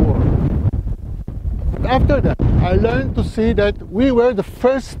for the war. But after that, I learned to see that we were the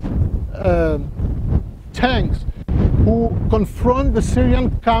first tanks who confront the Syrian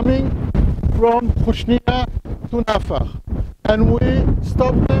coming from Khushnia to Nafah. And we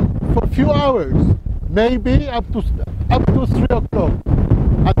stopped them for a few hours, maybe up to 3 o'clock.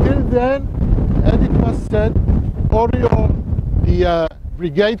 Until then, as it was said, Oriol, the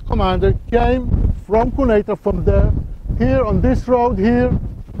brigade commander, came from Kunaita, from there, here on this road here,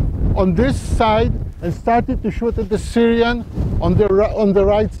 on this side, and started to shoot at the Syrian on the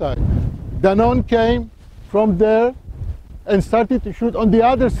right side. Dannone came from there and started to shoot on the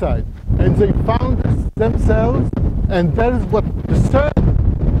other side. And they found themselves, and that is what the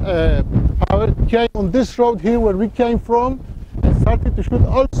third power came on this road here where we came from, and started to shoot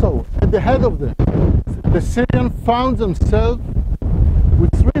also at the head of them. The Syrians found themselves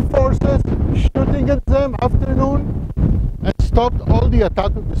with 3 forces shooting at them afternoon, and stopped all the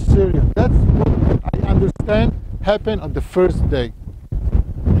attack of the Syrians. That's what I understand happened on the first day.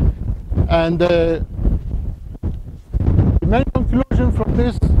 And the main conclusion from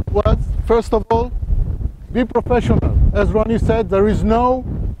this was, first of all, be professional. As Ronnie said, there is no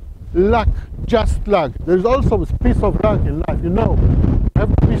luck, just luck. There's also a piece of luck in life, you know. You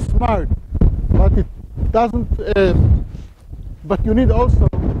have to be smart, but it doesn't, but you need also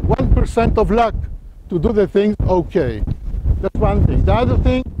 1% of luck to do the things okay. That's one thing. The other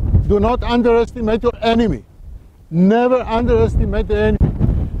thing, do not underestimate your enemy. Never underestimate the enemy,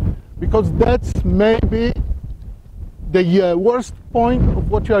 because that's maybe the worst point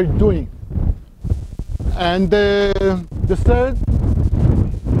of what you are doing. And the third,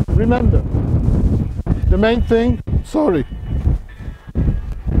 remember, the main thing, sorry,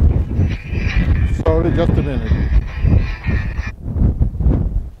 just a minute.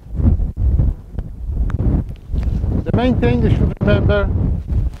 The main thing you should remember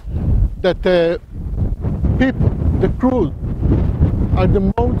that people, the crew, are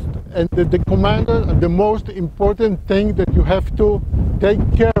the most, and the commanders are the most important thing that you have to take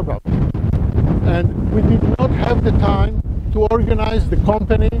care of. And we did not have the time to organize the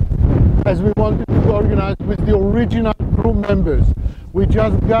company as we wanted to organize with the original crew members. We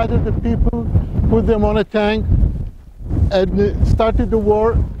just gathered the people, put them on a tank, and started the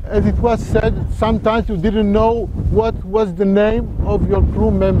war. As it was said, sometimes you didn't know what was the name of your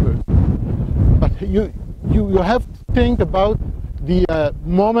crew members. But you have to think about the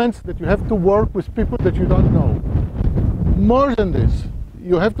moments that you have to work with people that you don't know. More than this,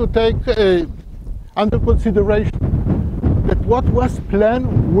 you have to take under consideration that what was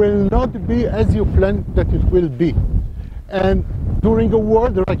planned will not be as you planned that it will be. And during a war,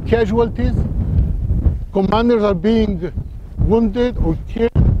 there are casualties. Commanders are being wounded or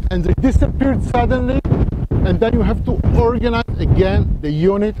killed, and they disappeared suddenly, and then you have to organize again the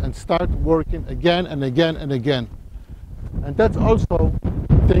unit and start working again and again and again. And that's also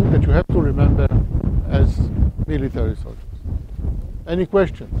a thing that you have to remember as military soldiers. Any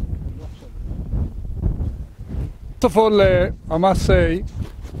questions? First of all, I must say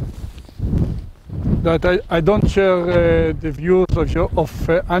that I don't share the views of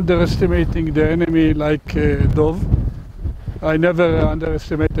underestimating the enemy like Dov. I never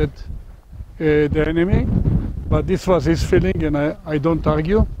underestimated the enemy, but this was his feeling, and I don't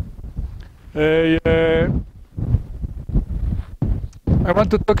argue. I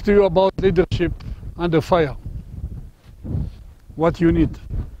want to talk to you about leadership under fire. What you need.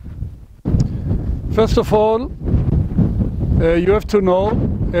 First of all, you have to know,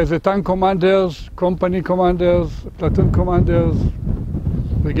 as a tank commanders, company commanders, platoon commanders,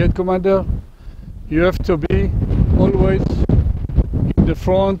 brigade commander, you have to be always in the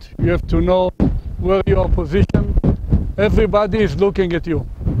front. You have to know where you are positioned. Everybody is looking at you.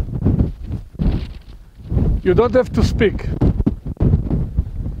 You don't have to speak.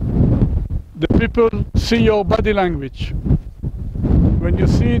 The people see your body language. When you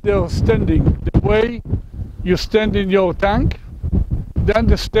see they're standing, the way you stand in your tank, they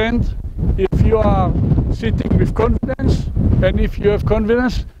understand if you are sitting with confidence, and if you have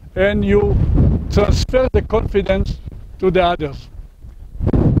confidence, and you transfer the confidence to the others.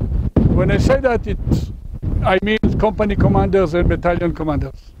 When I say that, I mean company commanders and battalion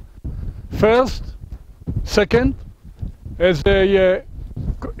commanders. First, second, as a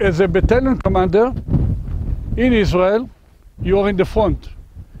battalion commander in Israel, you are in the front.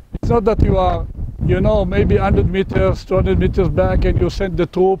 It's not that you are, maybe 100 meters, 200 meters back, and you send the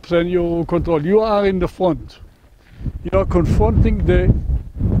troops and you control. You are in the front. You are confronting the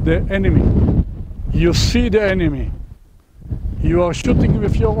enemy. You see the enemy. You are shooting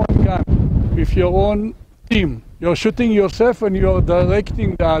with your own gun, with your own team. You are shooting yourself and you are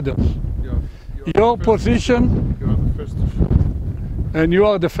directing the others. Your position, You are the first to shoot. and you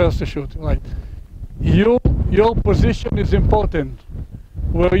are the first to shoot, right? Your position is important.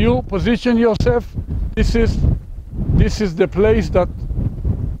 Where you position yourself, this is the place that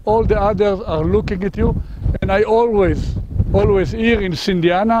all the others are looking at you. And I always here in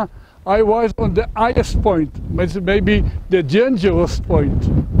Sindiana, I was on the highest point, maybe the dangerous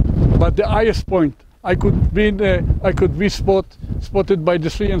point, but the highest point. I could be spotted by the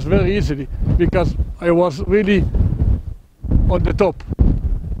Syrians very easily because I was really on the top.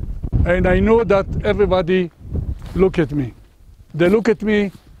 And I know that everybody look at me. They look at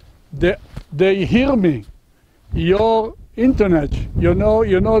me, they hear me. Your internet, you know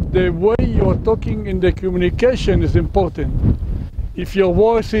the way you are talking in the communication is important. If your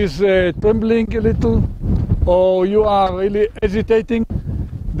voice is trembling a little, or you are really hesitating,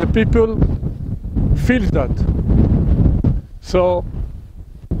 the people feel that. So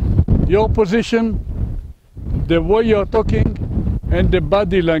your position, the way you're talking, and the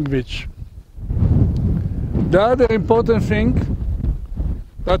body language. The other important thing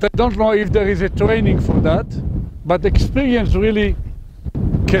that I don't know if there is a training for that, but experience really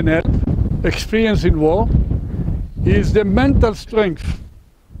can help, experience in war, is the mental strength.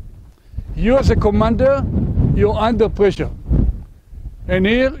 You as a commander, you're under pressure. And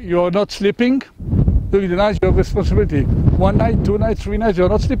here, you're not sleeping. During the night, you have responsibility. 1 night, 2 nights, 3 nights, you're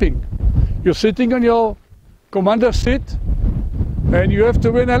not sleeping. You're sitting on your commander's seat, and you have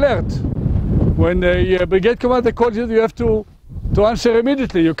to be on alert. When a brigade commander calls you, you have to answer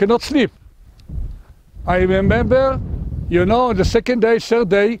immediately. You cannot sleep. I remember, you know, the second day, third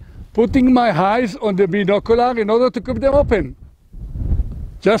day, putting my eyes on the binocular in order to keep them open.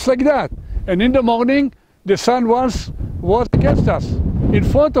 Just like that. And in the morning, the sun was against us, in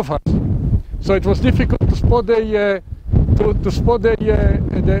front of us. So it was difficult to spot the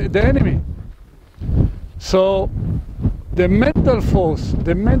enemy. So the mental force,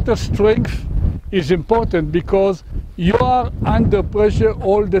 the mental strength is important because you are under pressure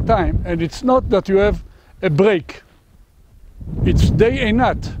all the time, and it's not that you have a break. It's day and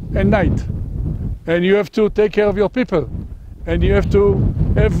night, and you have to take care of your people, and you have to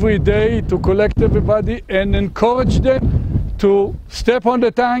every day to collect everybody and encourage them to step on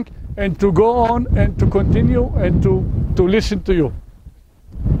the tank and to go on and to continue and to listen to you.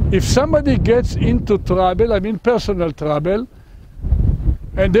 If somebody gets into trouble, I mean personal trouble,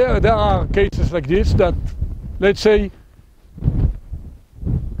 and there are cases like this that, let's say,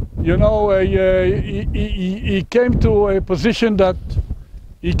 you know, he came to a position that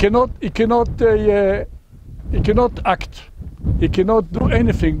he cannot act, he cannot do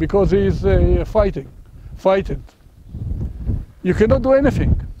anything because he is frightened. You cannot do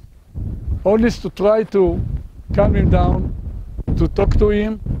anything. Only to try to calm him down, to talk to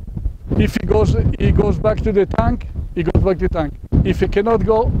him. If he goes back to the tank, he goes back to the tank. If he cannot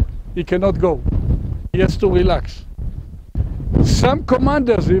go, he cannot go. He has to relax. Some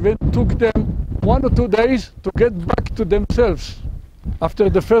commanders even took them 1 or 2 days to get back to themselves after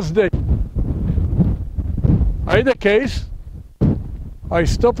the first day. I had a case, I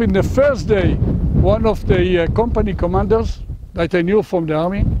stopped in the first day one of the company commanders that I knew from the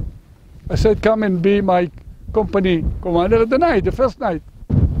army. I said, come and be my company commander the first night.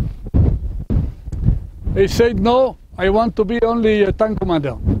 He said, no, I want to be only a tank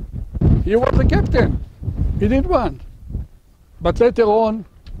commander. He was a captain, he didn't want. But later on,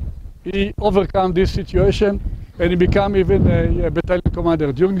 he overcame this situation and he became even a battalion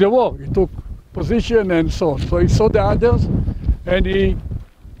commander. During the war, he took position and so on. So he saw the others and he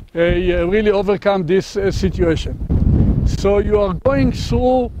really overcome this situation. So you are going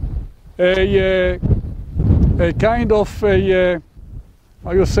through a kind of how you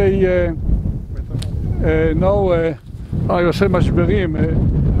say, how you say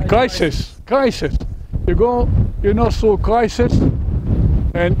משברים, crisis. You go, through crisis,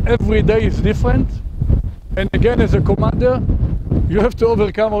 and every day is different. And again, as a commander, you have to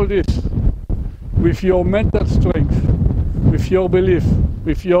overcome all this with your mental strength, with your belief,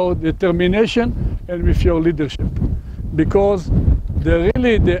 with your determination, and with your leadership. Because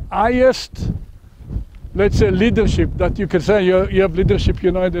the highest, let's say, leadership that you can say, you have leadership,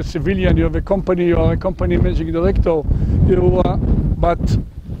 as a civilian, you have a company, you are a company managing director, but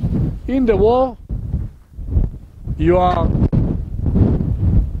in the war, you are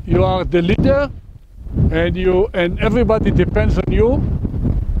the leader, and everybody depends on you,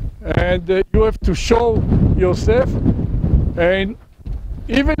 and you have to show yourself, and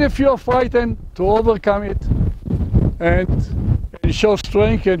even if you are frightened, to overcome it, and show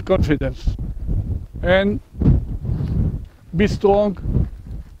strength and confidence, and be strong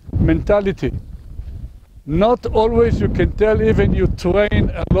mentality. Not always you can tell, even you train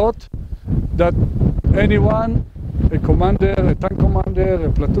a lot, that anyone, a commander, a tank commander,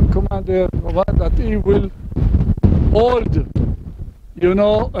 a platoon commander, that he will hold,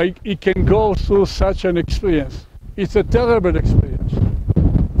 he can go through such an experience. It's a terrible experience,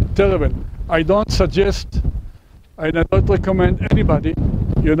 terrible. I don't suggest, and I don't recommend anybody,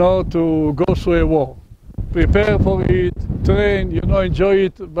 to go through a war. Prepare for it, train, enjoy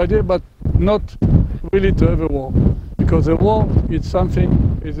it, but not really to have a war. Because a war is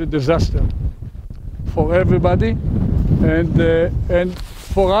a disaster for everybody, and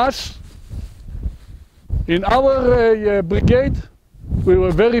for us, in our brigade, we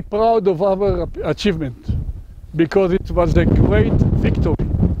were very proud of our achievement because it was a great victory.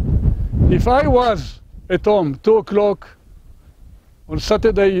 If I was at home, 2 o'clock on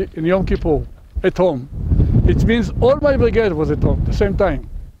Saturday in Yom Kippur, at home, It means all my brigade was at home at the same time.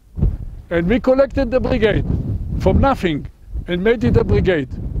 And we collected the brigade from nothing and made it a brigade,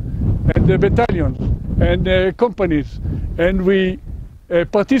 and the battalions and companies, and we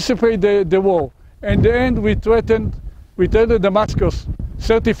participated in the war. In the end, we threatened Damascus,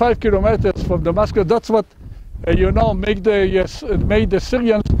 35 kilometers from Damascus. That's what made the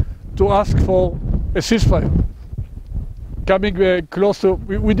Syrians to ask for a ceasefire. Coming close to,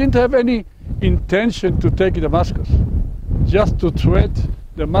 we didn't have any intention to take Damascus, just to threat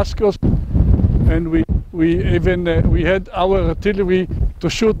Damascus, and we had our artillery to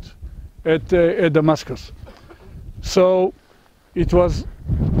shoot at Damascus. So it was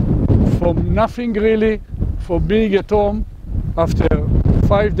from nothing really, from being at home. After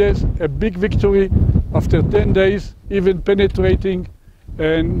 5 days, a big victory. After 10 days, even penetrating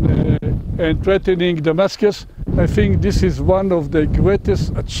and threatening Damascus. I think this is one of the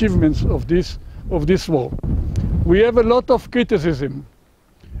greatest achievements of this war. We have a lot of criticism,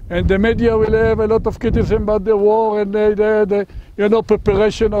 and the media will have a lot of criticism about the war and the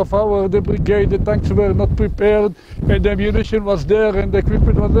preparation of the brigade. The tanks were not prepared, and the ammunition was there, and the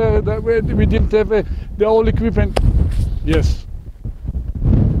equipment was there. We didn't have the whole equipment. Yes.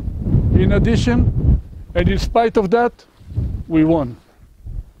 In addition, and in spite of that, we won.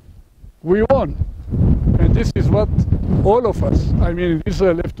 We won. And this is what all of us, I mean, in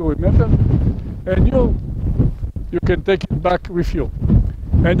Israel, have to remember. And you can take it back with you.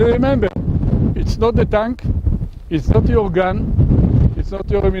 And remember, it's not the tank, it's not your gun, it's not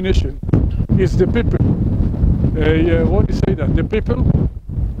your ammunition, it's the people. Ronnie said that, the people.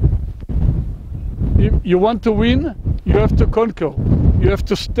 If you want to win, you have to conquer. You have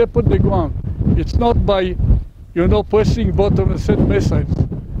to step on the ground. It's not by, pressing button and send missiles.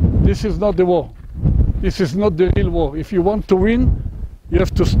 This is not the war. This is not the real war. If you want to win, you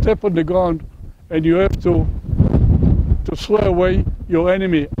have to step on the ground, and you have to throw away your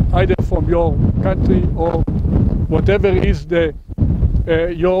enemy, either from your country or whatever is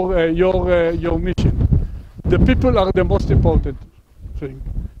your mission. The people are the most important thing.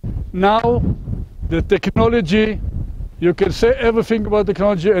 Now, the technology, you can say everything about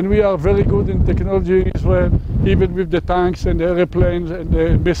technology, and we are very good in technology in Israel, even with the tanks and the airplanes and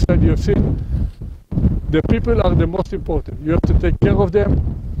the missiles you've seen. The people are the most important. You have to take care of them.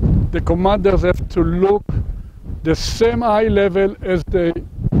 The commanders have to look the same high level as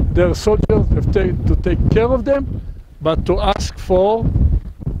their soldiers. They have to take care of them, but to ask for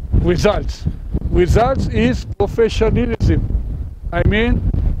results. Results is professionalism. I mean,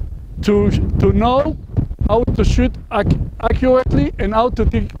 to know how to shoot accurately and how to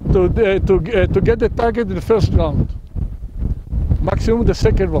get the target in the first round. Maximum the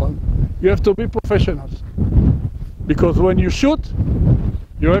second round. You have to be professionals. Because when you shoot,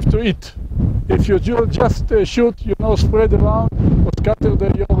 you have to eat. If you just shoot, spread around or scatter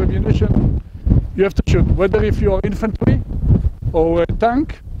your ammunition, you have to shoot. Whether if you are infantry or a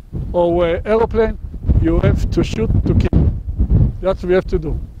tank or an aeroplane, you have to shoot to kill. That's what we have to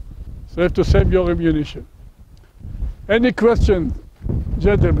do. So you have to save your ammunition. Any question,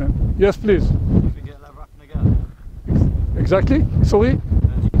 gentlemen? Yes, please. Do you think it'll ever happen again? Exactly? Sorry? Do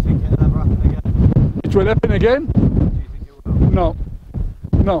you think it'll ever happen again? It will happen again? Do you think it will? No.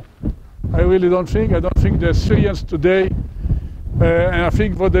 No. I really don't think. I don't think the Syrians today, and I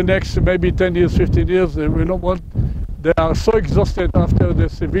think for the next maybe 10 years, 15 years, they will not want. They are so exhausted after the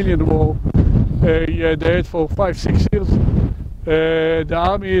civilian war they had for 5-6 years. The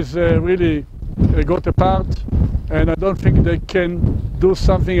army is really got apart, and I don't think they can do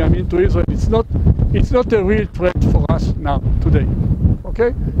something. To Israel. It's not a real threat for us now today.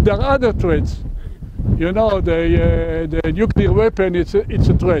 Okay, there are other threats. The nuclear weapon. It's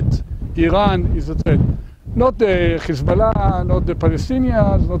a threat. Iran is a threat. Not the Hezbollah, not the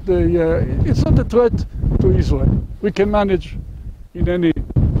Palestinians. It's not a threat to Israel. We can manage in any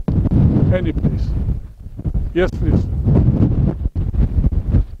place. Yes, please.